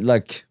 no one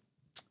like.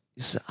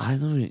 I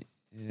don't.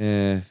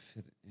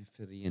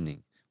 Förening.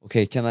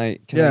 Okay, can I?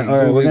 Yeah, all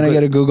right, we're gonna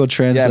get a Google Yeah,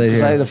 Translate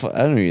because here.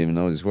 I don't even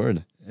know this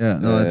word. Yeah,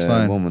 no, that's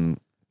fine. Woman.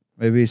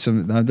 Maybe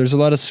there's a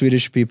lot of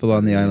Swedish people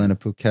on the island of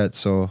Phuket,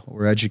 so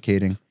we're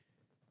educating.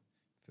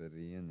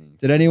 Förening.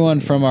 Did anyone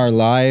from our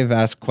live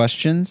ask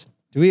questions?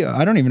 Do we?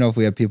 I don't even know if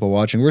we have people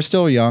watching. We're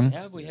still young.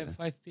 Yeah, we have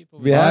 5 people.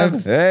 We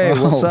have. Hey,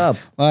 what's Oh, up?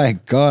 My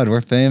God,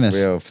 we're famous.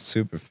 We are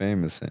super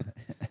famous.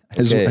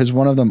 Is, Okay. is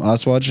one of them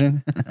us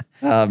watching?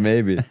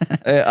 Maybe.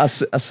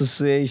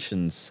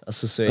 Associations. An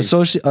So-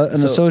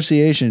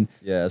 association.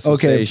 Yeah, Okay,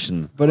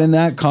 association. but in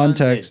that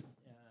context,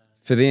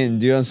 Förening,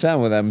 do you understand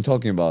what I'm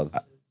talking about?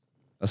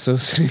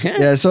 Association.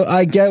 yeah. So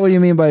I get what you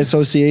mean by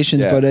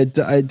associations, Yeah. but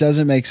it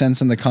doesn't make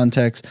sense in the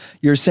context.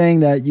 You're saying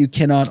that you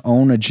cannot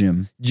own a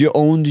gym. You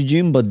own the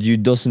gym, but you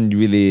doesn't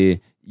really.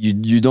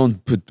 You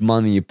don't put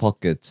money in your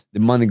pocket. The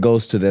money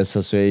goes to the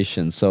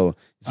association. So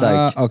it's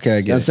like. Okay, I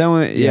you get it. understand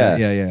what- Yeah,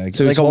 yeah. yeah, yeah.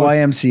 So Like it's a hard-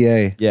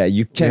 YMCA. Yeah,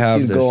 you can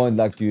have still this. go on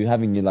like you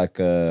having like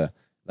a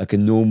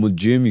normal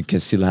gym. You can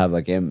still have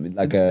like a.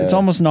 It's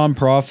almost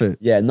non-profit.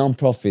 Yeah,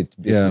 non-profit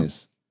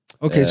business.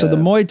 Okay, so the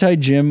Muay Thai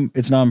gym,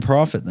 it's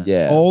non-profit then.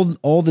 Yeah.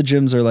 All the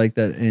gyms are like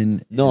that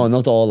in. No,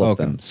 not all of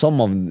Okay. them.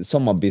 Some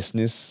are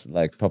business,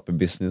 like proper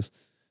business,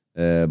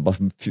 but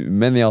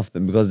many of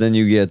them, because then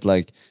you get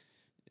like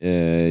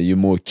you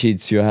more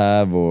kids you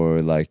have,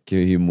 or like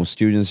you more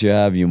students you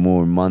have, you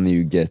more money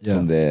you get Yeah.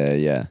 from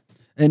the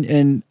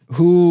And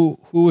who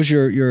was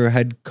your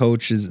head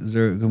coach? Is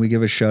there? Can we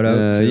give a shout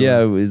out? to,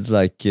 yeah. It's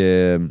like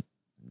the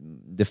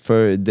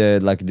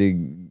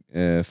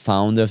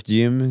founder of the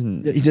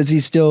gym. Does he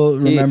still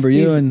remember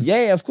you He's- and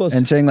yeah, of course.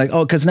 and saying like,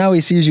 oh, because now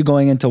he sees you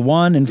going into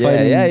one and yeah,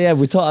 fighting? yeah.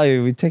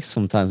 We text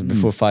sometimes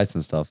before fights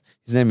and stuff.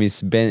 His name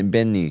is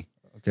Benny.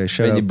 Okay,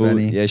 shout out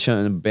Benny.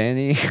 Yeah,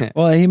 Benny.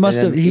 Well, he must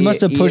And have then he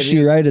must have pushed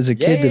you right as a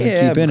kid to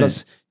keep in it.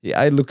 because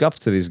I look up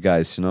to these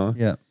guys, you know.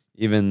 Yeah.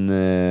 Even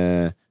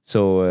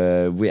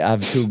we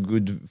have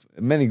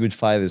many good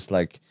fighters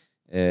like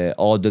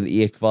Adel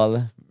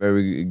Ekvall,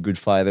 very good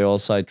fighter.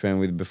 Also, I trained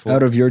with before.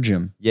 Out of your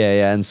gym.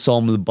 Yeah, and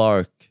Samuel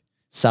Bark,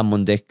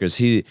 Salmon Deckers.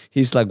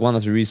 He's like one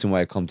of the reasons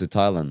why I come to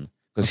Thailand,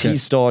 because Okay. he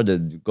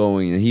started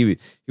going. And he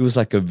was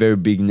like a very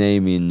big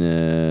name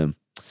in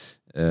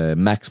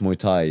Max Muay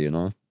Thai. You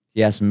know,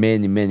 he has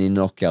many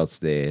knockouts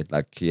there.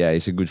 Like, yeah,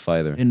 he's a good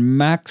fighter. In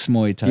Max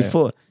Muay Thai. He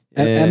fought.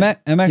 MX,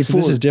 he this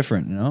fought- is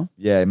different, you know?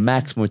 Yeah,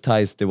 Max Muay Thai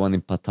is the one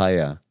in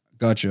Pattaya.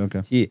 Gotcha,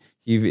 okay.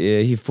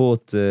 He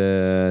fought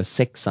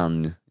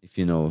Sexan, if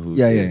you know who.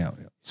 Yeah.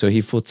 So he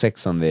fought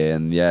Sexan there,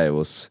 and yeah, it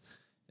was.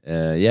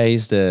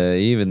 He's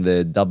even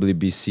the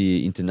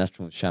WBC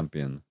international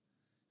champion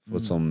for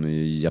some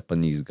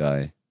Japanese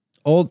guy.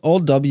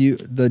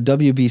 The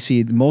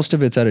WBC, most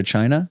of it's out of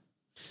China.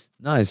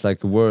 No, it's like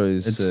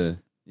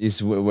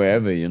it's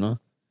wherever, you know.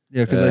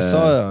 Yeah, because I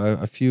saw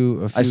a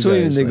few. I saw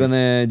even guys, they're like,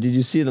 gonna. Did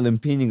you see that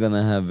Lumpini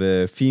gonna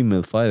have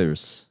female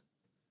fighters?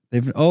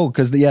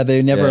 because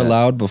they never Yeah.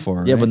 allowed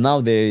before. Yeah, right? but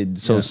now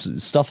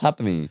stuff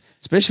happening,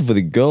 especially for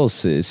the girls.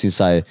 Since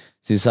I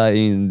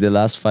in the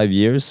last 5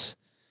 years,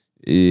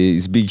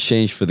 it's big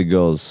change for the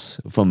girls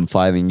from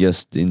fighting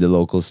just in the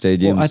local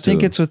stadiums. Well, I think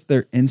to- it's with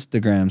their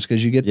Instagrams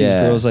because you get these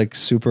Yeah. girls like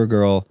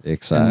Supergirl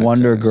Exactly, and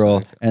Wonder Girl,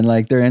 exactly. and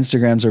like their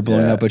Instagrams are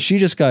blowing Yeah. up. But she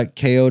just got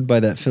KO'd by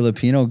that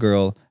Filipino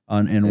girl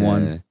in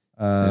one.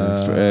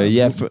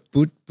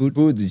 Boot.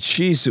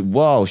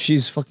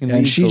 She's fucking.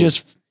 And she lethal.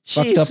 just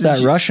fucked up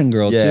that Russian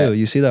girl Yeah. too.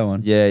 You see that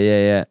one?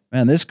 Yeah.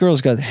 Man, this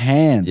girl's got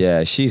hands.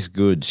 Yeah, she's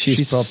good. she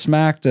She's proper.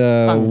 smacked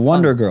Bang,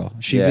 Wonder bang. Girl.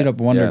 She Yeah, beat up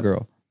Wonder yeah.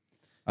 Girl.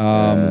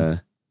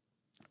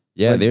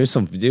 Yeah, but- there's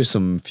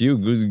some few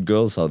good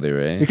girls out there,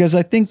 eh? Because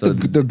I think So-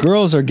 the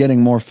girls are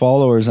getting more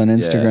followers on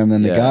Instagram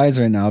than the yeah. guys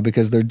right now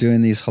because they're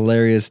doing these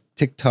hilarious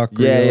TikTok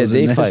reels Yeah, and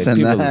they this fight and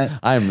people.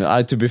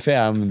 that. To be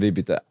fair, I'm a little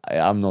bit.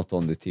 I'm not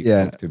on the TikTok.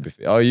 Yeah. To be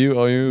fair, are you?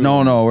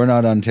 No, we're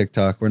not on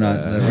TikTok. We're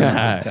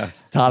not.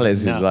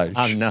 Thales No, is like,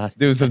 I'm not.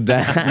 do some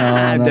dance.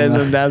 No, There's no.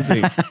 some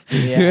dancing.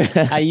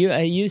 Yeah, I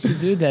used to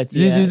do that.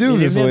 Did Yeah. you do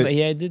before? Remember?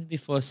 Yeah, I did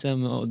before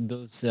some of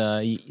those.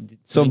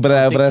 Some TikTok, They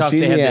have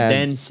Brazilian. the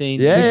dancing.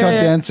 Yeah. TikTok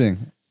dancing.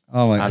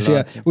 Oh my I god! So yeah,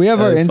 love it. we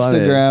have our That's funny.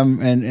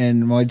 Instagram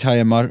and Muay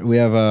Thai. We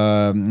have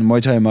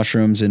Muay Thai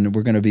mushrooms, and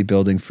we're gonna be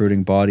building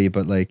fruiting body.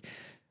 But like,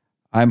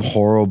 I'm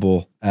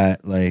horrible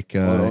at like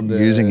On the-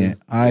 using it.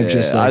 I Yeah,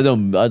 just I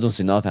like don't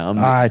see nothing.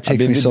 it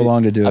takes me so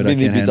long to do it. I've been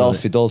I a can't bit handle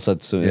off it. it also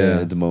Yeah.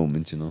 at the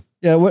moment, you know.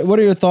 Yeah. What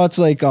are your thoughts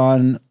like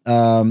on?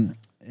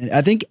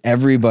 I think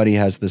everybody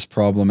has this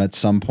problem at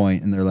some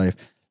point in their life,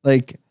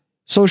 like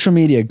social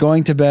media,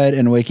 going to bed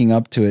and waking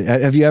up to it.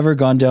 Have you ever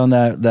gone down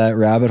that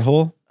rabbit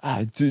hole?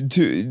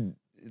 To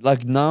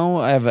like now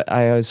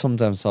I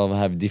sometimes I'll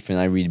have different.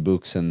 I read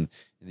books and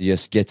You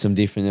just get some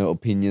different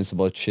opinions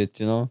about shit,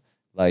 you know.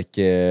 Like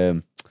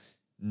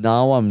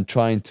now I'm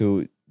trying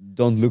to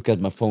don't look at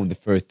my phone the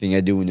first thing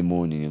I do in the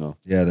morning, you know.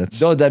 Yeah,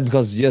 that's No, that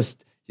because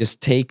just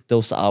take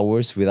those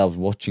hours without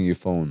watching your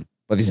phone.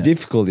 But it's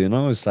difficult, you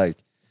know. It's like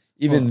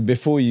even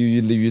before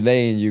you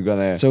lay and you're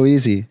gonna so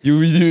easy.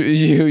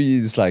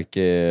 it's like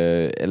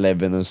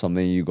 11 or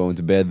something. You go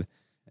into bed,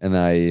 and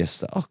I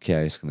just I'm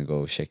just gonna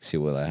go see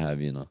what I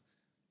have, you know.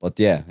 But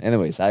yeah,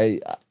 anyways,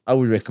 I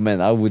would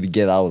recommend. I would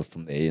get out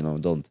from there, you know.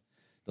 Don't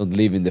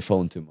live in the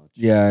phone too much.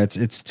 Yeah,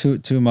 it's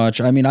too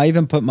much. I mean, I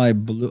even put my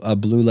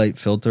blue light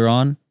filter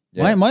on.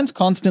 Yeah. Mine's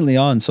constantly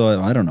on,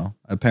 so I don't know.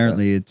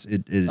 Apparently, it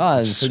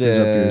screws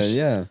up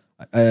your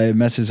it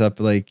messes up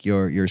like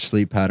your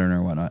sleep pattern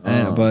or whatnot.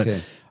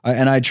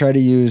 I try to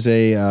use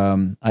a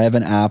I have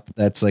an app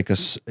that's like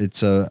it's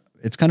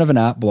kind of an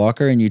app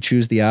blocker, and you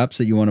choose the apps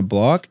that you want to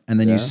block, and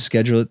then you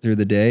schedule it through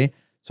the day.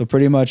 So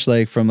pretty much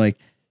like from like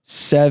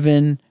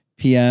 7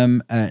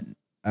 p.m. at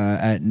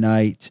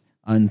night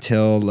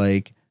until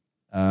like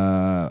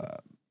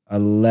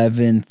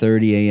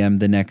 11:30 a.m.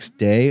 the next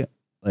day,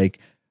 like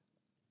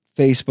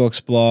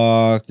Facebook's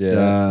blocked,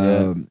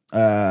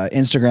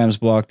 Instagram's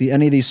blocked,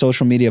 any of these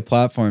social media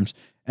platforms.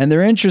 And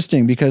they're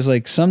interesting because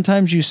like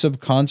sometimes you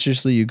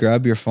subconsciously, you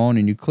grab your phone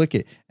and you click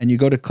it and you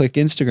go to click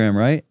Instagram,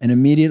 right? And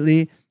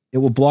immediately it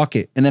will block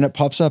it. And then it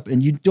pops up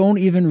and you don't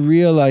even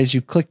realize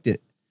you clicked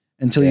it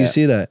until you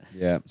see that.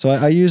 Yeah. So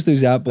I use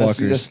those app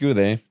blockers. That's good,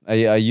 eh?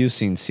 I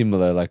using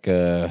similar like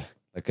a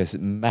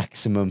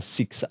maximum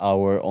 6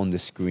 hour on the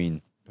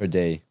screen per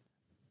day.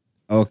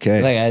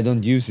 Okay. Like I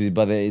don't use it,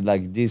 but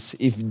like this,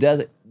 if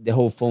that the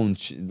whole phone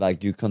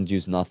like you can't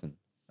use nothing.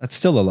 That's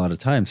still a lot of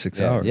time, 6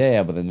 hours.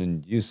 Yeah, but I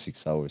don't use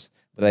 6 hours.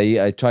 But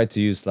I try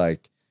to use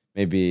like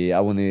maybe I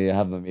want to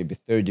have maybe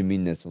 30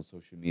 minutes on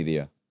social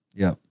media.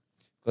 Yeah.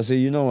 Because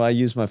you know I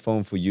use my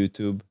phone for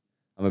YouTube.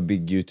 I'm a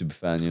big YouTube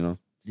fan, you know.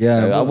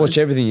 Yeah, I watch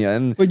everything.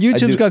 And but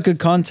YouTube's got good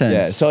content.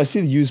 Yeah, so I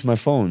still use my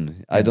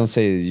phone. I don't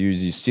say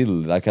you still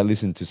like I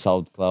listen to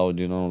SoundCloud,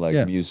 you know,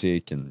 like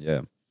music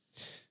and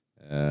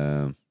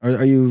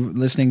Are you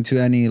listening to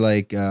any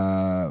like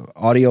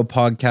audio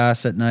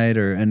podcasts at night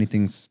or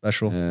anything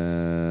special?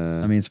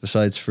 I mean, it's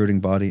besides Fruiting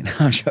Body. No,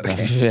 I'm joking.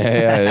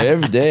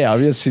 Every day I'm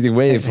just sitting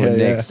waiting for the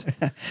next.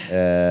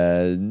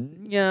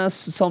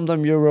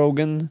 Sometimes Joe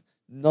Rogan.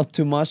 Not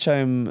too much. I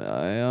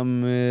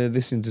am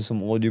listening to some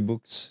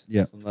audiobooks.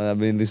 Yeah. I've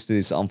been listening to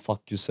this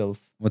Unfuck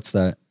Yourself. What's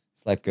that?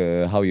 It's like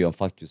how you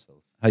unfuck yourself.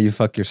 How you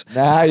fuck yourself?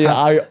 How you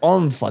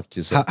unfuck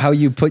yourself. How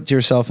you put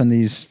yourself in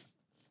these?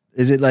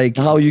 Is it like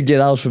how you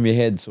get out from your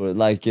head, sort of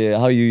like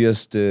how you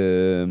just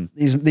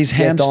these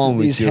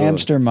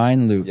hamster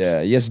mind loops?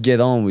 Yeah, just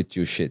get on with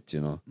your shit, you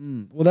know.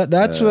 Well,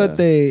 that's what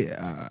they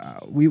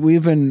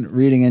we've been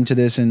reading into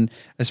this, and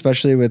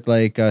especially with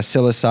like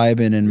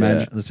psilocybin and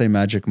let's say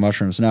magic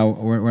mushrooms. Now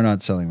we're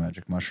not selling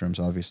magic mushrooms,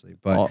 obviously,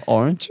 but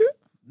aren't you?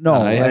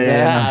 No,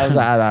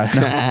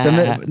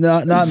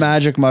 not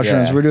magic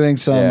mushrooms. Yeah. We're doing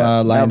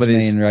some lion's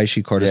mane,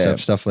 reishi, cordyceps,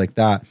 stuff like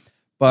that.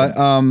 But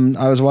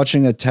I was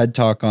watching a TED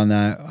talk on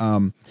that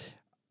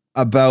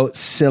about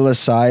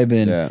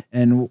psilocybin,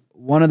 and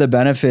one of the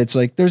benefits,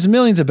 like there's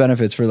millions of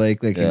benefits for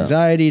like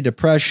anxiety,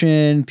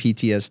 depression,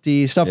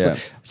 PTSD,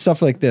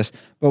 stuff like this.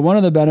 But one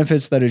of the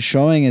benefits that it's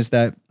showing is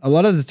that a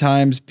lot of the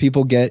times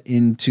people get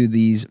into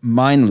these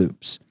mind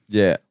loops.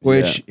 Yeah,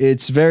 which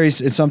it's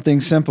something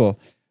simple.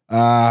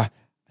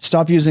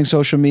 Stop using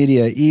social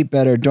media, eat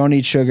better, don't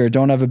eat sugar,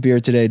 don't have a beer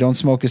today, don't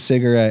smoke a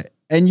cigarette.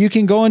 And you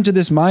can go into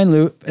this mind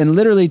loop and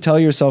literally tell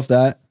yourself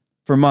that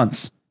for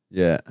months.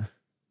 Yeah.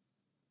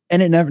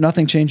 And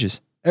nothing changes.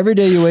 Every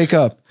day you wake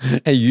up.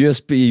 Hey,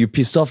 you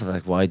pissed off.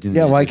 Like, why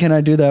didn't why can't I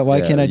do that?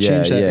 Why can't I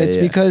change that? It's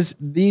because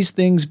these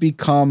things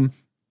become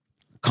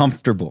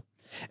comfortable.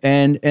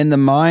 And the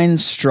mind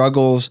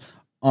struggles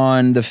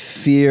on the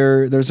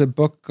fear. There's a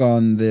book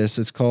on this.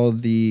 It's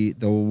called the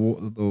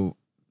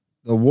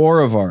War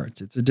of Art.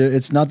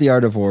 It's not The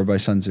Art of War by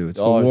Sun Tzu. It's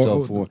the War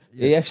of War.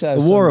 The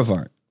War of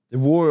Art. The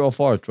War of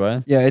Art,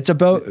 right? Yeah, it's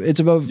about.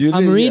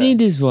 I'm reading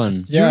this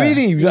one. You're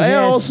reading. I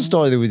also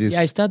started with this.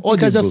 Yeah, I started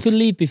because of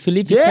Felipe.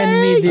 Felipe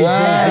sent me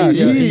this.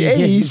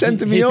 He sent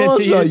to me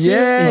also.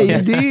 Yeah,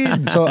 he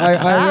did. So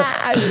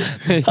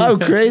how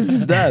crazy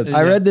is that?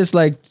 I read this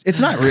like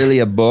it's not really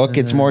a book.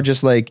 It's more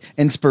just like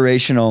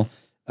inspirational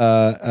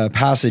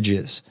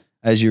passages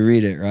as you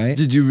read it, right?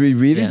 Did you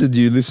read it or did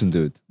you listen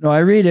to it? No,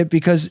 I read it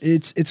because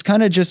it's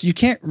kind of just, you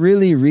can't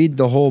really read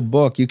the whole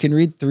book. You can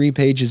read 3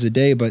 pages a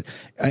day, but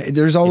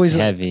there's always...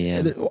 It's heavy,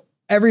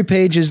 Every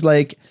page is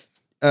like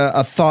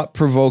a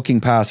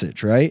thought-provoking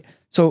passage, right?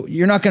 So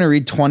you're not going to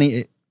read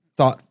 20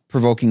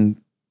 thought-provoking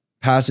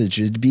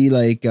passages. It'd be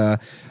like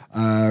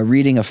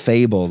reading a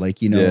fable,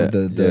 like, you know,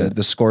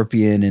 the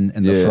scorpion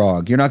and the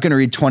frog. You're not going to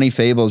read 20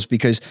 fables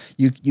because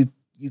you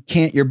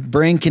can't, your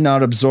brain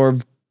cannot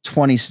absorb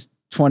 20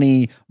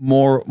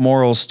 more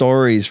moral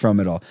stories from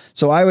it all.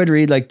 So I would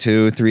read like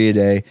 2, 3 a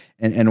day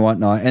and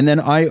whatnot. And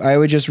then I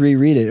would just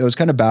reread it. It was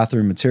kind of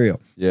bathroom material.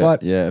 Yeah,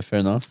 but fair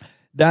enough.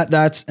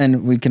 That's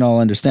and we can all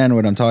understand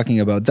what I'm talking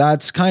about.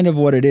 That's kind of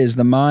what it is.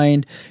 The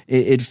mind,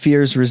 it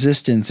fears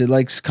resistance. It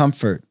likes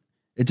comfort.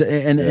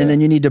 And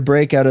then you need to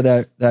break out of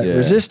that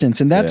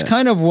resistance. And that's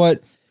kind of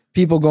what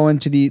people go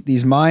into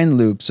these mind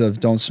loops of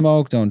don't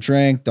smoke, don't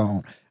drink,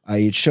 don't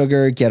eat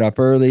sugar, get up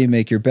early,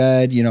 make your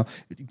bed,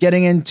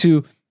 getting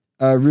into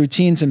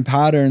routines and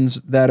patterns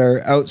that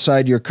are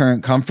outside your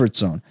current comfort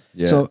zone.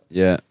 So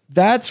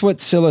that's what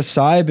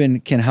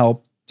psilocybin can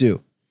help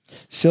do.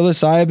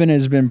 Psilocybin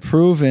has been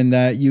proven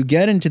that you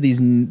get into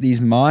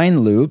these mind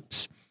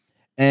loops,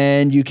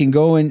 and you can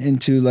go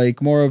into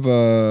like more of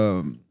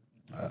a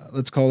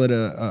let's call it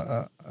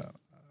a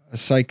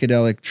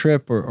psychedelic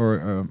trip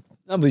or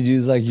no, but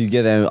you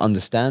get an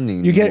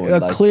understanding. You get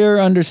a clear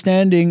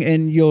understanding,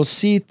 and you'll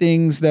see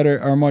things that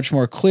are much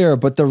more clear.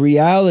 But the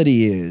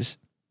reality is,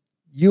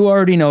 you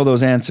already know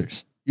those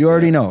answers. You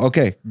already know.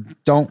 Okay,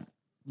 don't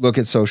look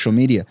at social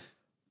media.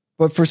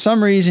 But for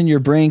some reason, your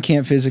brain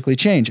can't physically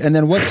change. And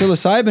then what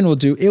psilocybin will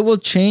do, it will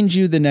change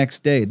you the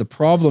next day. The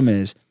problem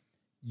is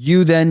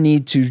you then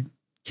need to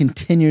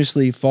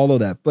continuously follow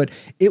that. But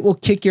it will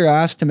kick your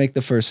ass to make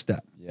the first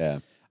step. Yeah.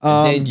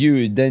 Then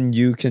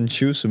you can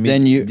choose.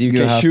 Then you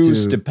can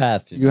choose the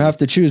path. You have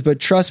to choose.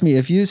 But trust me,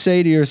 if you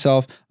say to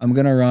yourself, I'm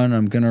going to run,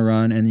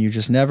 and you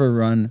just never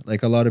run,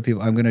 like a lot of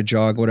people, I'm going to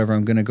jog, whatever,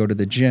 I'm going to go to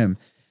the gym.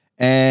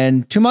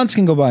 And 2 months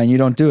can go by and you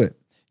don't do it.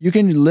 You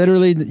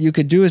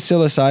could do a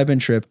psilocybin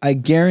trip. I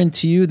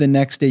guarantee you the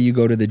next day you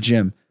go to the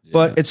gym. Yeah.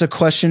 But it's a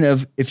question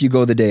of if you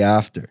go the day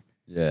after.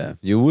 Yeah.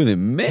 You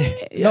wouldn't.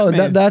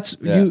 That's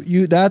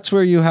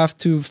where you have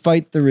to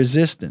fight the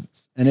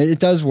resistance. And it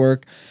does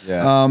work.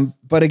 Yeah.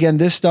 But again,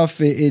 this stuff,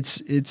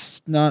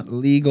 it's not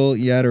legal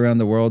yet around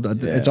the world.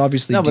 Yeah. It's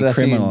obviously decriminalized. But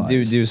I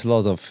think there's a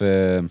lot of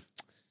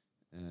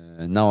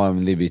now I'm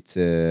a little bit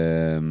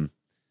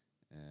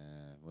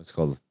what's it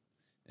called?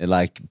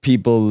 Like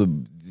people,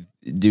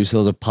 there's a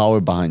lot of power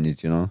behind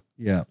it,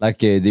 Yeah. Like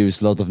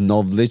there's a lot of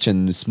knowledge,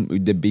 and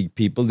the big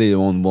people, they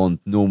don't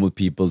want normal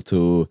people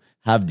to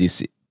have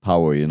this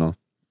power,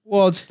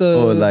 Well, it's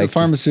the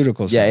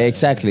pharmaceuticals. Yeah,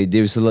 exactly.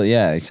 There's a lot.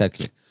 Yeah,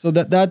 exactly. So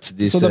that's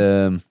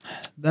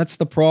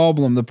the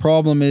problem. The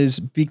problem is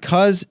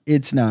because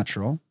it's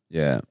natural.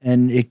 Yeah.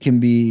 And it can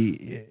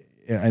be.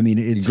 I mean,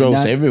 it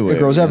grows everywhere. It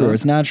grows everywhere.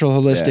 It's natural,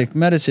 holistic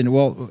medicine.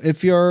 Well,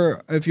 if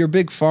you're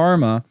big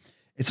pharma,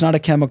 it's not a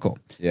chemical.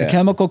 Yeah. A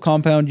chemical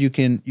compound you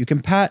can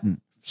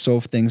patent. So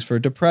things for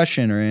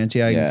depression or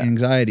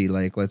anti-anxiety,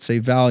 like let's say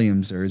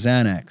Valiums or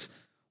Xanax.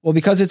 Well,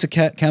 because it's a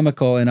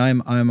chemical and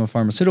I'm a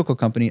pharmaceutical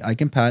company, I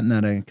can patent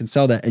that, I can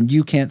sell that, and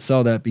you can't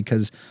sell that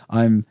because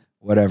I'm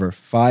whatever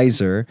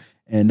Pfizer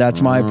and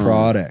that's my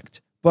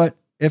product. But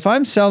if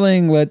I'm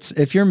selling,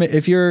 if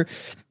you're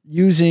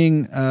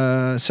using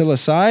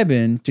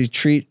psilocybin to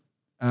treat,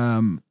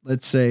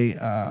 let's say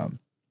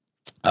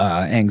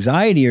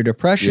anxiety or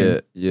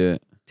depression,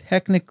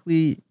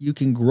 technically you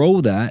can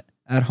grow that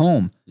at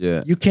home.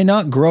 Yeah. You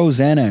cannot grow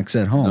Xanax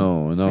at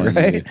home. No.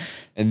 Right?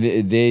 And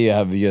they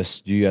have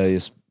just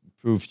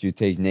proof you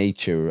take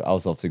nature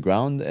out of the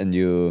ground and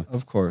you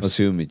of course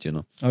assume it,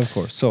 Of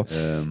course. So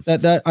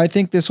that I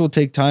think this will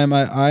take time.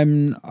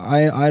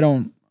 I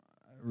don't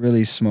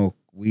really smoke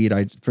weed.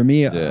 I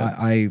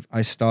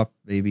stopped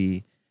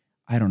maybe,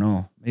 I don't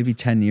know, maybe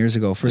 10 years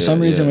ago. For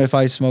some reason, if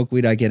I smoke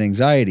weed, I get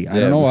anxiety. I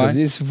don't know why.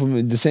 It's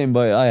from the same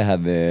way I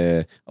had.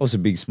 I was a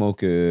big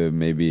smoker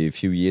maybe a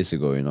few years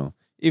ago,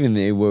 Even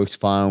it works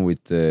fine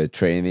with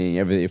training,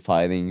 everything,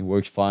 fighting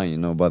works fine,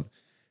 But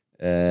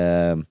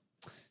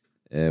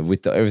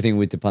with everything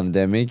with the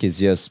pandemic, it's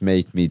just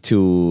made me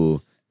too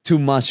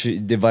much.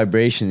 The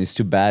vibration is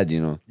too bad,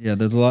 Yeah,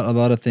 there's a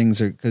lot of things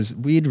because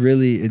weed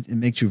really it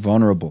makes you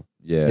vulnerable.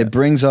 Yeah, it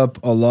brings up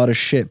a lot of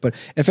shit. But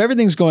if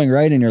everything's going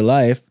right in your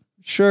life,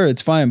 sure,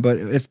 it's fine. But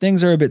if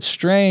things are a bit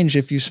strange,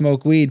 if you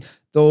smoke weed,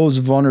 those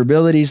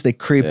vulnerabilities they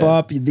creep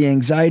up. The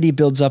anxiety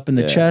builds up in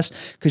the chest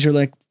because you're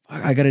like,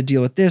 I got to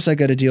deal with this. I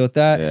got to deal with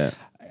that. Yeah.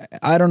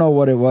 I don't know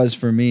what it was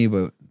for me,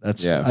 but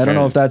that's. I don't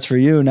know if that's for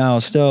you now.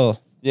 Still.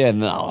 Yeah,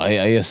 no,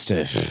 I just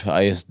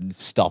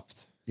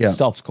stopped. Yeah.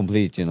 Stopped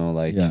complete.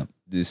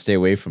 Stay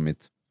away from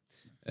it.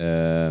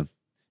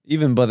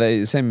 Even,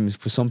 but same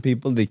for some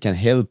people, they can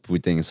help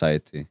with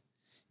anxiety.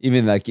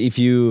 Even like if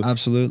you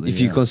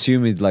you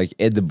consume it like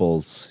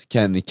edibles,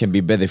 it can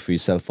be better for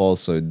yourself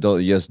also.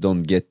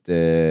 Don't get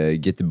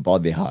the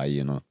body high,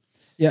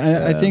 Yeah,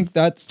 and I think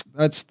that's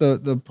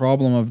the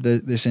problem of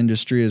this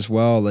industry as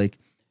well. Like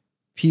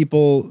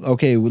people,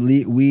 okay,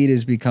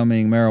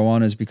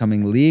 marijuana is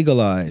becoming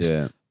legalized,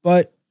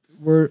 but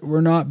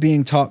we're not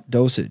being taught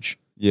dosage.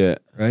 Yeah,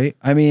 right.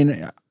 I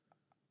mean,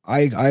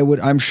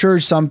 I'm sure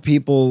some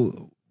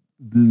people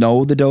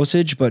know the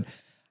dosage, but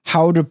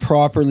how to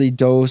properly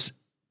dose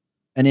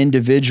an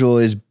individual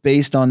is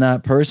based on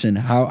that person.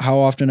 How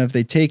often have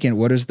they taken?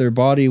 What is their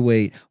body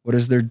weight? What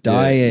is their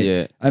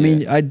diet? I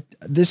mean,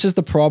 this is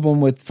the problem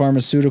with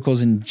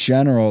pharmaceuticals in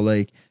general.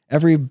 Like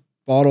every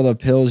bottle of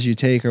pills you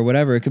take or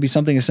whatever. It could be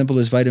something as simple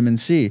as vitamin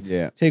C.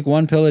 Yeah. Take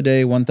 1 pill a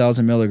day,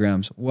 1,000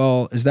 milligrams.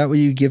 Well, is that what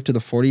you give to the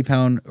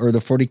 40-pound or the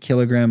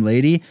 40-kilogram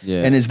lady?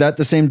 Yeah. And is that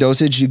the same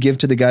dosage you give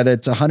to the guy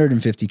that's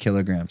 150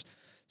 kilograms?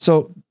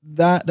 So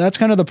that's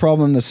kind of the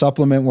problem in the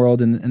supplement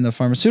world and in the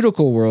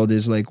pharmaceutical world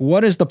is like,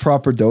 what is the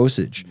proper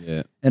dosage?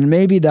 Yeah. And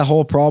maybe the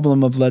whole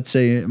problem of, let's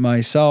say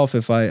myself,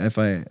 if I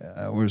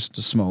was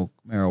to smoke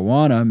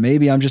marijuana,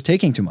 maybe I'm just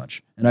taking too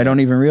much and I don't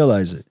even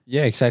realize it.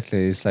 Yeah,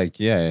 exactly. It's like,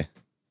 yeah.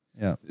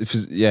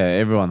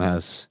 Everyone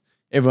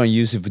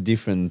uses it for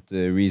different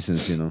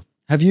reasons, you know.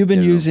 Have you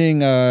been You know. using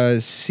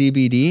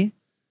CBD?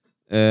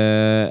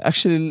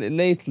 Actually,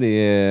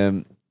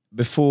 lately,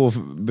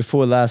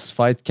 before last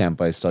fight camp,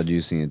 I started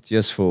using it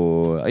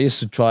I used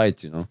to try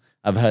it, you know.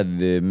 I've had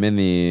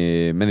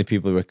many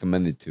people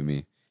recommend it to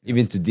me,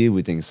 even to deal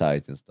with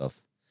anxiety and stuff.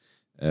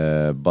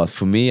 But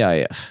for me,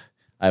 I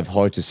have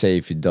hard to say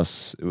it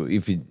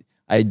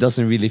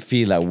doesn't really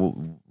feel like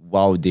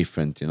wow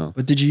different, you know.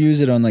 But did you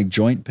use it on like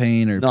joint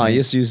pain or? No, I pain?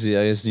 just use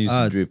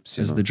the drips.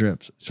 You As know? the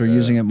drips. So you're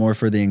using it more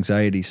for the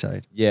anxiety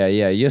side.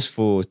 Yeah, just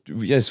for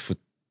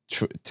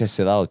test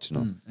it out, you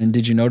know. And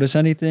did you notice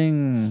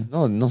anything?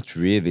 No, not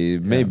really.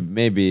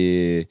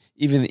 Maybe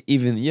even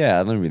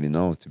I don't really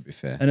know, to be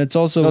fair. And it's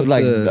also Not with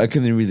like the, I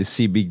couldn't really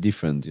see big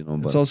difference, you know.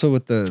 But it's also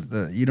with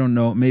the you don't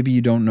know, maybe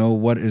you don't know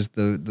what is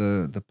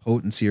the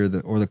potency or the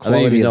I don't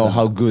quality even know of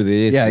how good it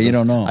is. Yeah, you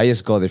because don't know. I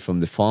just got it from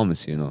the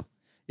pharmacy, you know.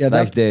 Yeah,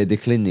 Like the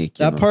clinic.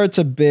 You that know? part's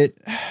a bit.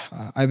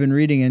 I've been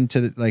reading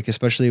into like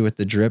especially with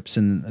the drips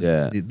and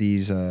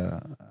these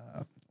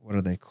what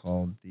are they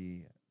called?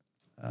 The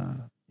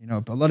you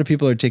know, a lot of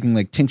people are taking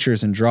like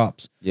tinctures and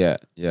drops. Yeah.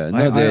 No,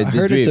 I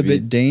heard it's a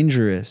bit drip,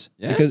 dangerous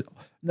Yeah? because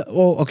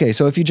well, okay,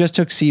 so if you just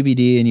took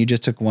CBD and you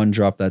just took one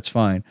drop, that's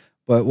fine.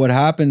 But what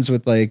happens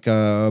with like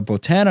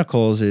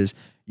botanicals is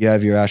you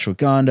have your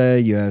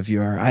ashwagandha, you have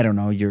your I don't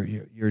know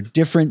your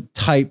different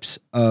types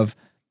of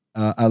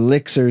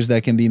elixirs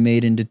that can be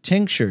made into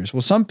tinctures.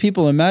 Well, some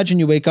people imagine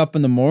you wake up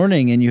in the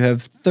morning and you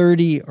have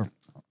 30 or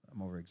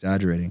I'm over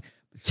exaggerating,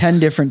 10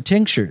 different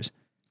tinctures.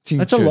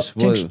 That's a lot.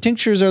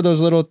 Tinctures are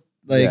those little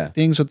like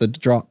things with the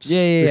drops.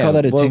 Yeah. We call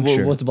that a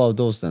tincture. What about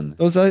those then?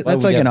 Those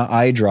that's like an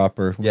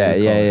eyedropper.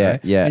 Yeah.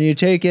 And you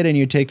take it and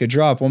you take a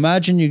drop. Well,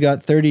 imagine you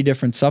got 30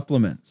 different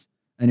supplements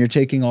and you're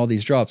taking all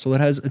these drops. Well,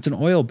 it's an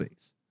oil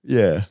base.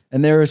 Yeah.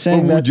 And they were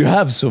saying that would you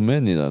have so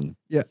many then?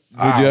 yeah,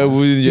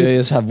 Would you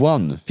just have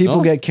one? people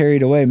No? get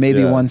carried away.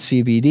 Maybe one's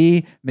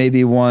CBD,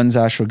 maybe one's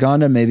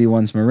ashwagandha, maybe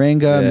one's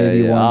moringa,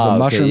 maybe one's a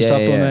mushroom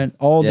supplement.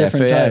 All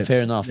different types.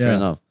 Fair enough.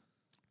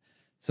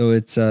 So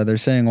it's they're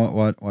saying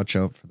watch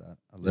out for that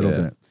a little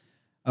bit.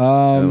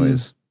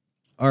 Anyways.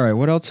 All right,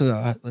 what else?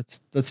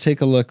 Let's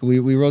take a look.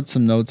 We wrote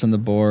some notes on the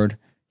board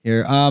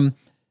here. So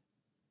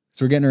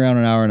we're getting around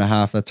an hour and a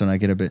half. That's when I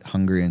get a bit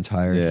hungry and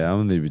tired. Yeah,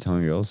 I'm a little bit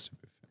hungry also.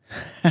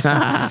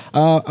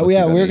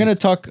 We're gonna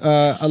talk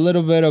a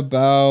little bit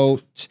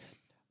about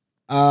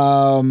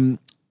some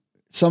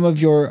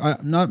of your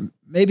not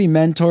maybe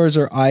mentors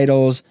or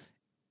idols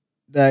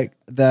that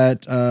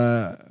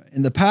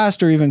in the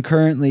past or even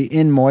currently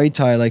in Muay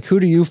Thai. Like, who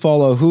do you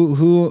follow?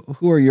 Who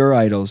are your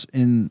idols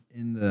in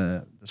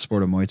the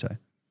sport of Muay Thai?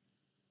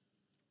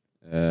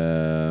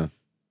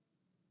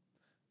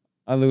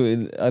 I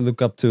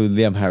look up to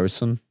Liam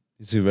Harrison.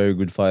 He's a very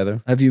good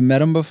fighter. Have you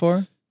met him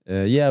before?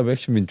 Yeah, I've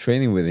actually been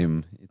training with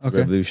him at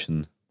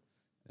Revolution.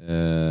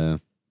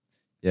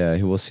 Yeah,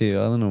 he was here,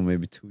 I don't know,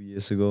 maybe 2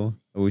 years ago.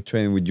 We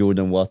trained with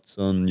Jordan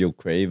Watson, Joe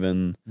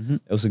Craven.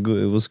 It was a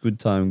good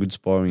time, good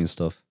sparring and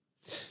stuff.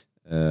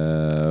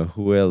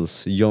 Who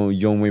else?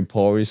 John Wayne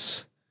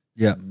Paris.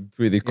 Yeah.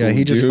 Pretty cool. Yeah,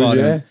 he just dude, fought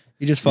yeah. him.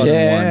 He just fought him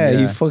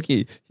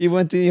one. He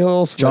went to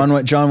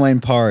also John Wayne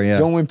Parr, yeah.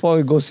 John Wayne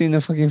Parr goes in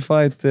and fucking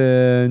fight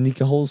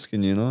Nika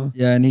Holskin, you know?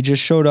 Yeah, and he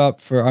just showed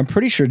up for, I'm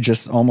pretty sure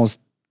just almost,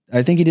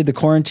 I think he did the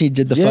quarantine,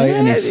 did the fight,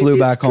 and he flew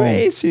back home.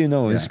 It's crazy, you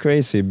know, it's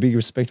crazy. Big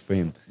respect for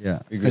him. Yeah,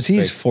 Big because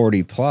he's respect.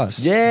 40 plus.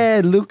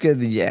 Yeah, look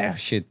at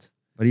shit.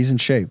 But he's in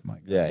shape,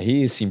 Mike. Yeah,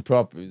 he is in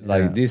proper. It's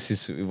like, this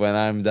is when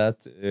I'm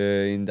that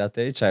in that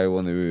age, I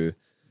want to.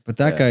 But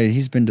that guy,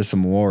 he's been to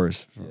some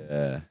wars.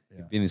 Yeah,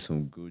 he's been in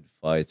some good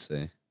fights.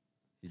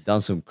 He done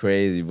some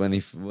crazy when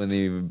he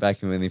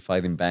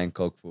fight in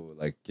Bangkok for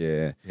like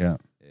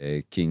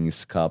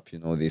King's Cup. You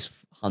know, these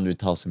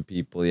 100,000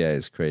 people. Yeah,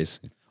 it's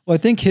crazy. Well, I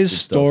think his Good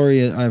stuff.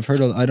 story, I've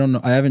heard, I don't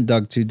know, I haven't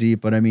dug too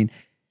deep, but I mean,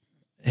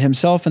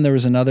 himself and there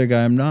was another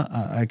guy,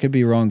 I could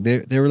be wrong.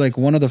 They were like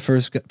one of the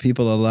first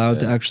people allowed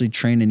to actually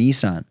train in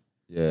Isan.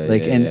 Yeah,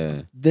 Like,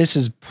 this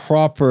is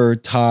proper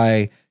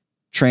Thai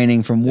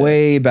training from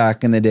way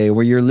back in the day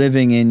where you're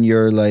living in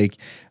your like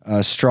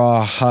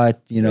straw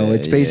hut, you know,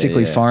 it's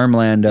basically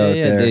farmland out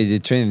there. They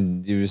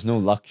train. There was no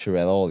luxury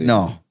at all. You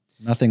No, know?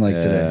 nothing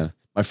like today.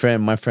 My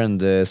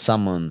friend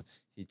Saman,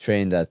 he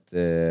trained at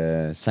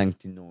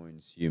Sancti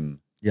Noin's gym.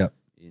 Yep.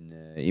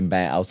 In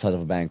outside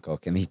of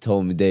Bangkok, and he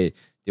told me they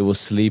were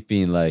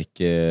sleeping like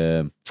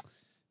they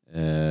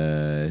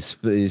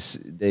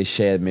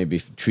shared maybe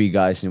 3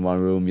 guys in one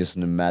room just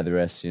on a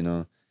mattress, you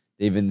know.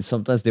 They even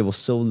sometimes they were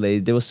so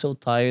lazy, they were so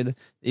tired.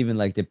 Even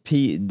like they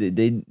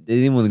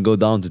didn't want to go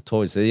down to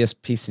toilets. They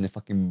just piss in the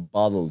fucking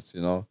bottles,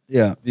 you know.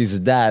 Yeah. This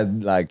is that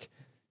like,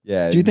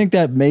 yeah. Do you think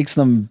that makes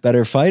them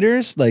better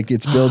fighters? Like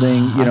it's building,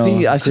 you know,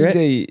 I think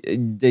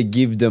grit? they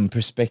give them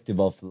perspective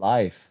of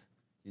life.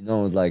 You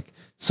know, like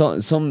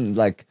some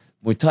like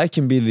Muay Thai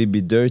can be a little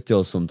bit dirty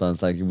or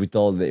sometimes, like with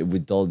all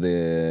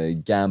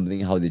the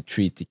gambling, how they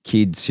treat the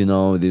kids. You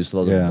know, there's a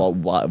lot Yeah.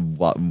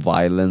 of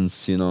violence.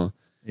 You know,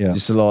 Yeah.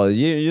 there's a lot.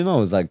 You know,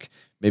 it's like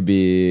maybe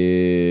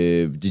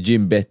the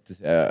gym bet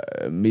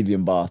a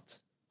million baht,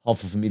 half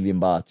of a million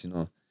baht. You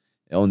know,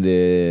 on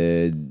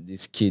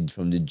this kid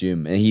from the gym,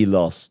 and he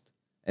lost.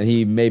 And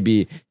he maybe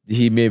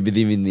didn't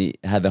even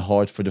had a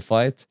heart for the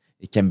fight.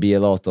 It can be a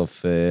lot of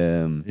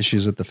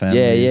Issues with the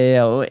families.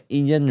 yeah.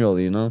 In general,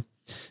 you know.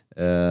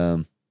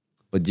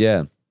 But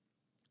yeah,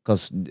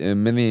 because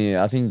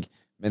I think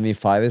many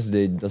fighters,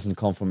 they doesn't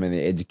come from any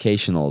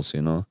educationals,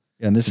 you know.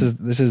 Yeah, and this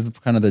is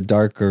kind of the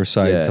darker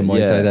side Yeah, to Muay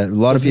Thai yeah. that a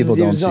lot of Because people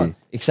don't there's not- see.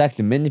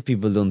 Exactly, many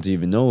people don't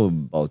even know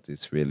about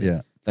this really.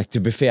 Yeah. Like, to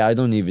be fair, I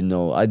don't even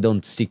know. I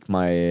don't stick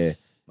my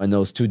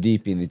nose too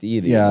deep in it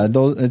either. Yeah,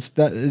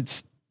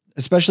 it's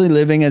especially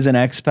living as an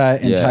expat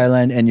in Yeah.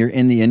 Thailand and you're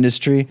in the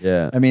industry.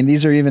 Yeah. I mean,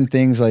 these are even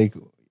things like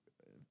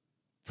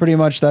pretty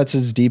much that's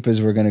as deep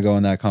as we're going to go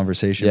in that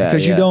conversation Yeah,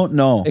 because you yeah. don't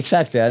know.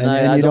 Exactly, and And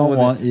I you don't don't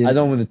want. want- I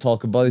don't want to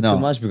talk about it No.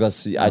 too much because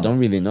I don't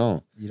really know.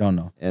 You don't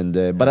know. And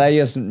but I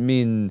just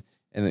mean,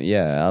 and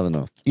yeah, I don't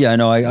know. Yeah,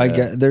 no, I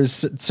get there's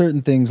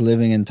certain things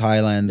living in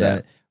Thailand Yeah.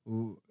 that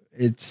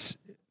it's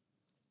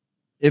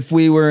if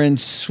we were in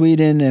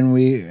Sweden and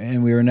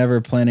we were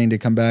never planning to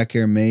come back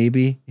here,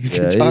 maybe you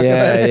could talk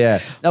about it. Yeah.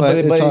 No, But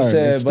but it's hard.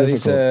 it's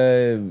It's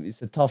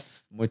it's a tough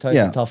Muay Thai.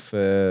 Yeah. Is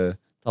a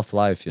tough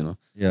life, you know.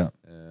 Yeah.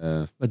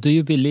 But do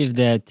you believe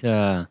that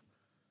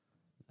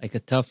like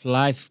a tough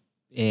life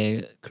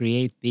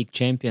create big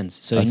champions?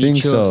 So I you think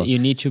need to so. you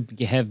need to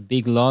have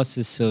big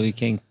losses so you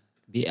can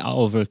be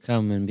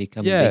overcome and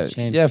become a Yeah, big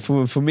champion. yeah.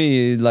 For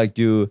me, like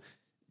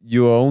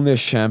you are only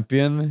a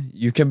champion.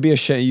 You can be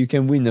you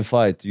can win a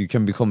fight. You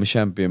can become a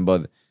champion,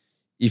 but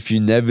if you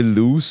never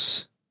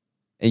lose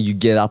and you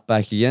get up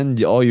back again,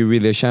 are you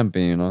really a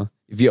champion? You know,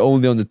 if you're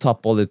only on the top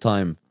all the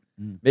time,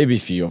 maybe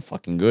if you're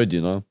fucking good,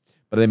 you know.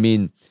 But I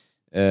mean,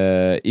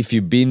 if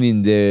you've been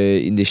in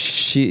the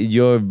shit,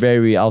 you're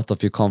very out of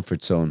your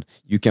comfort zone.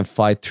 You can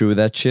fight through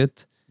that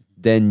shit.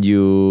 Then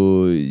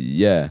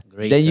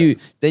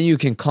then you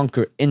can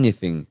conquer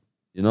anything.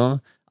 You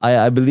know,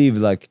 I believe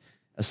like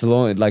as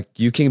long like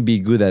you can be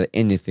good at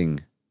anything.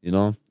 You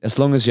know, as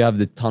long as you have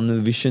the tunnel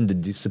vision, the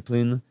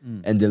discipline,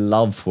 and the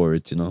love for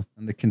it. You know.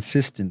 And the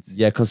consistency.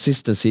 Yeah,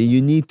 consistency.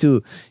 You need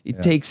to.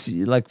 It takes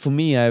like for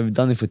me. I've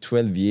done it for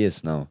 12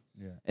 years now,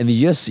 and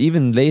just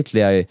even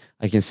lately,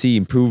 I can see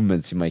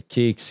improvements in my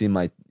kicks, in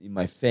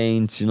my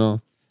feints. You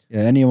know.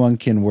 Yeah, anyone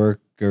can work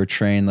or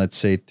train, let's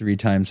say 3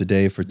 times a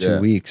day for 2 Yeah.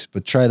 weeks,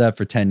 but try that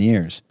for 10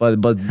 years.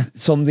 But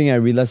something I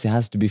realized, it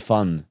has to be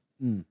fun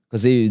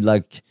because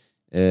like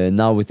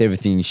now with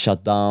everything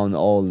shut down,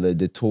 all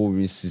the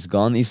tourists is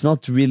gone. It's not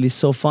really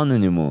so fun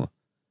anymore.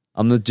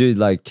 I'm not doing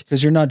like.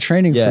 Because you're not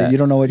training for it. You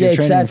don't know what you're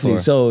training exactly.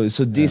 for.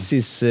 So this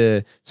is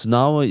so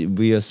now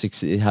we are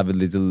have a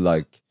little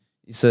like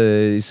it's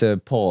a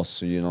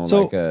pause, you know,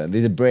 So- like a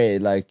little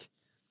break, like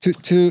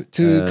To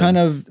kind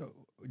of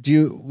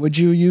would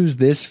you use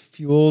this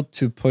fuel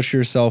to push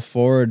yourself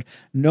forward,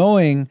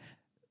 knowing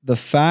the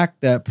fact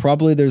that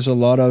probably there's a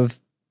lot of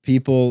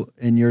people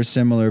in your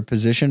similar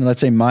position, let's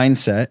say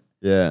mindset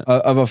yeah.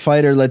 of a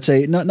fighter, let's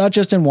say not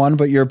just in one,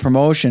 but your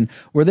promotion,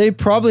 where they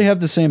probably have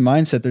the same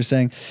mindset. They're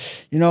saying,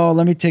 you know,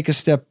 let me take a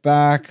step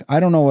back. I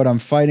don't know what I'm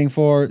fighting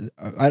for.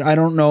 I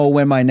don't know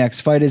when my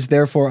next fight is.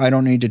 Therefore, I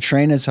don't need to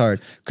train as hard.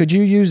 Could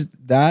you use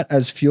that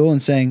as fuel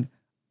and saying,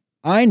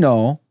 I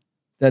know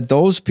that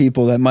those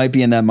people that might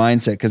be in that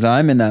mindset, because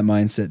I'm in that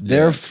mindset,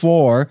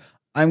 therefore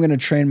I'm going to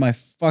train my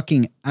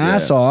fucking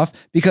ass off,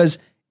 because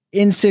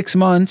in 6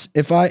 months,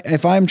 if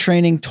I'm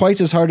training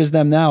twice as hard as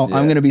them now,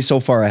 I'm going to be so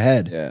far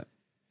ahead. Yeah.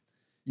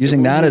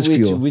 Using that as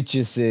fuel. Which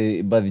is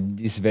but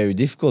it's very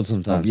difficult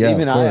sometimes. Yeah,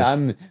 Even of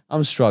course.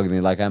 I'm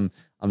struggling. Like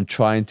I'm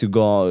trying to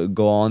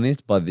go on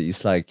it, but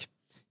it's like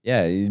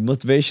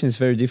motivation is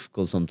very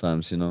difficult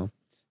sometimes, you know.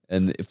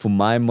 And for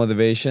my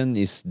motivation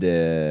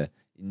it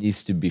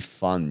needs to be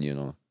fun, you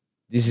know.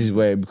 This is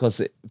where,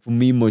 because for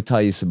me Muay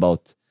Thai is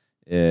about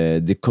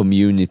the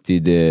community,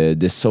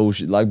 the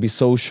social, like be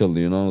social,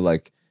 you know,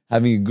 like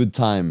having a good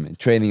time,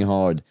 training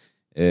hard,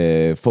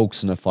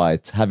 focus on a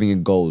fight,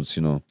 having goals,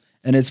 you know.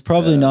 And it's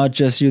probably not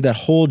just you. That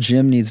whole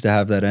gym needs to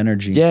have that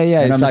energy. Yeah.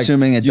 And It's I'm like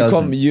assuming it you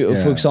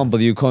doesn't. For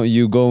example,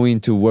 you go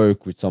into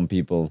work with some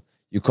people.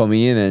 You come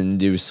in and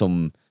there's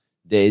some.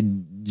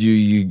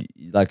 You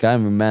like,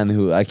 I'm a man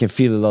who I can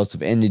feel a lot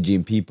of energy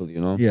in people. You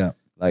know. Yeah.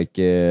 Like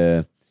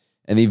and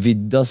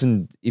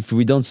if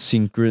we don't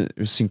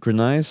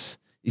synchronize,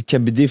 it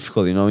can be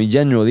difficult. You know, in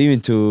general,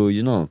 even to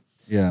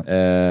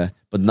Yeah.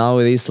 But now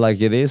it is like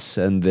it is,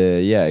 and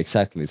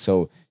exactly.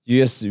 So we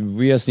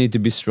just need to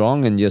be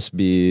strong and just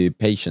be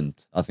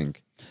patient, I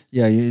think.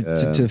 Yeah,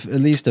 to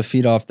at least to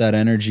feed off that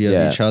energy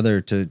of each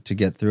other to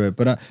get through it.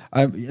 But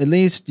at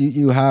least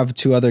you have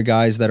two other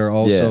guys that are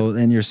also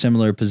in your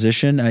similar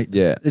position.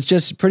 It's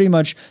just pretty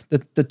much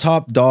the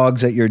top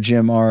dogs at your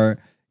gym are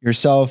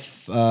yourself,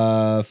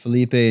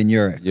 Felipe, and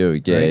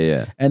Yurik.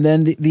 Yeah. And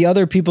then the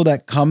other people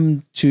that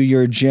come to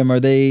your gym,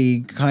 are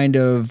they kind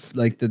of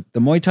like the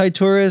Muay Thai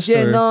tourists?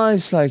 Yeah, or? no,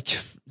 it's like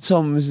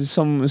some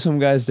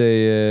guys.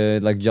 They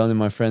like Johnny,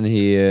 my friend.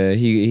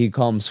 He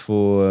comes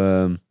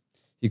for.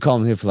 He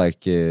comes here for like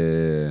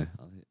I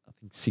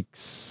think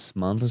 6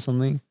 months or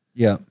something.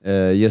 Yeah.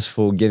 Just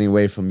for getting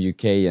away from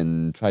UK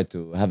and try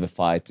to have a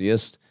fight, to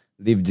just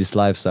live this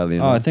lifestyle. You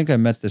know? I think I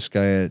met this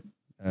guy at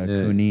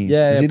Cooney's.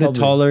 Yeah, is he probably. the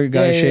taller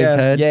guy, shaved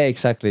head? Yeah,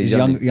 exactly. He's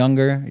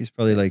younger. He's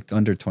probably like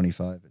under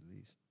 25 at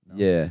least. No?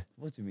 Yeah.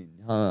 What do you mean?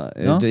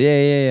 No?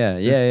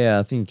 Yeah.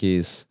 I think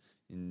he's.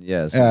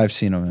 Yeah, I've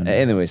seen him.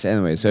 Anyways,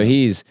 so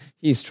he's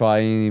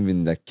trying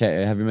even the.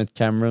 Have you met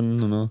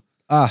Cameron? You know.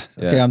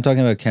 Okay. I'm talking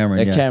about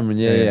Cameron. Yeah, Cameron.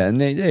 Yeah.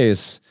 And they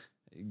just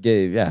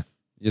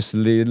just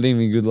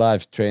living a good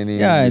life, training.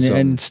 Yeah,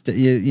 and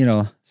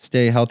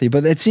stay healthy.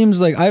 But it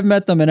seems like I've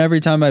met them, and every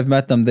time I've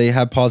met them, they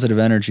have positive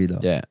energy though.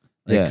 Yeah,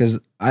 because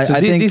I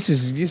think this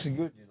is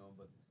good, you know.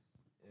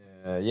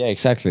 But yeah,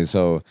 exactly.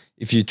 So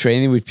if you're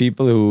training with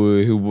people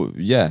who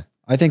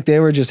I think they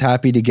were just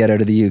happy to get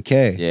out of the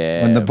UK.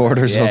 When the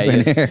borders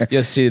open here.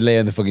 Just lay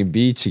on the fucking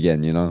beach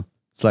again. You know,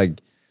 it's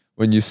like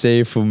when you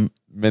stay for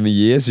many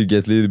years, you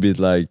get a little bit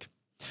like.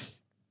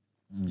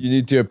 You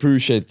need to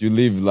appreciate you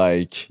live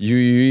like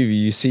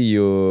you see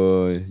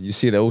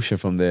the ocean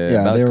from the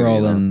balcony, they were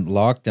all in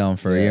lockdown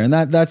for a year, and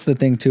that's the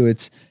thing too.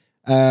 It's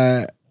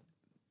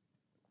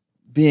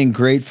being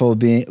grateful,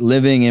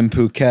 living in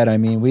Phuket. I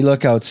mean, we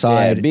look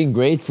outside, being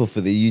grateful for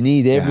the you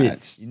need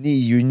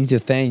you need to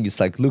thank.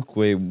 It's like look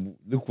where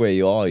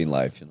you are in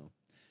life, you know.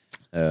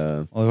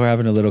 Well, we're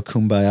having a little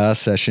kumbaya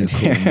session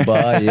here.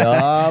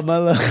 Kumbaya, my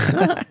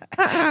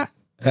love.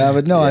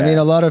 But no, I mean,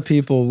 a lot of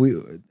people,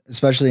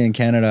 especially in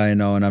Canada, I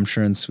know, and I'm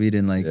sure in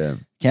Sweden, like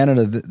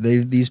Canada, they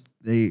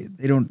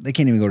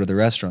can't even go to the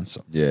restaurants.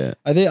 So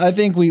I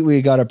think we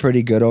got it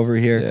pretty good over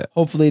here. Yeah.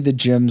 Hopefully the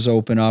gyms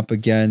open up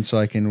again so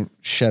I can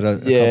shed a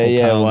couple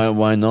pounds.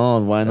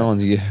 Why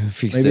not?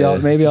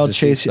 Maybe I'll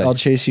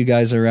chase you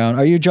guys around.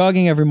 Are you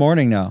jogging every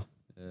morning now?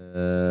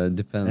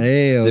 Depends.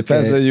 Hey, okay.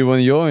 Depends on you want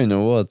to join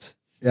or what.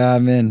 Yeah,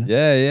 I'm in.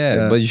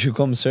 Yeah. But you should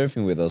come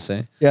surfing with us,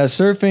 eh? Yeah,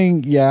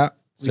 surfing. Yeah.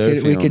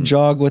 We could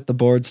jog with the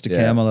boards to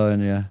Kamala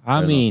and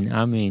I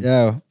mean.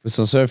 Yeah. With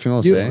some surfing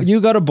also, you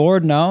got a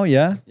board now,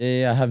 yeah?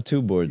 Yeah, I have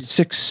 2 boards.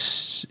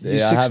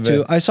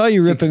 6'2". I saw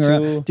you ripping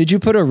around. Did you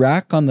put a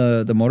rack on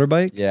the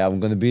motorbike? Yeah, I'm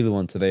gonna build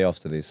one today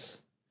after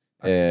this.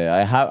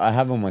 I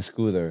have on my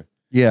scooter.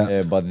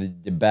 Yeah.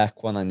 But the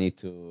back one I'm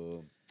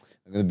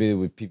gonna build it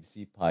with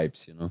PVC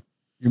pipes, you know.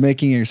 You're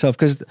making it yourself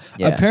because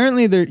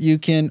apparently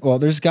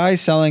there's guys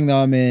selling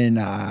them in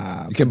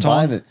you can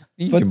buy them.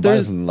 But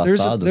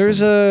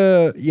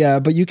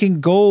but you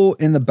can go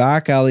in the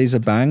back alleys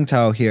of Bang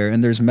Tao here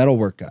and there's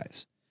metalwork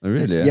guys. Oh,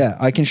 really? Yeah,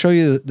 I can show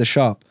you the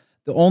shop.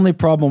 The only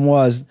problem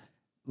was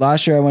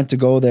last year I went to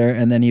go there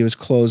and then he was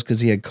closed because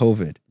he had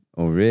COVID.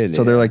 Oh, really?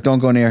 So they're like, don't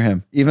go near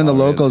him. Even the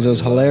locals, really? It was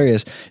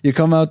hilarious. You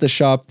come out the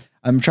shop.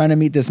 I'm trying to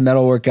meet this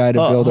metalwork guy to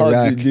build a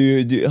rack.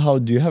 How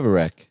do you have a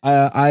rack?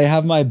 I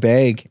have my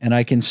bag and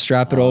I can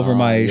strap it over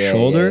my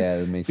shoulder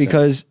that makes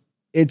because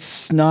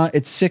it's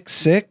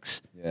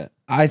 6'6". Yeah.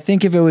 I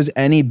think if it was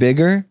any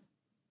bigger,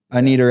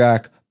 I need a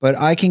rack. But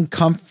I can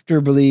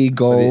comfortably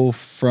go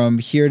from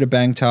here to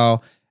Bang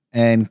Tao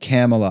and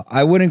Kamala.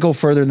 I wouldn't go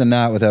further than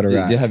that without a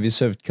rack. Have you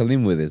served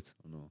Kalim with it?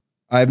 No.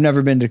 I've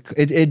never been to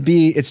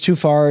it's too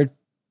far.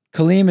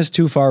 Kalim is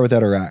too far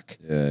without a rack.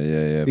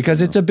 Yeah.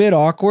 Because it's a bit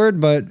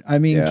awkward, but I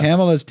mean,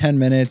 Kamala's 10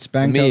 minutes,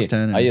 Bang Tao's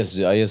 10. I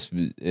just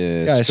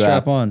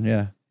strap on,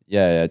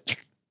 Yeah.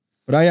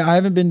 But I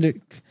haven't been to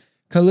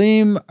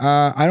Kalim.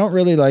 I don't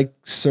really like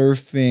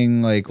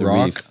surfing like The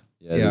rock.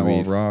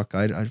 reef. Rock.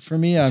 For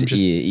me, I'm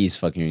just ease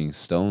fucking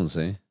stones,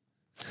 eh?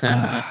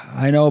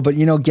 I know, but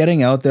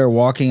getting out there,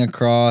 walking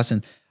across,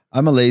 and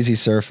I'm a lazy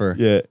surfer.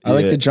 Yeah, I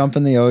like to jump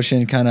in the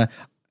ocean, kind of.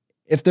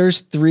 If there's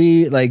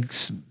 3 like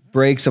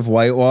breaks of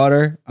white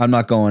water, I'm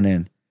not going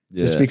in.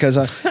 Yeah. Just because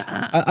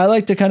I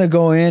like to kind of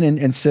go in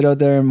and sit out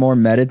there and more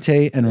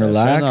meditate and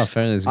relax.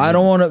 Fair enough. I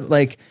don't want to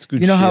like,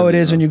 how it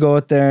is when you go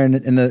out there and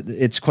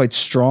it's quite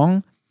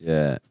strong.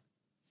 Yeah.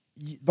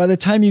 By the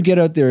time you get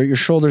out there, your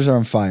shoulders are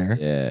on fire.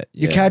 Yeah.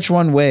 You catch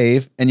one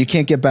wave and you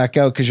can't get back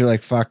out because you're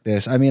like, fuck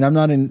this. I mean,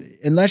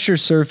 unless you're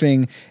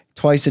surfing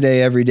twice a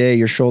day, every day,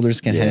 your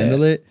shoulders can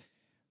handle it.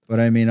 But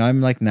I mean,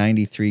 I'm like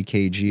 93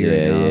 kg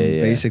right now. I'm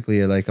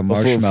basically like a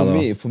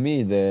marshmallow. For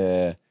me,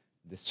 the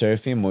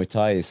surfing Muay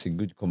Thai is a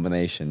good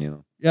combination, you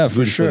know. Yeah, it's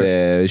for good sure. For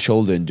the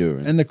shoulder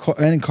endurance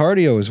and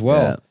cardio as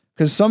well.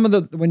 Because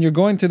when you're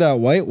going through that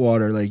white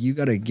water, like you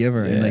got to give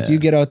her, and like you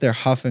get out there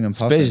huffing and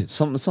puffing.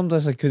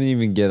 Sometimes I couldn't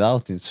even get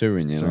out in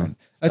surfing, you know.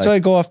 That's why I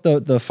go off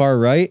the far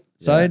right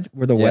side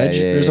where the wedge.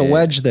 There's a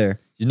wedge there.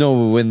 You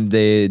know when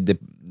the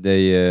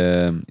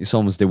it's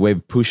almost the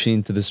wave pushing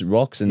into the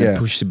rocks and Yeah. then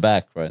push it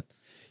back, right?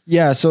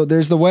 Yeah, so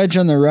there's the wedge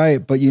on the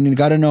right, but you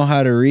got to know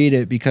how to read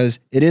it because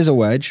it is a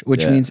wedge,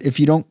 which Yeah. means if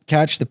you don't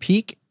catch the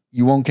peak,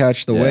 you won't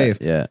catch the Yeah, wave.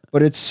 Yeah.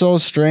 But it's so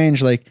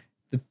strange. Like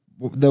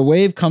the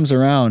wave comes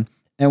around,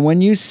 and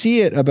when you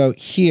see it about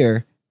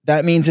here,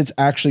 that means it's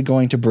actually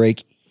going to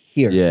break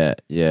here. Yeah.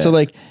 Yeah. So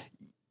like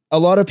a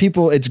lot of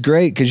people, it's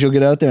great because you'll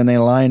get out there and they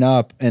line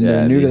up and Yeah,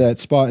 they're new to these- that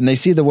spot and they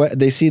see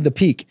the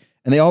peak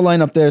and they all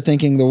line up there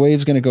thinking the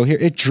wave's going to go here.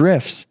 It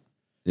drifts.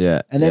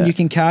 yeah. And then yeah. you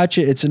can catch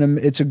it.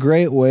 It's a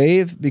great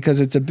wave because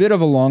it's a bit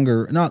of a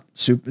longer,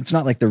 it's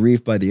not like the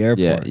reef by the Yeah.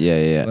 airport. Yeah.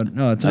 Yeah. But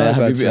no, it's not a bad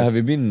have, you, surf. have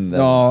you been?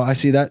 No, I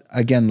see that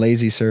again.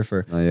 Lazy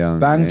surfer. Oh, yeah,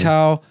 Bang okay.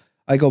 Tao.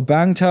 I go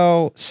Bang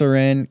Tao,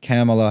 Sarin,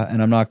 Kamala,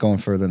 and I'm not going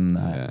further than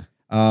that.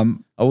 Yeah.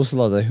 I was a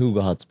lot of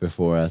Hugo Huts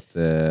before at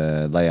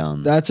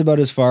Layan. That's about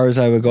as far as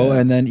I would go. Yeah.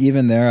 And then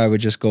even there, I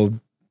would just go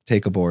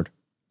take a board.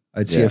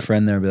 I'd see Yeah. a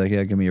friend there and be like,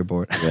 yeah, give me your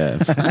board.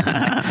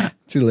 Yeah.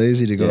 Too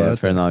lazy to go Yeah, out.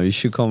 fair enough. You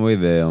should come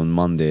with on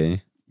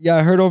Monday. Yeah,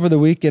 I heard over the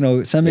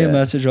weekend. Send me a Yeah.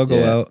 message. I'll go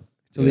Yeah. out.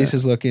 Talise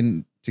is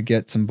looking to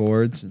get some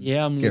boards. and-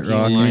 Yeah, I'm Get looking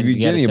rock. online You to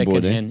get a getting a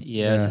board, second eh? hand.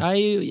 Yes,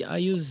 Yeah. I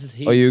use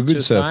his Are you a good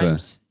 2 surfer?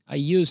 times. I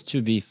used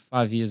to be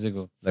 5 years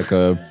ago. Like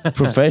a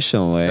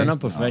professional, eh? No, not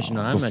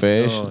professional. I'm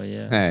Professional. amateur.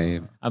 Yeah. Hey.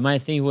 My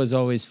thing was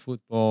always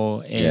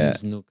football and Yeah.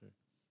 snooker.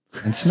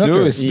 And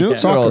snooker. Snooker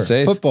Soccer. also,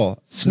 eh? Football.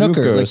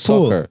 Snooker. Like pool.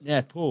 soccer.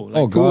 Yeah, pool.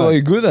 Oh, Like, Cool. God. Are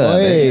you good at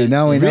Hey, it?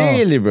 now we know.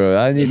 Really, bro?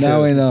 I need Now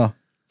to. we know.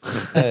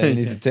 I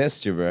need to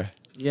test you, bro.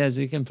 yes,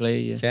 you can play.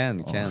 Yeah.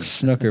 Can.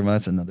 Snooker,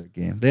 that's another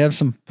game. They have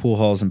some pool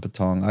halls in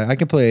Patong. I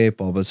can play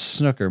 8-ball, but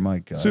snooker, my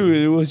God.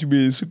 what you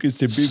mean? Snooker's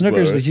the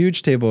Snooker's the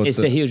huge table. with It's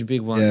the huge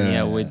big one. Yeah.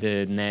 Yeah, with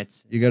the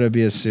nets. You got to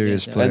be a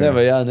serious Yeah,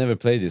 player. I never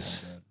played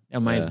this.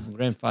 And my Yeah.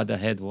 grandfather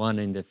had one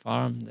in the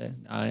farm that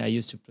I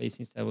used to play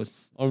since I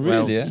was Oh, 12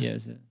 really, yeah?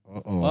 years.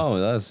 Uh-oh. Oh,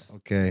 that's.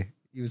 Okay.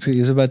 He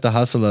was about to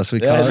hustle us. We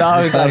Yeah, caught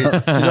now it's like,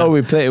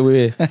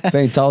 we're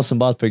playing 1,000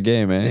 baht per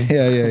game, eh?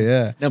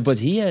 yeah. No, but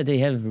here they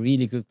have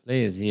really good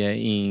players here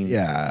in,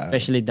 Yeah.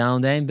 especially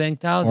down there in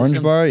Bangtao. Orange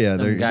Some- Bar, yeah,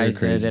 some they're guys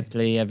there crazy. that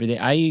play every day.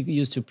 I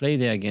used to play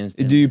there against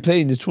them. Do you play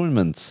in the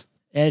tournaments?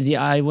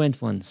 I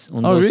went once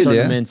on Oh, those really,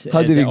 yeah? tournaments. How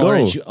at did the it go?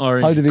 Orange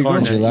How did it go?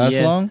 corner. Did you last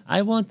Yes. long?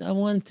 I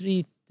won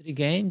three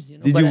games. You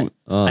know, Did but you?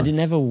 I did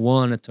never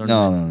won a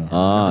tournament. No.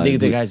 Ah, I think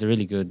the good. guys are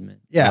really good, man.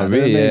 Yeah, Oh,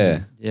 they're really?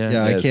 amazing. Yeah.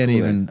 Yeah, I it's can't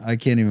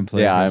cool, even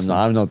play. Yeah, against them.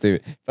 I'm not.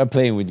 If I'm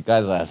playing with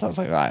guys like that, I was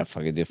like, ah,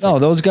 fucking different. No,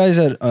 those guys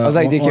at was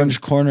like, they can-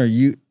 Orange Corner,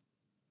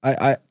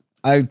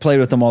 I played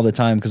with them all the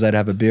time because I'd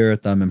have a beer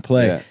with them and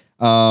play.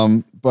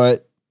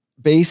 But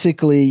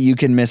basically, you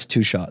can miss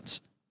 2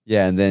 shots.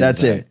 Yeah, and then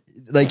That's it's it.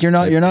 Like you're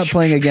not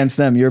playing against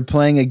them. You're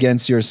playing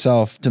against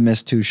yourself to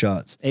miss 2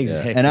 shots.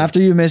 Exactly. And after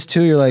you miss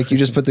 2, you're like, you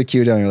just put the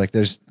cue down. You're like,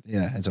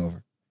 it's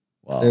over.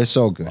 Wow, They're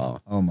so good. Wow.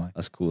 Oh my.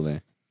 that's cool, eh?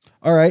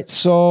 All right,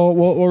 so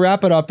we'll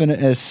wrap it up in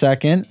a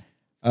second.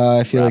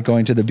 I feel like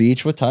going to the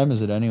beach. What time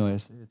is it,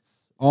 anyways? It's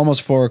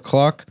almost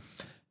 4:00.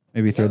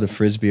 Maybe throw the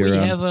frisbee we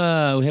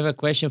around. have a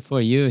question for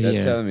you Yeah,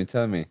 here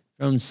tell me.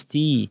 from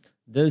Steve.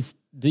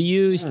 Do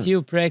you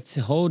still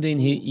practice holding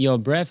your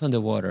breath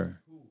underwater?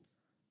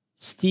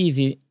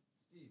 Steve.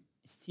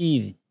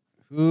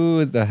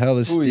 Who the hell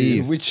is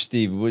Steve? Which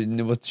Steve?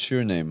 What's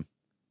your name?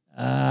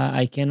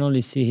 I can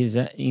only see his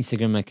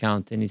Instagram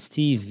account, and it's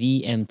Steve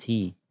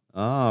VMT.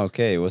 Ah,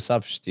 okay. What's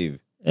up, Steve?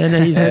 And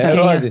he's Right.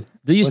 asking,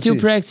 do you What's still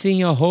it? practicing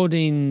your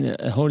holding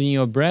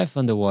your breath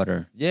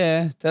underwater?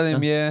 Yeah, tell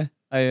him. Yeah,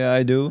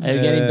 I do. Are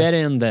you getting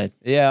better on that?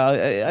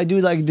 Yeah, I do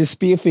like the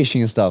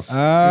spearfishing and stuff.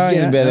 Ah, it's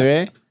getting yeah. better,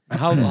 eh?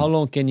 How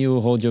long can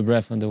you hold your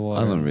breath underwater?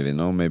 I don't really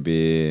know.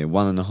 Maybe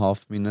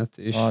 1.5 minutes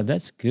ish. Oh,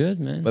 that's good,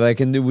 man. But I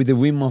can do with the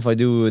Wim Hof. I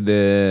do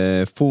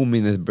the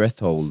 4-minute breath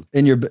hold.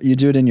 You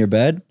do it in your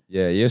bed?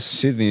 Yeah, just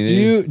sitting.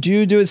 Do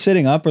you do it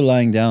sitting up or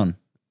lying down?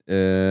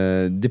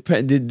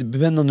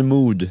 Depend on the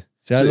mood.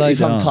 See, I So lie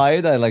if I'm down.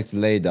 tired, I like to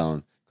lay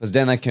down because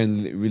then I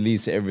can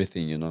release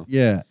everything, you know.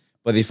 Yeah.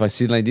 But if I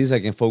sit like this, I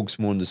can focus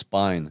more on the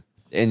spine,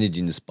 the energy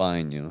in the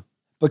spine, you know.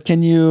 But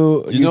can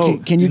you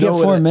can you you get know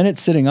what 4 I-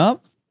 minutes sitting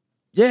up?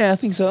 Yeah, I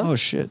think so. Oh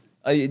shit.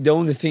 The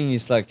only thing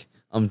is like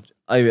I'm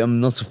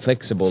not so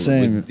flexible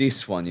Same. with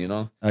this one, you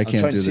know. I I'm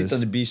can't trying do to sit this. on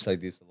the beach like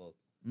this a lot.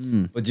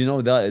 Mm. But you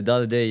know, the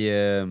other day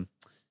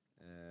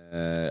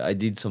I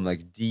did some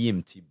like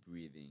DMT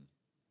breathing.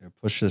 Here,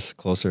 push this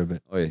closer a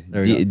bit. Oh, yeah.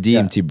 There we go.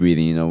 DMT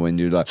breathing, you know, when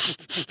you're like,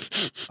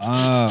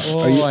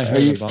 Oh, I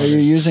heard about are you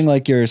it. using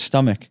like your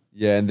stomach?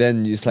 yeah, and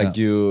then it's like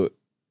you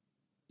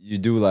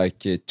do like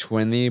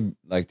 20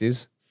 like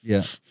this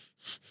Yeah.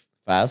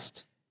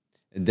 fast,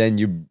 and then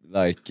you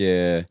like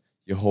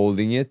you're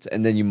holding it,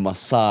 and then you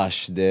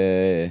massage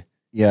the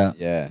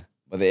Yeah.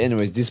 But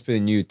anyways, this is pretty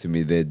new to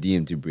me, the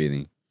DMT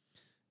breathing.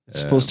 It's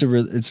supposed to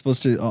it's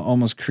supposed to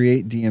almost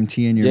create DMT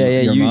in your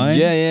your you, mind.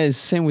 yeah. It's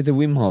same with the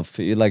Wim Hof.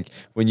 Like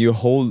when you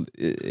hold,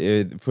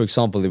 for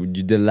example,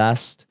 the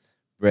last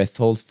breath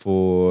hold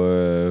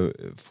for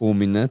 4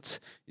 minutes,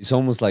 it's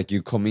almost like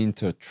you come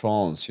into a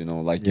trance. You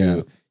know, like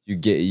Yeah.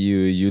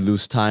 you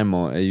lose time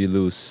or you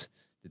lose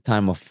the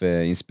time of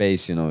in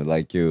space, you know,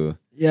 like you.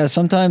 Yeah,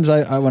 sometimes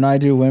I when I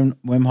do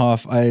Wim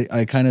Hof,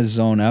 I kind of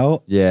zone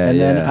out. Yeah, and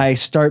then yeah. I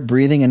start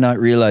breathing and not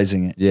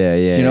realizing it. Yeah,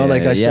 yeah. You know,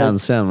 like I yeah, start-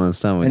 understand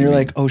what And you you're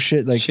mean. like, oh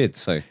shit, like shit,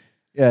 so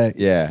yeah,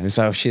 yeah, it's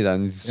like oh shit, I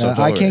need to stop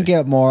I can't already.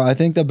 get more. I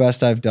think the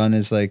best I've done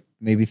is like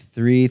maybe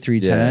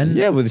 310.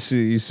 Yeah, but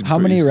it's How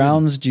many it's good.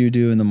 rounds do you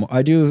do in the?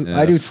 I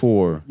do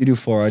 4. You do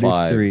 4. I do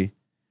Five. 3.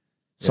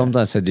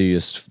 Sometimes I do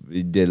just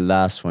the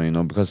last one, you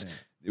know, because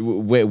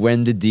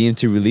when the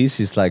DMT release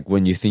is like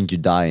when you think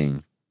you're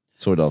dying,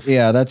 sort of.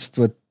 Yeah, that's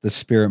what the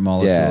spirit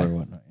molecule Yeah. or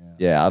whatnot.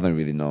 Yeah. Yeah, I don't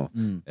really know.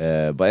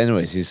 Mm. But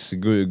anyways, it's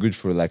good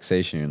for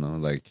relaxation, you know,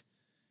 like.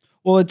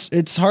 Well,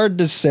 it's hard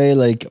to say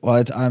like.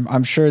 Well,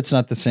 I'm sure it's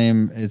not the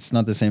same. It's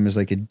not the same as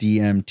like a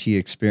DMT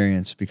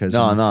experience because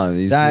No,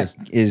 it's that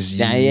just- is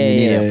Yeah, you yeah,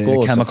 need yeah, a of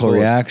course, of chemical course.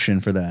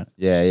 reaction for that.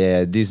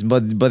 Yeah. This,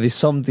 but it's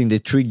something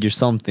that triggers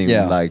something,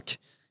 Yeah. like,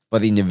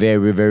 but in a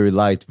very very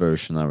light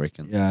version, I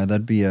reckon. Yeah,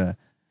 that'd be a.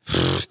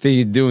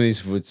 They doing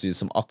this with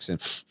some oxygen.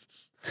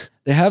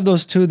 They have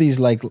those too. These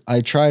like I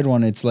tried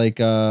one. It's like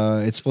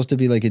it's supposed to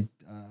be like a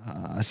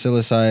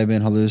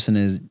psilocybin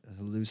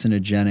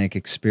hallucinogenic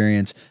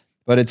experience,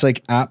 but it's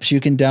like apps you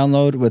can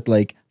download with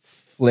like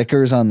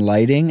flickers on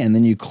lighting, and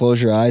then you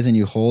close your eyes and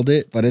you hold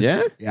it. But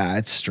it's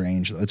it's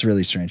strange. It's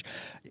really strange.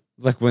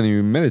 Like when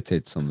you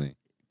meditate something.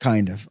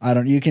 Kind of. I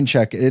don't. You can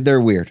check.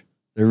 They're weird.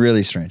 They're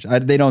really strange.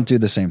 They don't do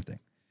the same thing.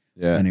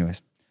 Yeah.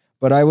 Anyways,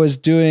 but I was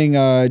doing.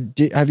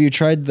 Have you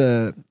tried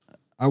the?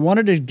 I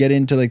wanted to get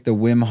into like the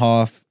Wim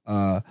Hof.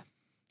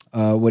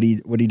 What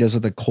he does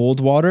with the cold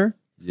water.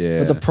 Yeah.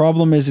 But the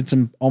problem is it's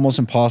almost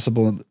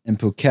impossible in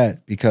Phuket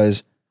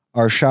because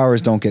our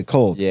showers don't get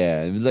cold.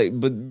 Yeah, like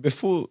but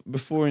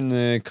before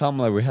in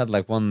Kamala we had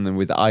like one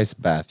with ice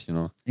bath, you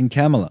know. In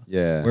Kamala.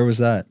 Yeah. Where was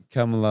that?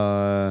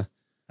 Kamala?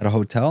 At a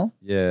hotel?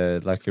 Yeah,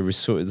 like a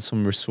resort,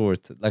 some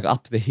resort, like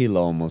up the hill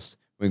almost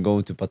when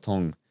going to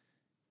Patong.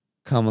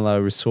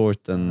 Kamala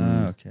Resort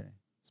and Okay.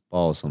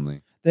 spa or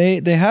something. They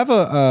have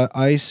a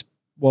ice.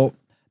 Well,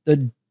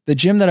 the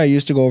gym that I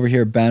used to go over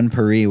here, Ban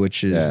Paris,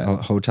 which is Yeah. a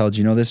hotel. Do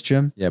you know this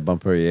gym? Yeah,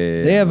 bumper.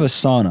 Yeah. They have a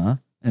sauna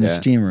and a Yeah.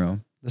 steam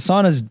room. The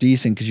sauna's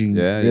decent because you can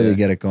Yeah, really yeah.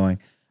 get it going.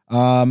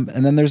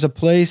 And then there's a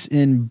place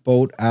in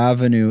Boat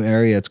Avenue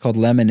area. It's called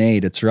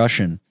Lemonade. It's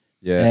Russian.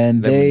 yeah,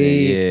 And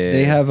lemonade,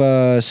 they have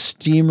a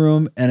steam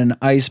room and an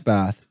ice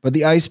bath, but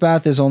the ice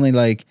bath is only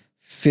like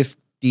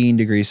 15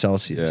 degrees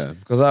Celsius. yeah.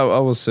 Because I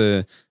was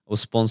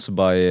sponsored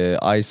by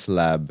Ice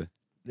Lab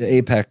The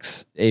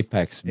Apex.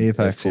 Apex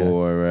Apex,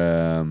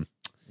 yeah.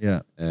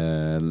 Yeah.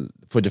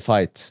 For the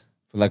fight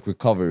for like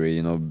recovery,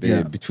 you know,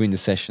 Yeah. between the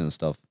session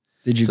stuff.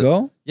 Did you So-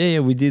 go? Yeah,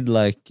 we did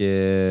like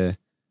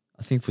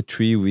I think for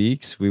 3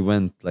 weeks we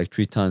went like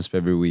 3 times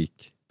every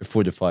week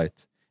before the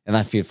fight, and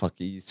I feel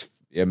fucking it's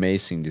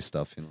amazing this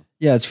stuff, you know.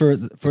 Yeah, it's for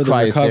the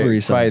recovery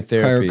side.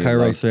 cryotherapy, like-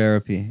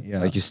 Cryotherapy. Yeah.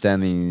 Like you're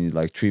standing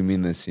like 3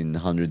 minutes in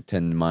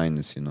 110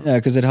 minus, you know. Yeah,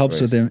 because it helps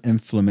with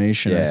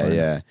inflammation. I yeah, find.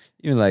 yeah.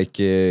 Even like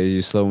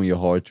you slowing your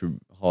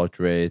heart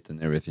rate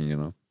and everything, you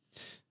know.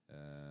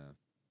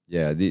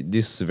 Yeah,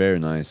 this is very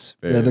nice.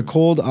 Very, Yeah, the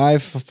cold I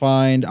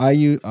find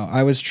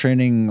I was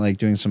training like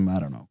doing some I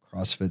don't know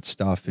CrossFit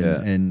stuff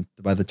in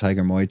by the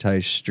Tiger Muay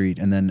Thai street,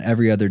 and then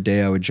every other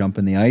day I would jump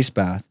in the ice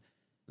bath.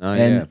 Oh,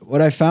 And yeah.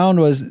 what I found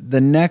was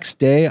the next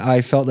day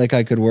I felt like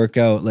I could work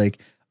out like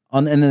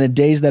and then the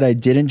days that I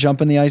didn't jump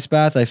in the ice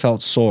bath, I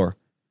felt sore.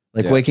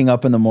 Like Yeah. waking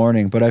up in the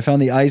morning. But I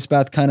found the ice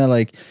bath kind of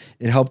like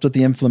it helped with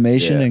the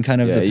inflammation Yeah, and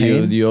kind of yeah, the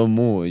pain. you're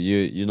more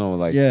you know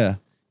like Yeah.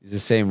 it's the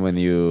same when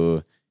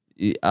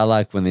I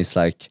like when it's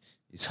like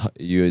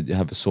you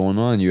have a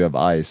sauna and you have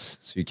ice,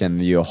 so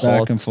you're Back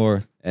hot and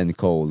forth. and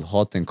cold,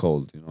 hot and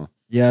cold, you know.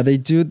 Yeah, they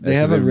do. They So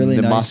have a really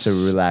the nice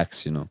muscle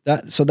relax, you know.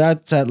 So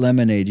that's at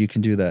Lemonade. You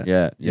can do that.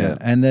 Yeah.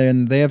 And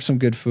then they have some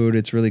good food.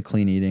 It's really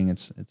clean eating.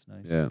 It's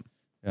nice. Yeah.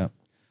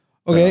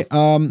 Okay.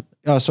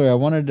 Oh, sorry. I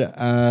wanted to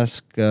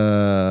ask.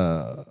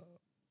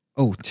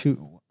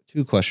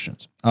 Two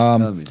questions. Tell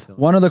me.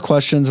 One of the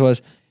questions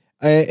was,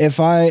 if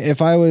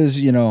I was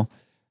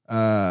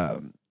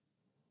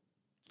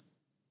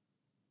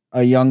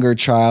a younger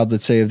child,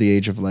 let's say of the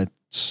age of let's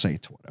say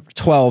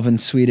 12 in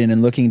Sweden,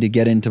 and looking to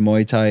get into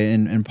Muay Thai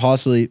and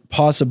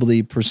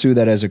possibly pursue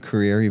that as a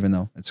career, even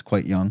though it's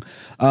quite young.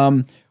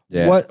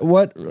 Yeah. What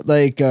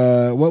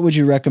would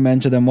you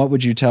recommend to them? What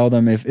would you tell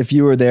them if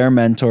you were their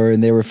mentor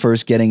and they were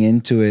first getting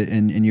into it,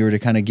 and you were to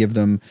kind of give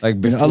them Like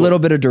a little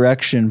bit of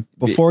direction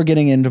before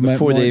getting into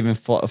before Muay- they even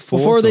fought,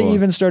 before they or-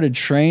 even started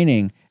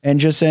training, and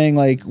just saying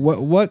like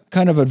what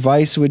kind of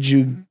advice would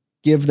you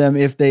give them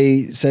if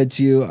they said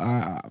to you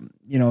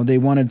they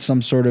wanted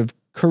some sort of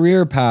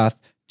career path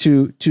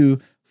to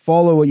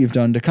follow what you've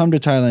done, to come to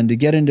Thailand, to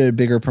get into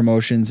bigger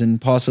promotions and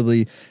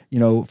possibly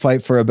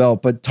fight for a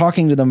belt, but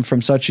talking to them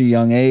from such a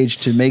young age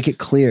to make it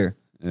clear.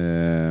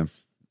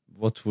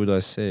 what would I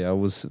say? I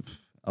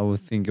would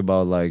think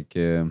about like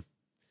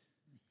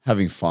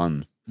having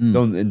fun.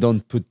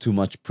 Don't put too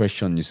much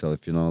pressure on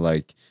yourself, you know,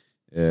 like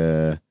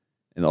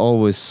and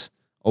always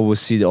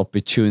see the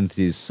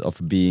opportunities of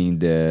being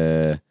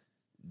the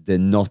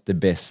not the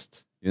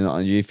best, You know,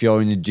 if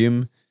you're in the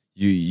gym,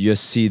 you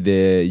just see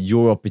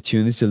your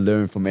opportunity to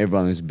learn from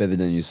everyone who's better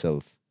than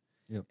yourself.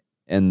 Yep.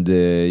 And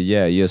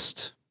yeah,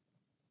 just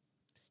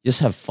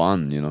have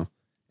fun, you know.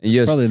 And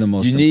It's probably the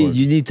most important.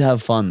 you need to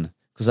have fun,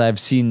 because I've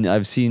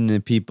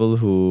seen people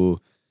who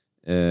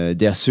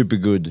they are super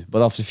good,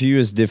 but after a few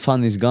years their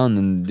fun is gone,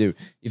 and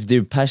if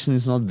their passion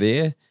is not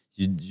there,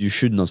 you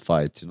should not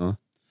fight, you know.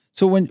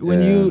 So when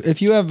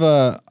if you have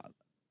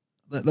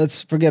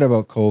let's forget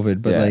about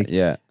COVID, but like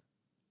yeah,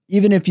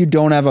 even if you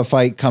don't have a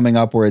fight coming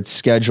up where it's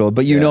scheduled,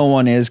 but you know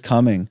one is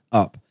coming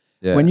up.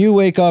 yeah. When you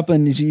wake up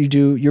and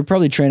you're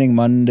probably training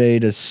Monday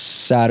to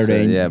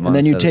Saturday, So, yeah, and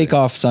then you take Saturday.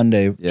 off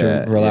Sunday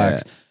Yeah, to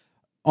relax.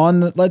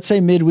 Let's say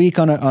midweek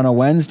on a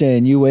Wednesday,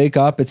 and you wake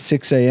up at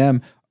 6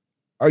 a.m.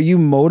 Are you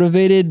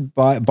motivated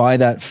by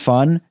that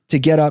fun to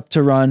get up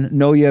to run?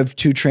 Know you have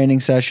 2 training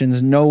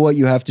sessions. Know what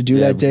you have to do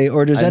Yeah, that day,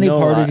 or does I any know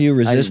part of you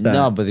resist that?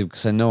 No, but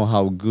because I know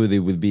how good it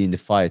will be in the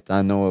fight,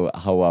 I know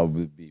how I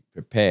will be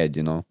prepared,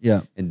 you know.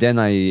 Yeah, And then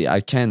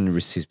I can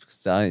resist,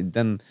 because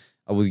then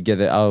I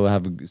will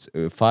have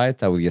a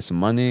fight. I will get some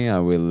money. I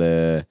will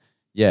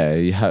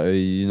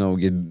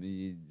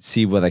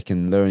see what I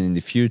can learn in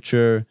the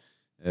future.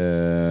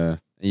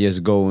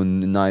 Just go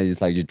and nice,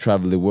 like you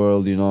travel the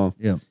world, you know.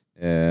 yeah.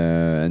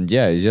 And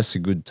yeah, it's just a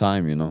good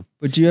time, you know.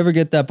 But do you ever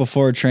get that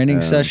before a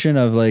training session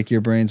of like your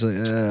brain's like,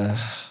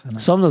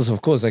 Sometimes, of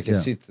course, I can Yeah.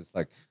 sit. It's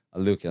like I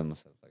look at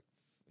myself like,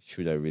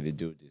 should I really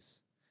do this?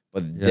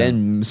 But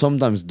then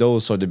sometimes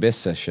those are the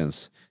best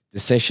sessions. The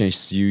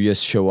sessions you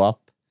just show up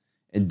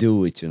and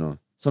do it. You know,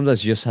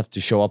 sometimes you just have to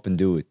show up and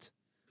do it.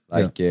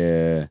 Like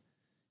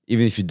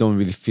even if you don't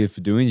really feel for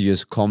doing it, you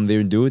just come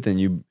there and do it,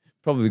 and you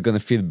probably gonna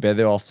feel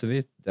better after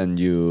it than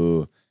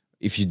you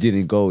if you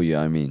didn't go.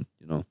 Yeah, I mean,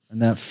 you know.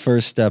 and that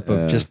first step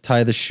of just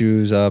tie the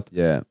shoes up.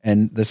 Yeah,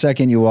 And the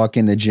second you walk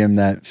in the gym,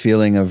 that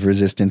feeling of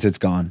resistance, it's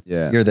gone.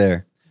 yeah. You're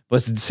there. But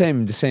it's the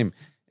same.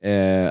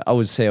 I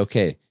would say,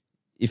 okay,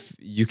 if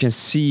you can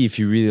see if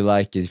you really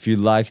like it, if you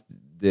like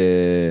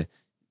the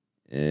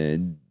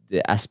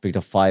aspect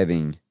of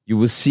fighting, you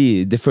will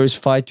see the first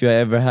fight you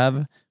ever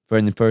have for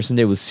any person.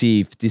 They will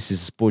see if this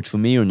is a sport for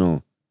me or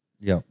no.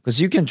 Yeah.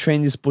 Because you can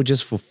train this sport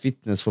just for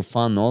fitness, for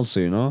fun, also.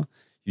 You know,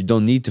 you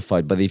don't need to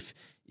fight. But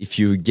if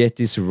you get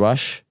this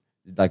rush,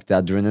 like the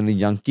adrenaline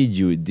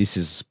junkie, this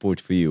is a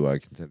sport for you. I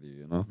can tell you.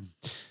 You know,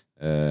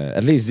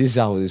 at least this is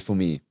how it is for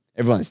me.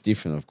 Everyone's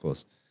different, of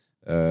course.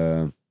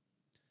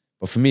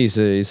 But for me,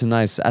 it's a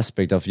nice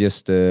aspect of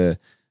just like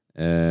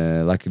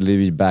a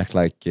little bit back,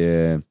 like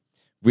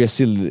we are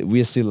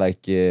still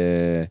like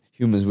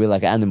humans. We're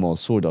like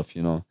animals, sort of,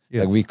 you know.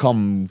 Yeah. Like we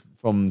come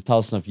from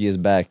thousands of years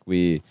back.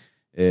 We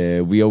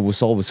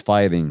was always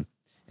fighting,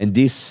 and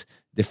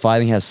the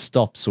fighting has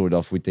stopped sort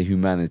of with the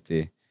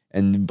humanity,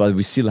 but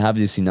we still have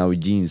this in our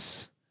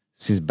genes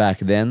since back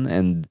then,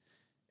 and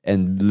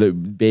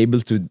be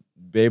able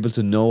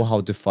to know how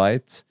to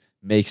fight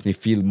makes me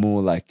feel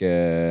more like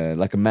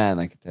a man,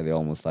 I can tell you,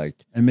 almost like.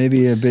 And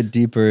maybe a bit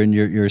deeper in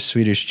your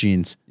Swedish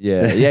genes.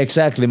 Yeah,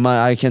 exactly.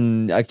 I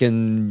can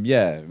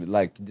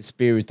like the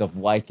spirit of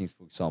Vikings,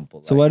 for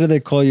example. So like, why do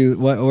they call you,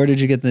 where did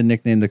you get the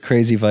nickname, the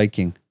Crazy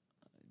Viking?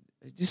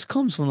 this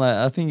comes from, like,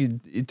 I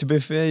think to be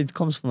fair, it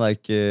comes from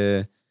like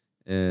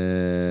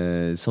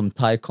some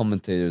Thai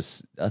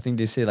commentators. I think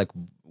they say like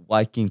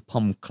Viking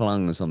Pum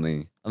Klang or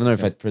something. I don't know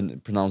if I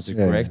pronounced it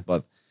correct,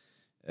 but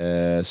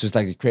so it's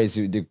like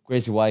the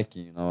crazy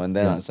Viking, you know. And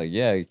then I was like,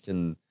 I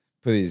can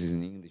put this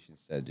in English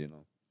instead, you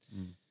know.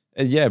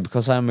 And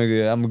because I'm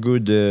a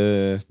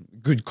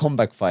good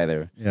comeback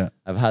fighter. Yeah.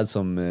 I've had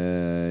some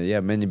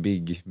many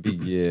big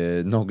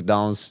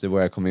knockdowns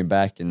where I'm coming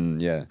back,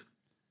 and A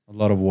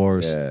lot of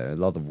wars. a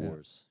lot of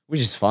wars, which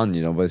is fun,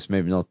 you know. But it's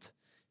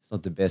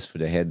not the best for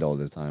the head all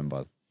the time.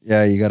 But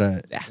Yeah, you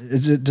gotta.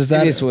 Does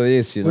that? it is what it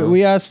is, you know.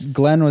 We asked.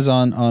 Glenn was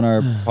on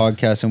our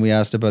podcast, and we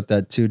asked about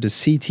that too. Does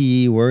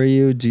CTE worry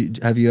you?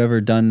 Have you ever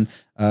done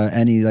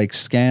any like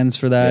scans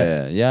for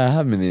that? Yeah, I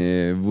have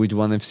many with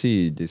ONE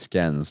FC, the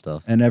scan and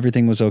stuff. And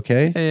everything was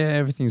okay.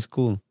 Yeah, everything's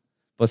cool.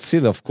 But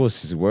still, of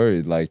course, it's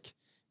worried. Like,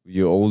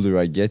 the older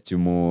I get, you're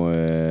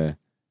more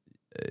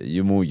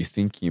you're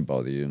thinking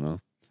about it, you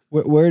know.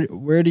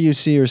 Where do you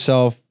see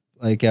yourself?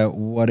 Like, at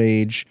what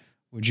age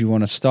would you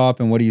want to stop,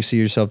 and what do you see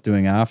yourself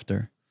doing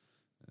after?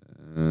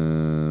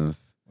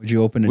 Would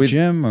you open a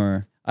gym,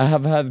 or? I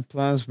have had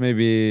plans,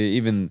 maybe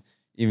even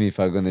if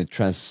I'm gonna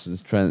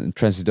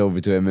transit over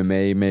to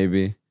MMA,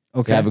 maybe.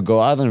 Okay. Have a go.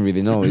 I don't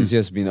really know. It's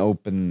just been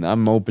open.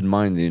 I'm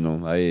open-minded, you know.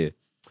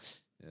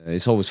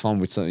 It's always fun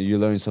with you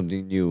learn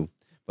something new.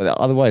 But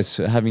otherwise,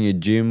 having a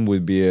gym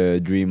would be a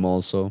dream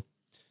also.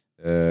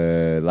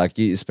 Like,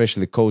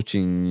 especially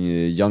coaching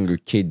younger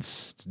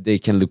kids, they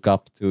can look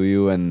up to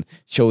you and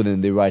show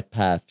them the right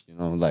path, you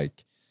know,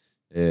 like,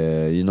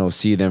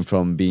 see them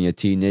from being a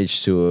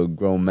teenage to a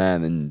grown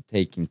man and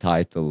taking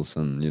titles,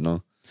 and, you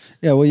know.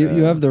 Yeah, well,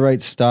 you have the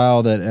right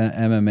style that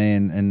MMA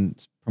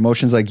and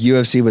promotions like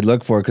UFC would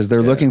look for, because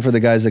they're looking for the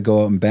guys that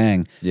go out and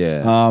bang.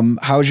 Yeah.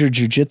 How's your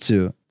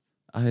jiu-jitsu?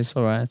 It's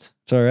all right.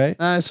 It's all right.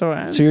 No, it's all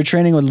right. So you're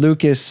training with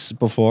Lucas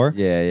before.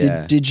 Yeah,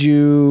 yeah. Did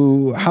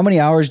you? How many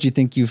hours do you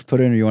think you've put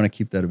in, or you want to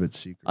keep that a bit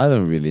secret? I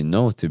don't really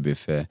know, to be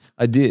fair.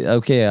 I did,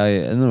 okay,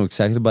 I don't know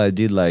exactly, but I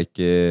did like,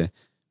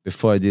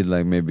 before I did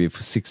like maybe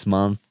for 6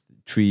 months,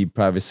 3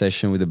 private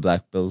session with a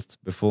black belt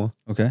before.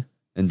 Okay.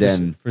 And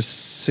then, For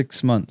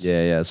 6 months.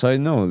 yeah. So I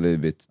know a little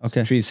bit.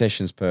 Okay. 3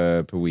 sessions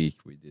per week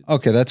we did.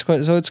 Okay, that's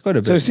quite. So it's quite a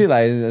bit. So still,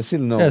 I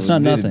still know. Yeah, it's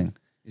not a little- nothing.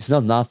 It's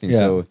not nothing. Yeah.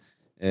 So,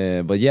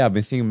 but yeah, I've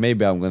been thinking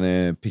maybe I'm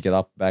gonna pick it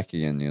up back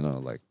again. You know,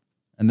 like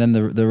And then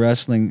the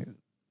wrestling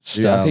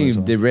style. I think as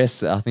well. the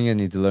rest. I think I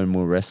need to learn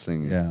more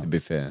wrestling. Yeah. To be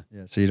fair.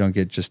 Yeah, so you don't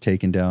get just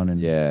taken down and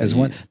Yeah, because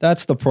you-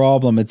 that's the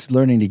problem. It's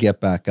learning to get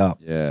back up,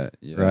 Yeah.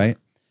 right?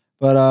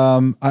 But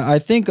I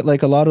think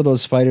like a lot of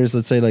those fighters,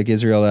 let's say like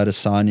Israel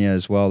Adesanya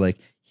as well, like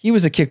he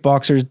was a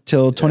kickboxer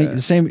till 20, Yeah.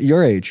 same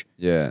your age,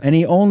 Yeah. and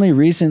he only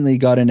recently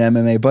got into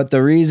MMA. But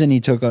the reason he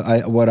took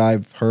what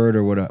I've heard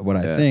or what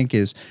I Yeah. think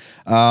is,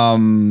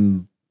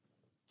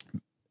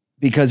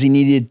 because he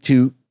needed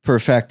to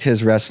perfect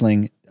his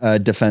wrestling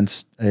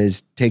defense,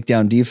 his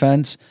takedown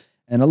defense,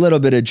 and a little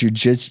bit of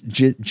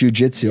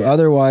jujitsu. Yeah.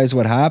 Otherwise,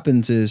 what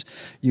happens is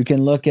you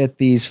can look at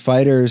these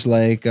fighters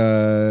like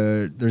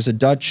there's a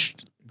Dutch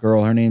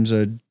girl. Her name's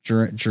a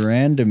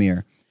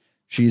Gerandemir.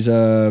 She's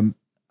a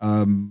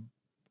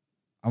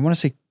I want to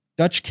say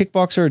Dutch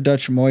kickboxer or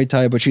Dutch Muay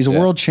Thai, but she's a Yeah.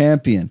 world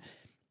champion,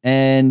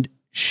 and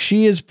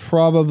she is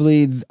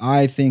probably,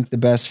 I think, the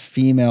best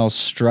female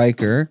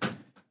striker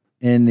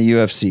in the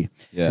UFC.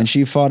 Yeah. And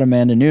she fought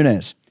Amanda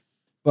Nunes,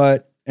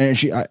 but and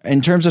she,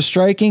 in terms of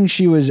striking,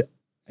 she was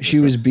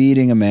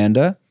beating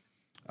Amanda.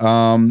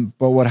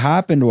 But what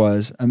happened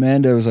was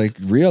Amanda was like,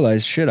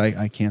 realized, shit,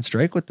 I can't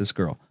strike with this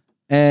girl,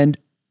 and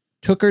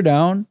took her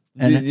down.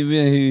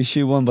 And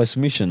She won by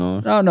submission,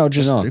 or? no,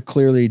 just No.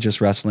 clearly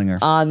just wrestling her.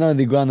 No,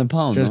 the ground and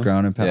pound. Just no?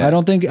 ground and pound.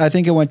 Yeah. I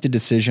think it went to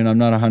decision. I'm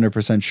not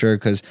 100% sure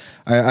because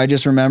I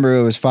just remember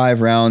it was 5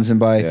 rounds,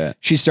 and Yeah.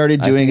 she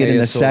started I doing think it I in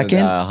the just saw second.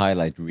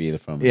 highlight reel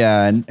from.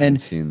 Yeah,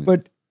 and Seen it.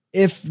 but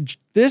if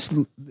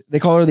they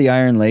call her the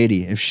Iron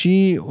Lady, if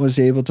she was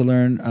able to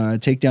learn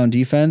takedown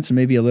defense and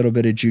maybe a little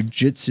bit of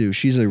jujitsu,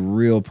 she's a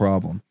real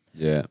problem.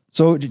 Yeah.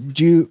 So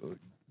do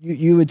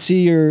you would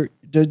see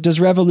does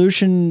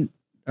Revolution,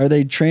 are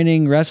they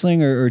training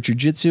wrestling or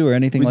jujitsu or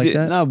anything like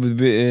that? No,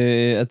 but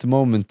at the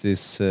moment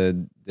is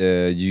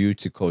the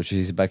jiu-jitsu coach.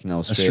 He's back in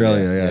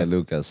Australia, yeah.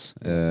 Lucas.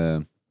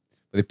 But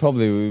they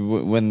probably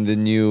when the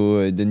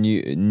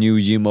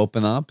new gym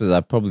open up,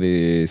 that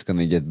probably is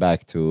gonna get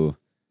back to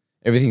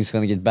everything's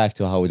gonna get back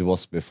to how it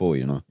was before.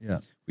 You know. Yeah.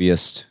 We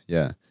just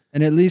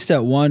And at least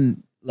at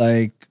one,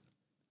 like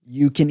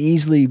you can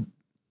easily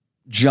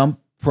jump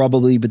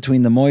probably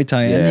between the Muay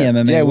Thai and the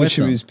MMA. Yeah, with which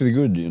them. is pretty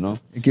good. You know.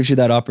 It gives you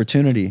that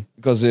opportunity.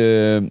 Because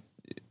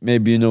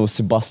maybe you know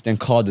Sebastian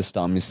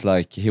Kardestam is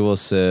like he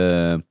was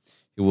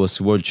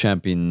world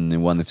champion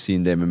in ONE FC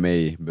in the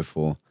MMA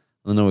before.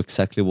 I don't know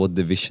exactly what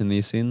division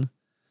he's in,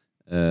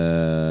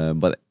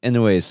 but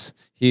anyways,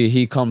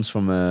 he comes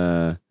from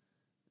a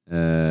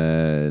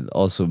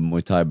also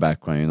Muay Thai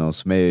background, you know.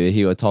 So maybe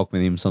he would talk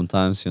with him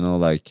sometimes, you know,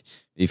 like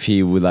if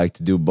he would like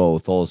to do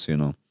both, also, you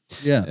know.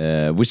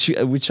 Yeah.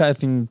 Which I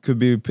think could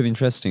be pretty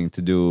interesting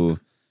to do.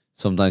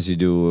 Sometimes you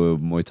do a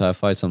Muay Thai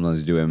fight, sometimes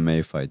you do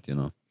MMA fight, you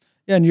know.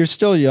 Yeah, and you're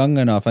still young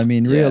enough. I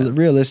mean, Yeah.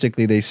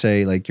 realistically, they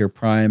say like your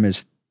prime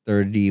is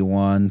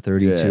 31,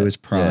 32 Yeah, is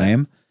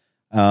prime.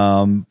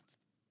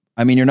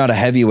 I mean, you're not a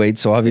heavyweight,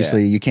 so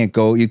obviously you can't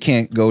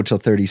go till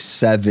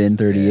 37,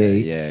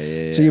 38.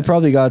 Yeah. So you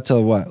probably got to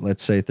what?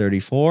 Let's say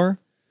 34.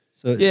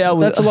 So Yeah,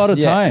 that's a lot of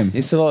time.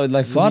 It's a lot.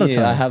 Like for Lot of me,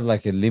 time. I have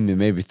like a limit.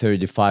 Maybe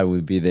 35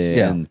 would be the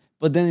Yeah. end.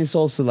 But then it's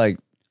also like,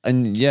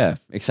 and yeah,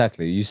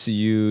 exactly. You see,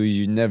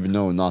 you never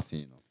know nothing.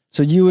 You know.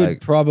 So you would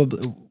Like- probably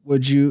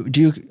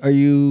are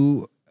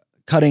you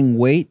cutting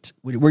weight?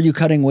 Were you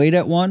cutting weight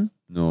at one?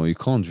 No, you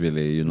can't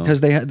really. You know, Because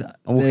they had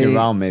I'm walking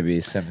around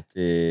maybe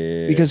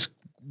 70. because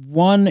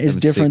one is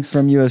different 76.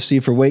 from UFC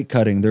for weight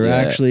cutting. They're Yeah,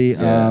 actually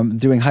yeah.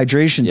 Doing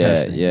hydration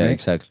testing. yeah, right?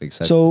 exactly.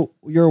 So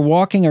you're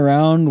walking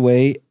around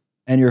weight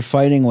and you're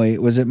fighting weight.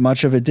 Was it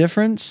much of a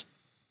difference?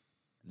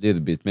 little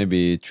bit,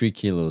 maybe 3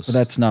 kilos. But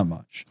that's not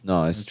much.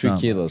 no, it's that's 3 not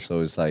kilos. So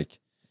it's like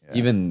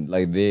even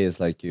like this,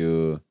 like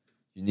you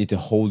need to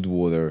hold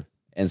water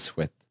and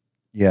sweat.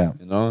 Yeah.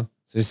 You know,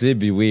 so it's a little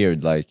bit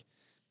weird. Like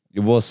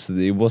it was a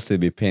little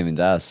bit pain in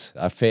the ass.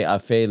 I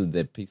failed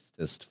the piss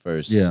test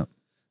first. Yeah.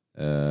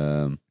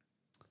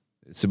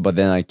 So, but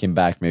then I came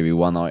back maybe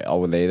 1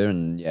 hour later,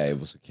 and yeah, it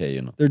was okay.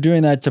 You know. They're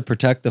doing that to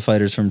protect the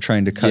fighters from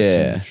trying to cut too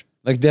Yeah. much.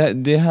 Like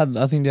they had,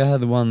 I think they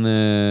had one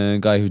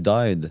guy who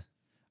died.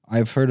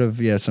 I've heard of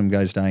some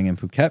guys dying in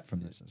Phuket from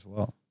this as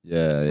well.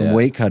 Yeah, From yeah.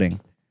 weight cutting.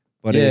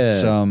 But Yeah.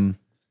 it's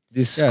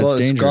This yeah, it's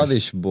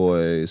dangerous.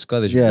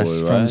 Scottish yes,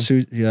 boy, from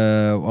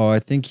right? I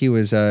think he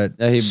was at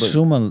Yeah,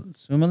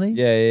 Sumali?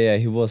 Yeah.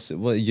 He was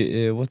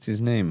what's his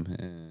name?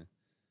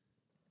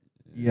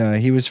 Yeah,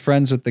 he was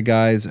friends with the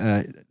guys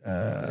at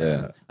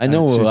Yeah, I at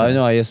know. Sutan.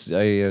 I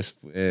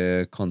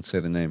just can't say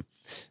the name.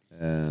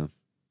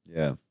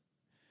 Yeah,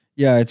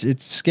 Yeah,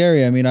 it's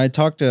scary. I mean, I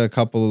talked to a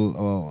couple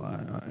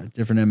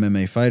different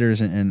MMA fighters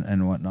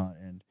and whatnot,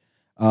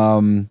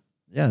 and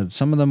yeah,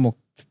 some of them will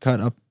cut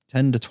up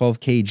 10 to 12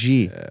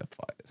 kg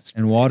It's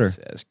in water.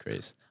 crazy. That's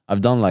crazy.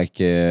 I've done like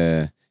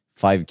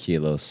 5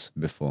 kilos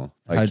before,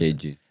 5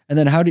 kg. And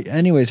then how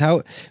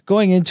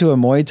going into a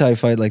Muay Thai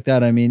fight like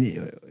that? I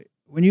mean,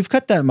 when you've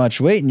cut that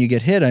much weight and you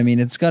get hit, I mean,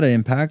 it's got to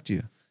impact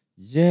you.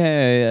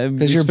 Yeah,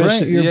 'Cause your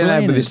brain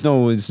but is-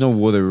 there's no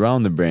water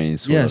around the brain.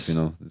 Sort Yes. of,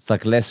 you know, it's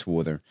like less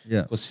water. Yeah.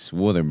 Of course, it's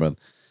water, but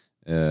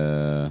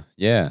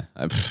yeah,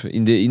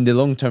 in the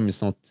long term,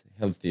 it's not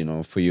healthy, you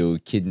know, for your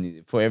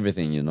kidney, for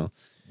everything, you know.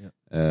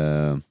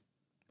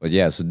 But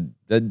yeah, so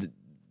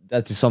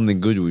that is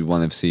something good with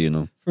ONE FC, you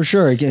know. For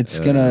sure, it's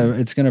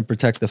gonna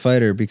protect the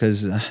fighter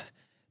because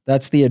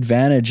that's the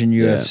advantage in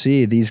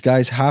UFC. These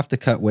guys have to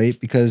cut weight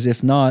because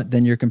if not,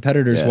 then your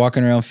competitor's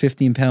walking around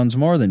 15 pounds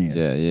more than you.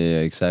 Yeah,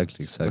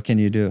 exactly. What can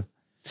you do?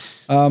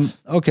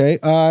 Okay,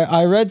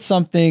 I read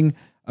something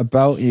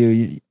about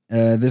you.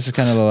 This is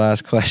kind of the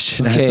last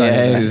question. Okay,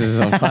 That's this is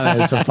so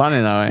funny. It's so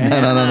funny now. Eh?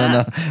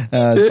 No.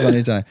 It's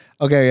funny time.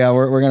 Okay, yeah,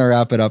 we're gonna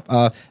wrap it up.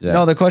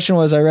 No, the question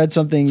was, I read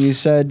something you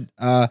said.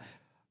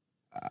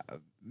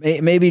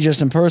 Maybe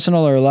just in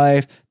personal or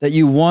life that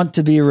you want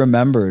to be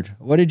remembered.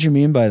 What did you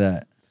mean by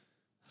that?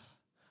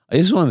 I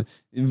just want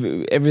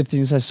everything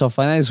I so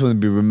fun. I just want to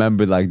be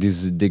remembered like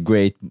this is the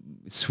great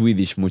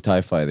Swedish Muay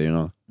Thai fighter, you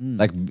know,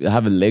 like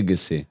have a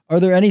legacy. Are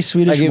there any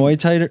Swedish Like Muay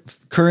Thai,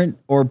 current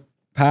or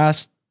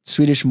past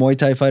Swedish Muay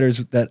Thai fighters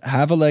that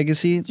have a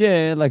legacy?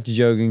 Yeah, like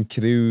Jürgen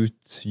Krut,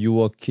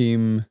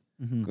 Joachim.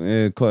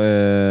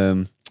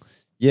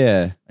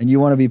 Yeah, And you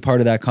want to be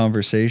part of that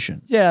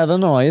conversation? yeah. I don't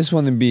know. I just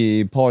want to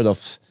be part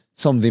of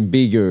something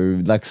bigger,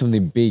 like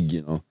something big,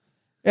 you know.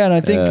 Yeah, and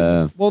I think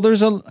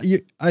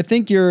I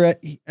think you're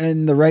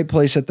in the right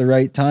place at the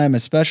right time,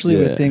 especially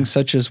with things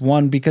such as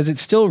ONE, because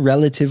it's still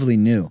relatively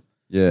new,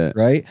 Yeah,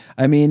 right?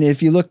 I mean,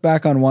 if you look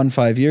back on ONE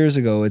 5 years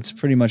ago, it's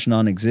pretty much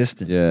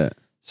non-existent. yeah.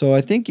 So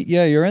I think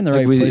you're in the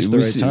right place at the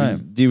right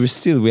time.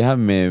 We have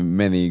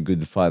many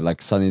good fighters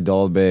like Sonny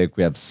Dahlbeck.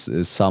 We have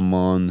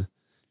Sammon,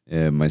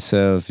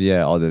 myself.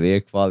 Yeah, Adel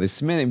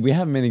Ekvall. We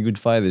have many good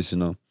fighters, you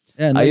know.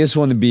 Yeah, and I just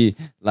want to be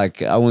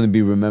like, I want to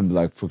be remembered.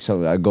 Like, for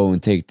example, I go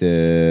and take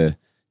the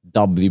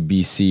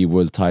WBC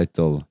world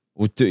title.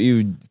 Or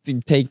you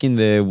taking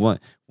the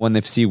ONE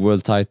FC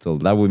world title.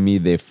 That would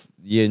mean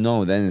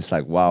then it's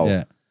like, wow.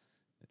 Yeah.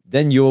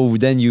 Then you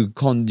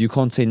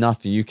can't say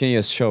nothing. You can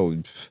just show.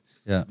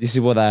 Yeah. This is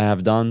what I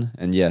have done,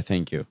 and yeah,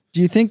 thank you. Do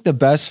you think the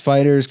best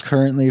fighters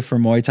currently for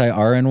Muay Thai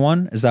are in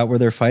ONE? Is that where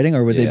they're fighting,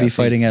 or would they be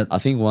fighting at? I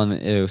think ONE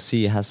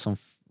FC has some.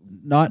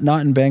 Not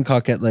in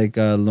Bangkok at like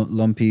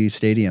Lumpy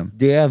Stadium.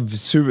 They have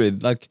super,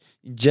 like,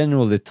 in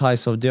general, the Thai,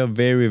 so they are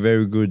very,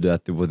 very good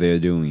at what they are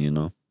doing, you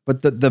know.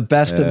 But the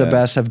best of the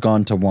best have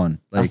gone to ONE.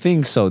 I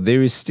think so.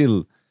 There is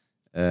still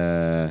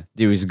there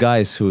is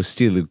guys who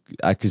still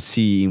I could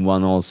see in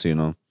ONE also, you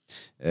know.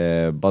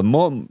 But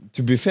more,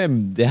 to be fair,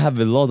 they have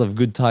a lot of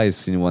good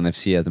ties in ONE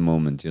FC at the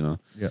moment, you know.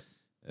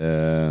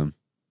 Yeah.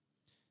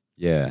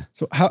 Yeah.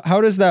 So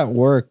how does that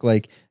work?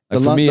 Like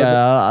for me,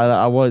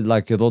 I was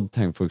like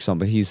Rodtang, for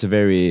example. He's a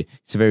very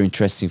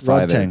interesting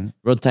fighter.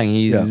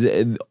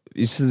 Rodtang,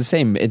 it's the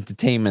same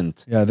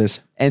entertainment. Yeah, this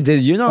And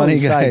you know, funny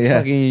it's guy, like yeah.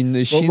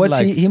 fucking shit. what's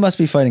like, he must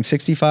be fighting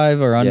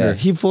 65 or under. yeah,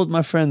 he fought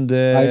my friend.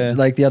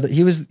 Like the other,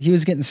 he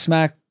was getting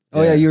smacked.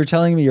 Oh yeah, you were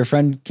telling me your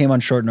friend came on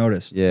short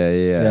notice.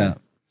 Yeah.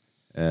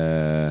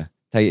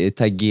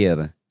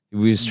 Taguer.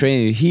 We was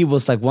training. He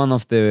was like one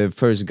of the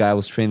first guy I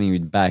was training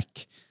with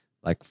back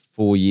like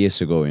 4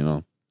 years ago, you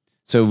know.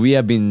 So we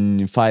have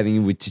been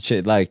fighting with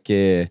like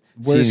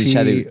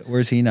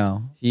Where's he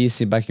now? He's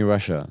back in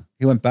Russia.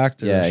 He went back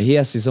to Russia. He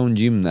has his own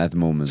gym at the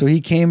moment. So he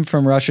came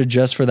from Russia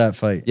just for that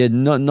fight. Yeah,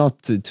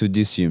 not to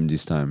this gym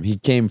this time. He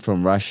came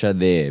from Russia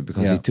there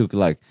because he took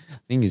I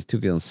think he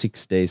took it on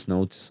 6 days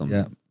notice or something.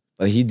 Yeah.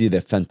 But he did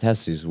a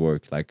fantastic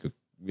work. Like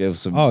we have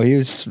some. Oh, he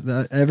was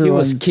everyone. He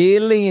was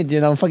killing it, you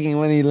know. Fucking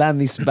when he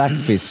landed his back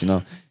fist, you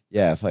know.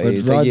 Yeah,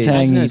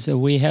 Rodtang. So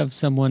we have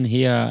someone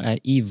here,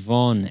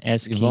 Yvonne,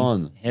 asking.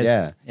 Yvonne, Do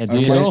Okay,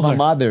 you know it's my her?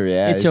 mother.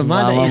 Yeah, It's your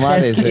mother.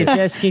 It's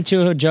asking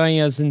to join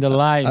us in the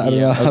live. I don't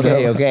here. know.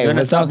 Okay. You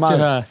wanna What's up, talk to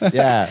mom? her?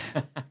 Yeah.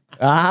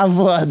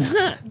 What?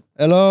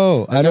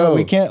 Hello. I don't know. Hello.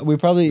 We can't. We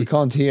probably. We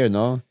can't hear,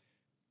 no.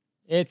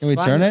 It's Can we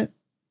fine. turn it?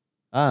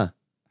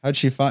 How'd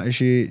she find?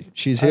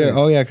 She's here.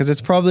 Oh yeah, because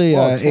it's probably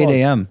 8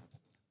 a.m.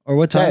 Or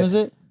what time Hey. is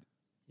it?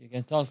 You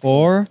can talk.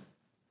 4.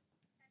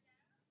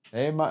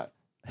 Hey, mom.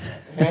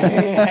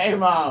 Hey,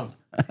 mom.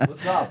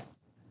 What's up?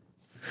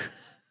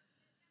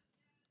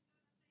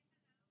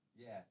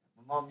 Yeah,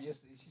 my mom she's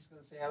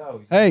gonna say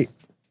hello. Hey.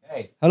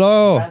 Hey.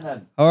 Hello.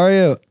 Brandon. How are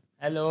you?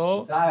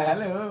 Hello. Hi,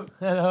 hello.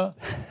 Hello.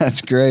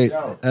 That's great.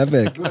 Yo.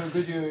 Epic.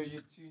 Good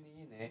you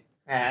tuning in,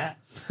 eh?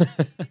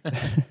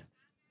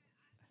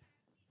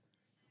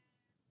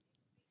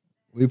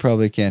 We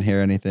probably can't hear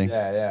anything.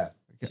 Yeah.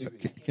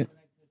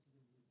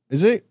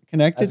 Is it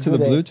connected That's to the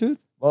good, Bluetooth?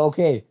 Well,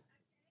 okay.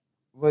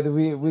 But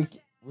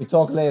we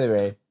talk later,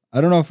 eh?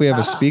 I don't know if we have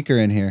a speaker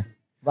in here.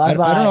 I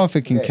don't know if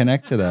it can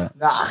connect to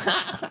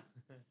that.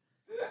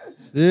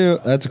 See,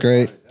 that's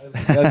great.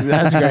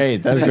 That's great.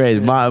 That's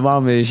great. My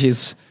mom,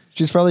 she's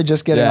probably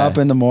just getting up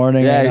in the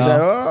morning. Yeah, right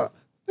exactly.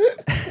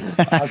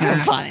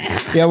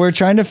 Yeah, we're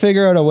trying to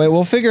figure out a way.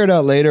 We'll figure it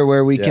out later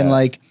where we can Yeah.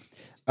 like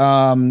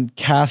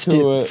cast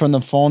it from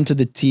the phone to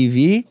the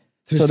TV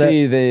To so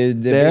see that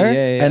the there,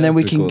 yeah, and then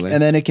we pretty can, cool,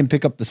 and then it can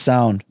pick up the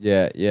sound.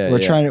 yeah. We're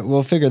trying to.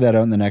 We'll figure that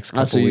out in the next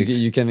couple so weeks.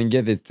 you can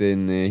get it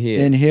in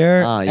here. In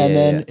here, Ah, and yeah,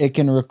 then yeah. it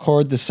can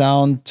record the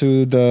sound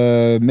to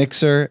the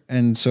mixer,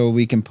 and so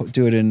we can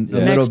do it in a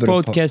little Next bit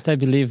of podcast, I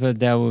believe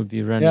that will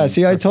be running. Yeah,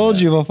 see, I told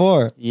you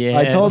before. Yeah,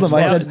 I told him.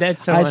 I that's- said,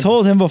 that's the I one.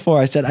 told him before.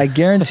 I said, I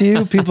guarantee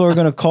you, people are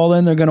going to call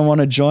in. They're going to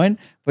want to join,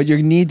 but you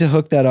need to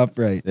hook that up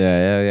right.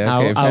 Yeah.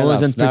 Okay, I fair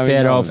wasn't enough. Now we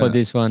prepared know all for that.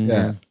 this one.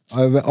 Yeah,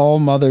 all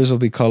mothers will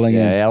be calling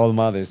in. Yeah, all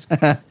mothers.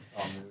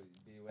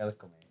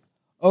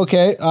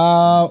 Okay.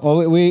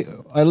 Well, we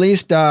at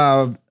least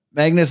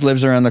Magnus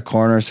lives around the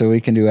corner, so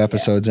we can do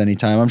episodes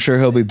anytime. I'm sure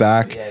he'll be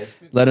back.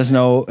 Let us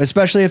know,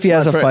 especially if he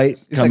has a fight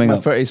coming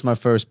up. It's my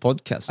first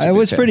podcast. to It be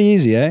was fair. pretty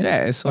easy, eh?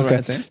 Yeah, it's all Okay.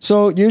 right. Eh?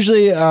 So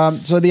usually,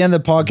 so at the end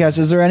of the podcast,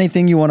 is there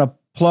anything you want to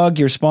plug?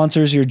 Your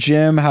sponsors, your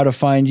gym, how to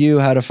find you,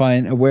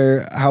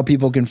 how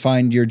people can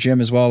find your gym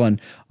as well, and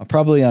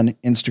probably on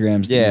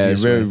Instagram's. the Yeah,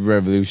 easiest way.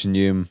 Revolution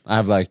Gym. I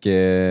have like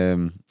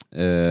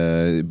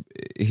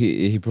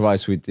he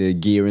provides with the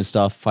gear and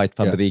stuff. Fight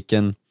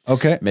Fabriken.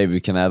 Okay. Maybe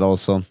we can add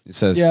also. It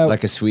says Yeah.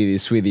 like a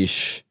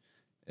Swedish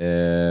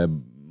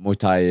Muay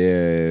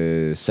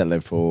Thai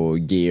seller for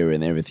gear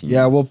and everything.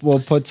 Yeah, we'll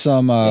put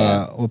some.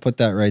 Yeah. We'll put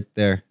that right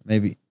there.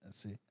 Maybe. Let's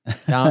see.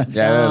 Down,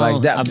 Yeah,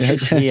 like that. up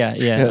here,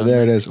 Yeah,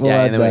 there it is. We'll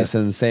Yeah. add Anyways, that.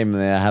 and same.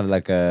 I have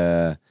like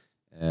a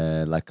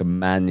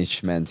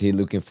management. He's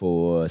looking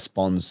for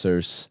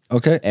sponsors.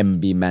 Okay.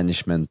 MB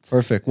management.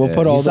 Perfect. We'll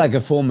put all. He's like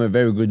a former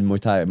very good Muay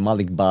Thai.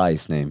 Malik Ba,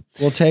 his name.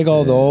 We'll take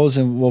all those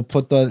and we'll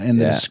put that in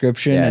the Yeah.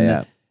 description. Yeah, and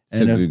yeah.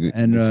 So good,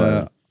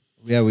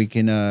 yeah, we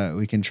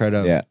can try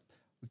to yeah.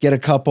 get a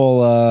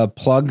couple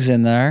plugs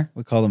in there.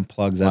 We call them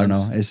plugs. I don't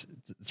Plugs. know.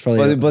 It's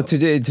probably But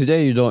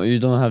today you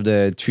don't have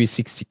the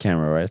 360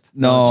 camera, right?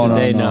 no,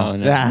 Today, no.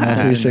 no. Yeah.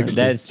 360.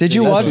 That's Did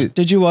you that's watch? it.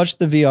 Did you watch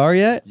the VR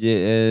yet?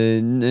 Yeah,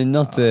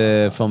 not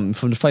from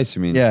the fights.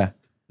 You mean? Yeah,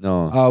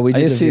 No. Oh, we I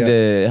did just the see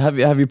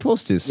VR. Have you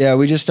posted this? yeah.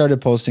 We just started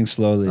posting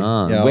slowly.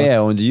 Ah, yeah, where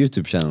on the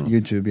YouTube channel?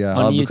 YouTube. Yeah,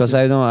 On Because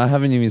I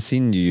haven't even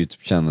seen your YouTube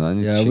channel. I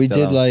need to yeah. check We that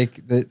did out. like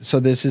so.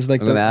 This is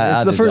like I'm gonna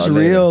it's add the it first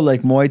later. real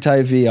like Muay Thai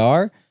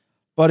VR,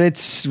 but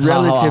it's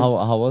relative.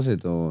 How was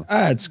it? Or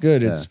It's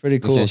good. It's pretty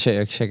we cool. can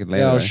check it later.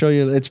 Yeah, I'll right? show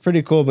you. It's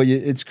pretty cool, but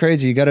it's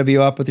crazy. You got to be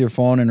up with your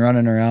phone and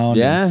running around.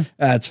 Yeah?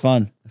 and, it's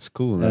fun. That's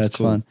cool. Yeah, That's it's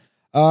cool.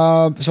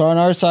 fun. So on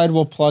our side,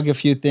 we'll plug a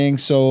few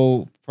things.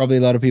 So probably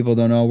a lot of people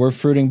don't know. We're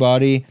Fruiting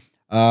Body.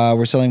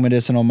 We're selling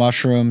medicinal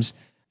mushrooms.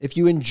 If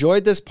you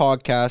enjoyed this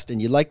podcast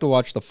and you'd like to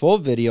watch the full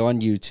video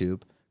on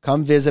YouTube,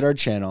 come visit our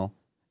channel,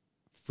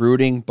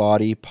 Fruiting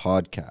Body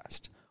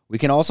Podcast. We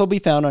can also be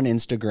found on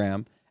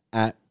Instagram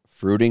at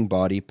Fruiting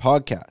Body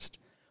Podcast.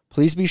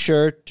 Please be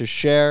sure to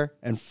share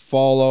and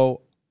follow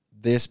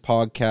this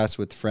podcast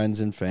with friends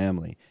and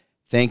family.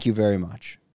 Thank you very much.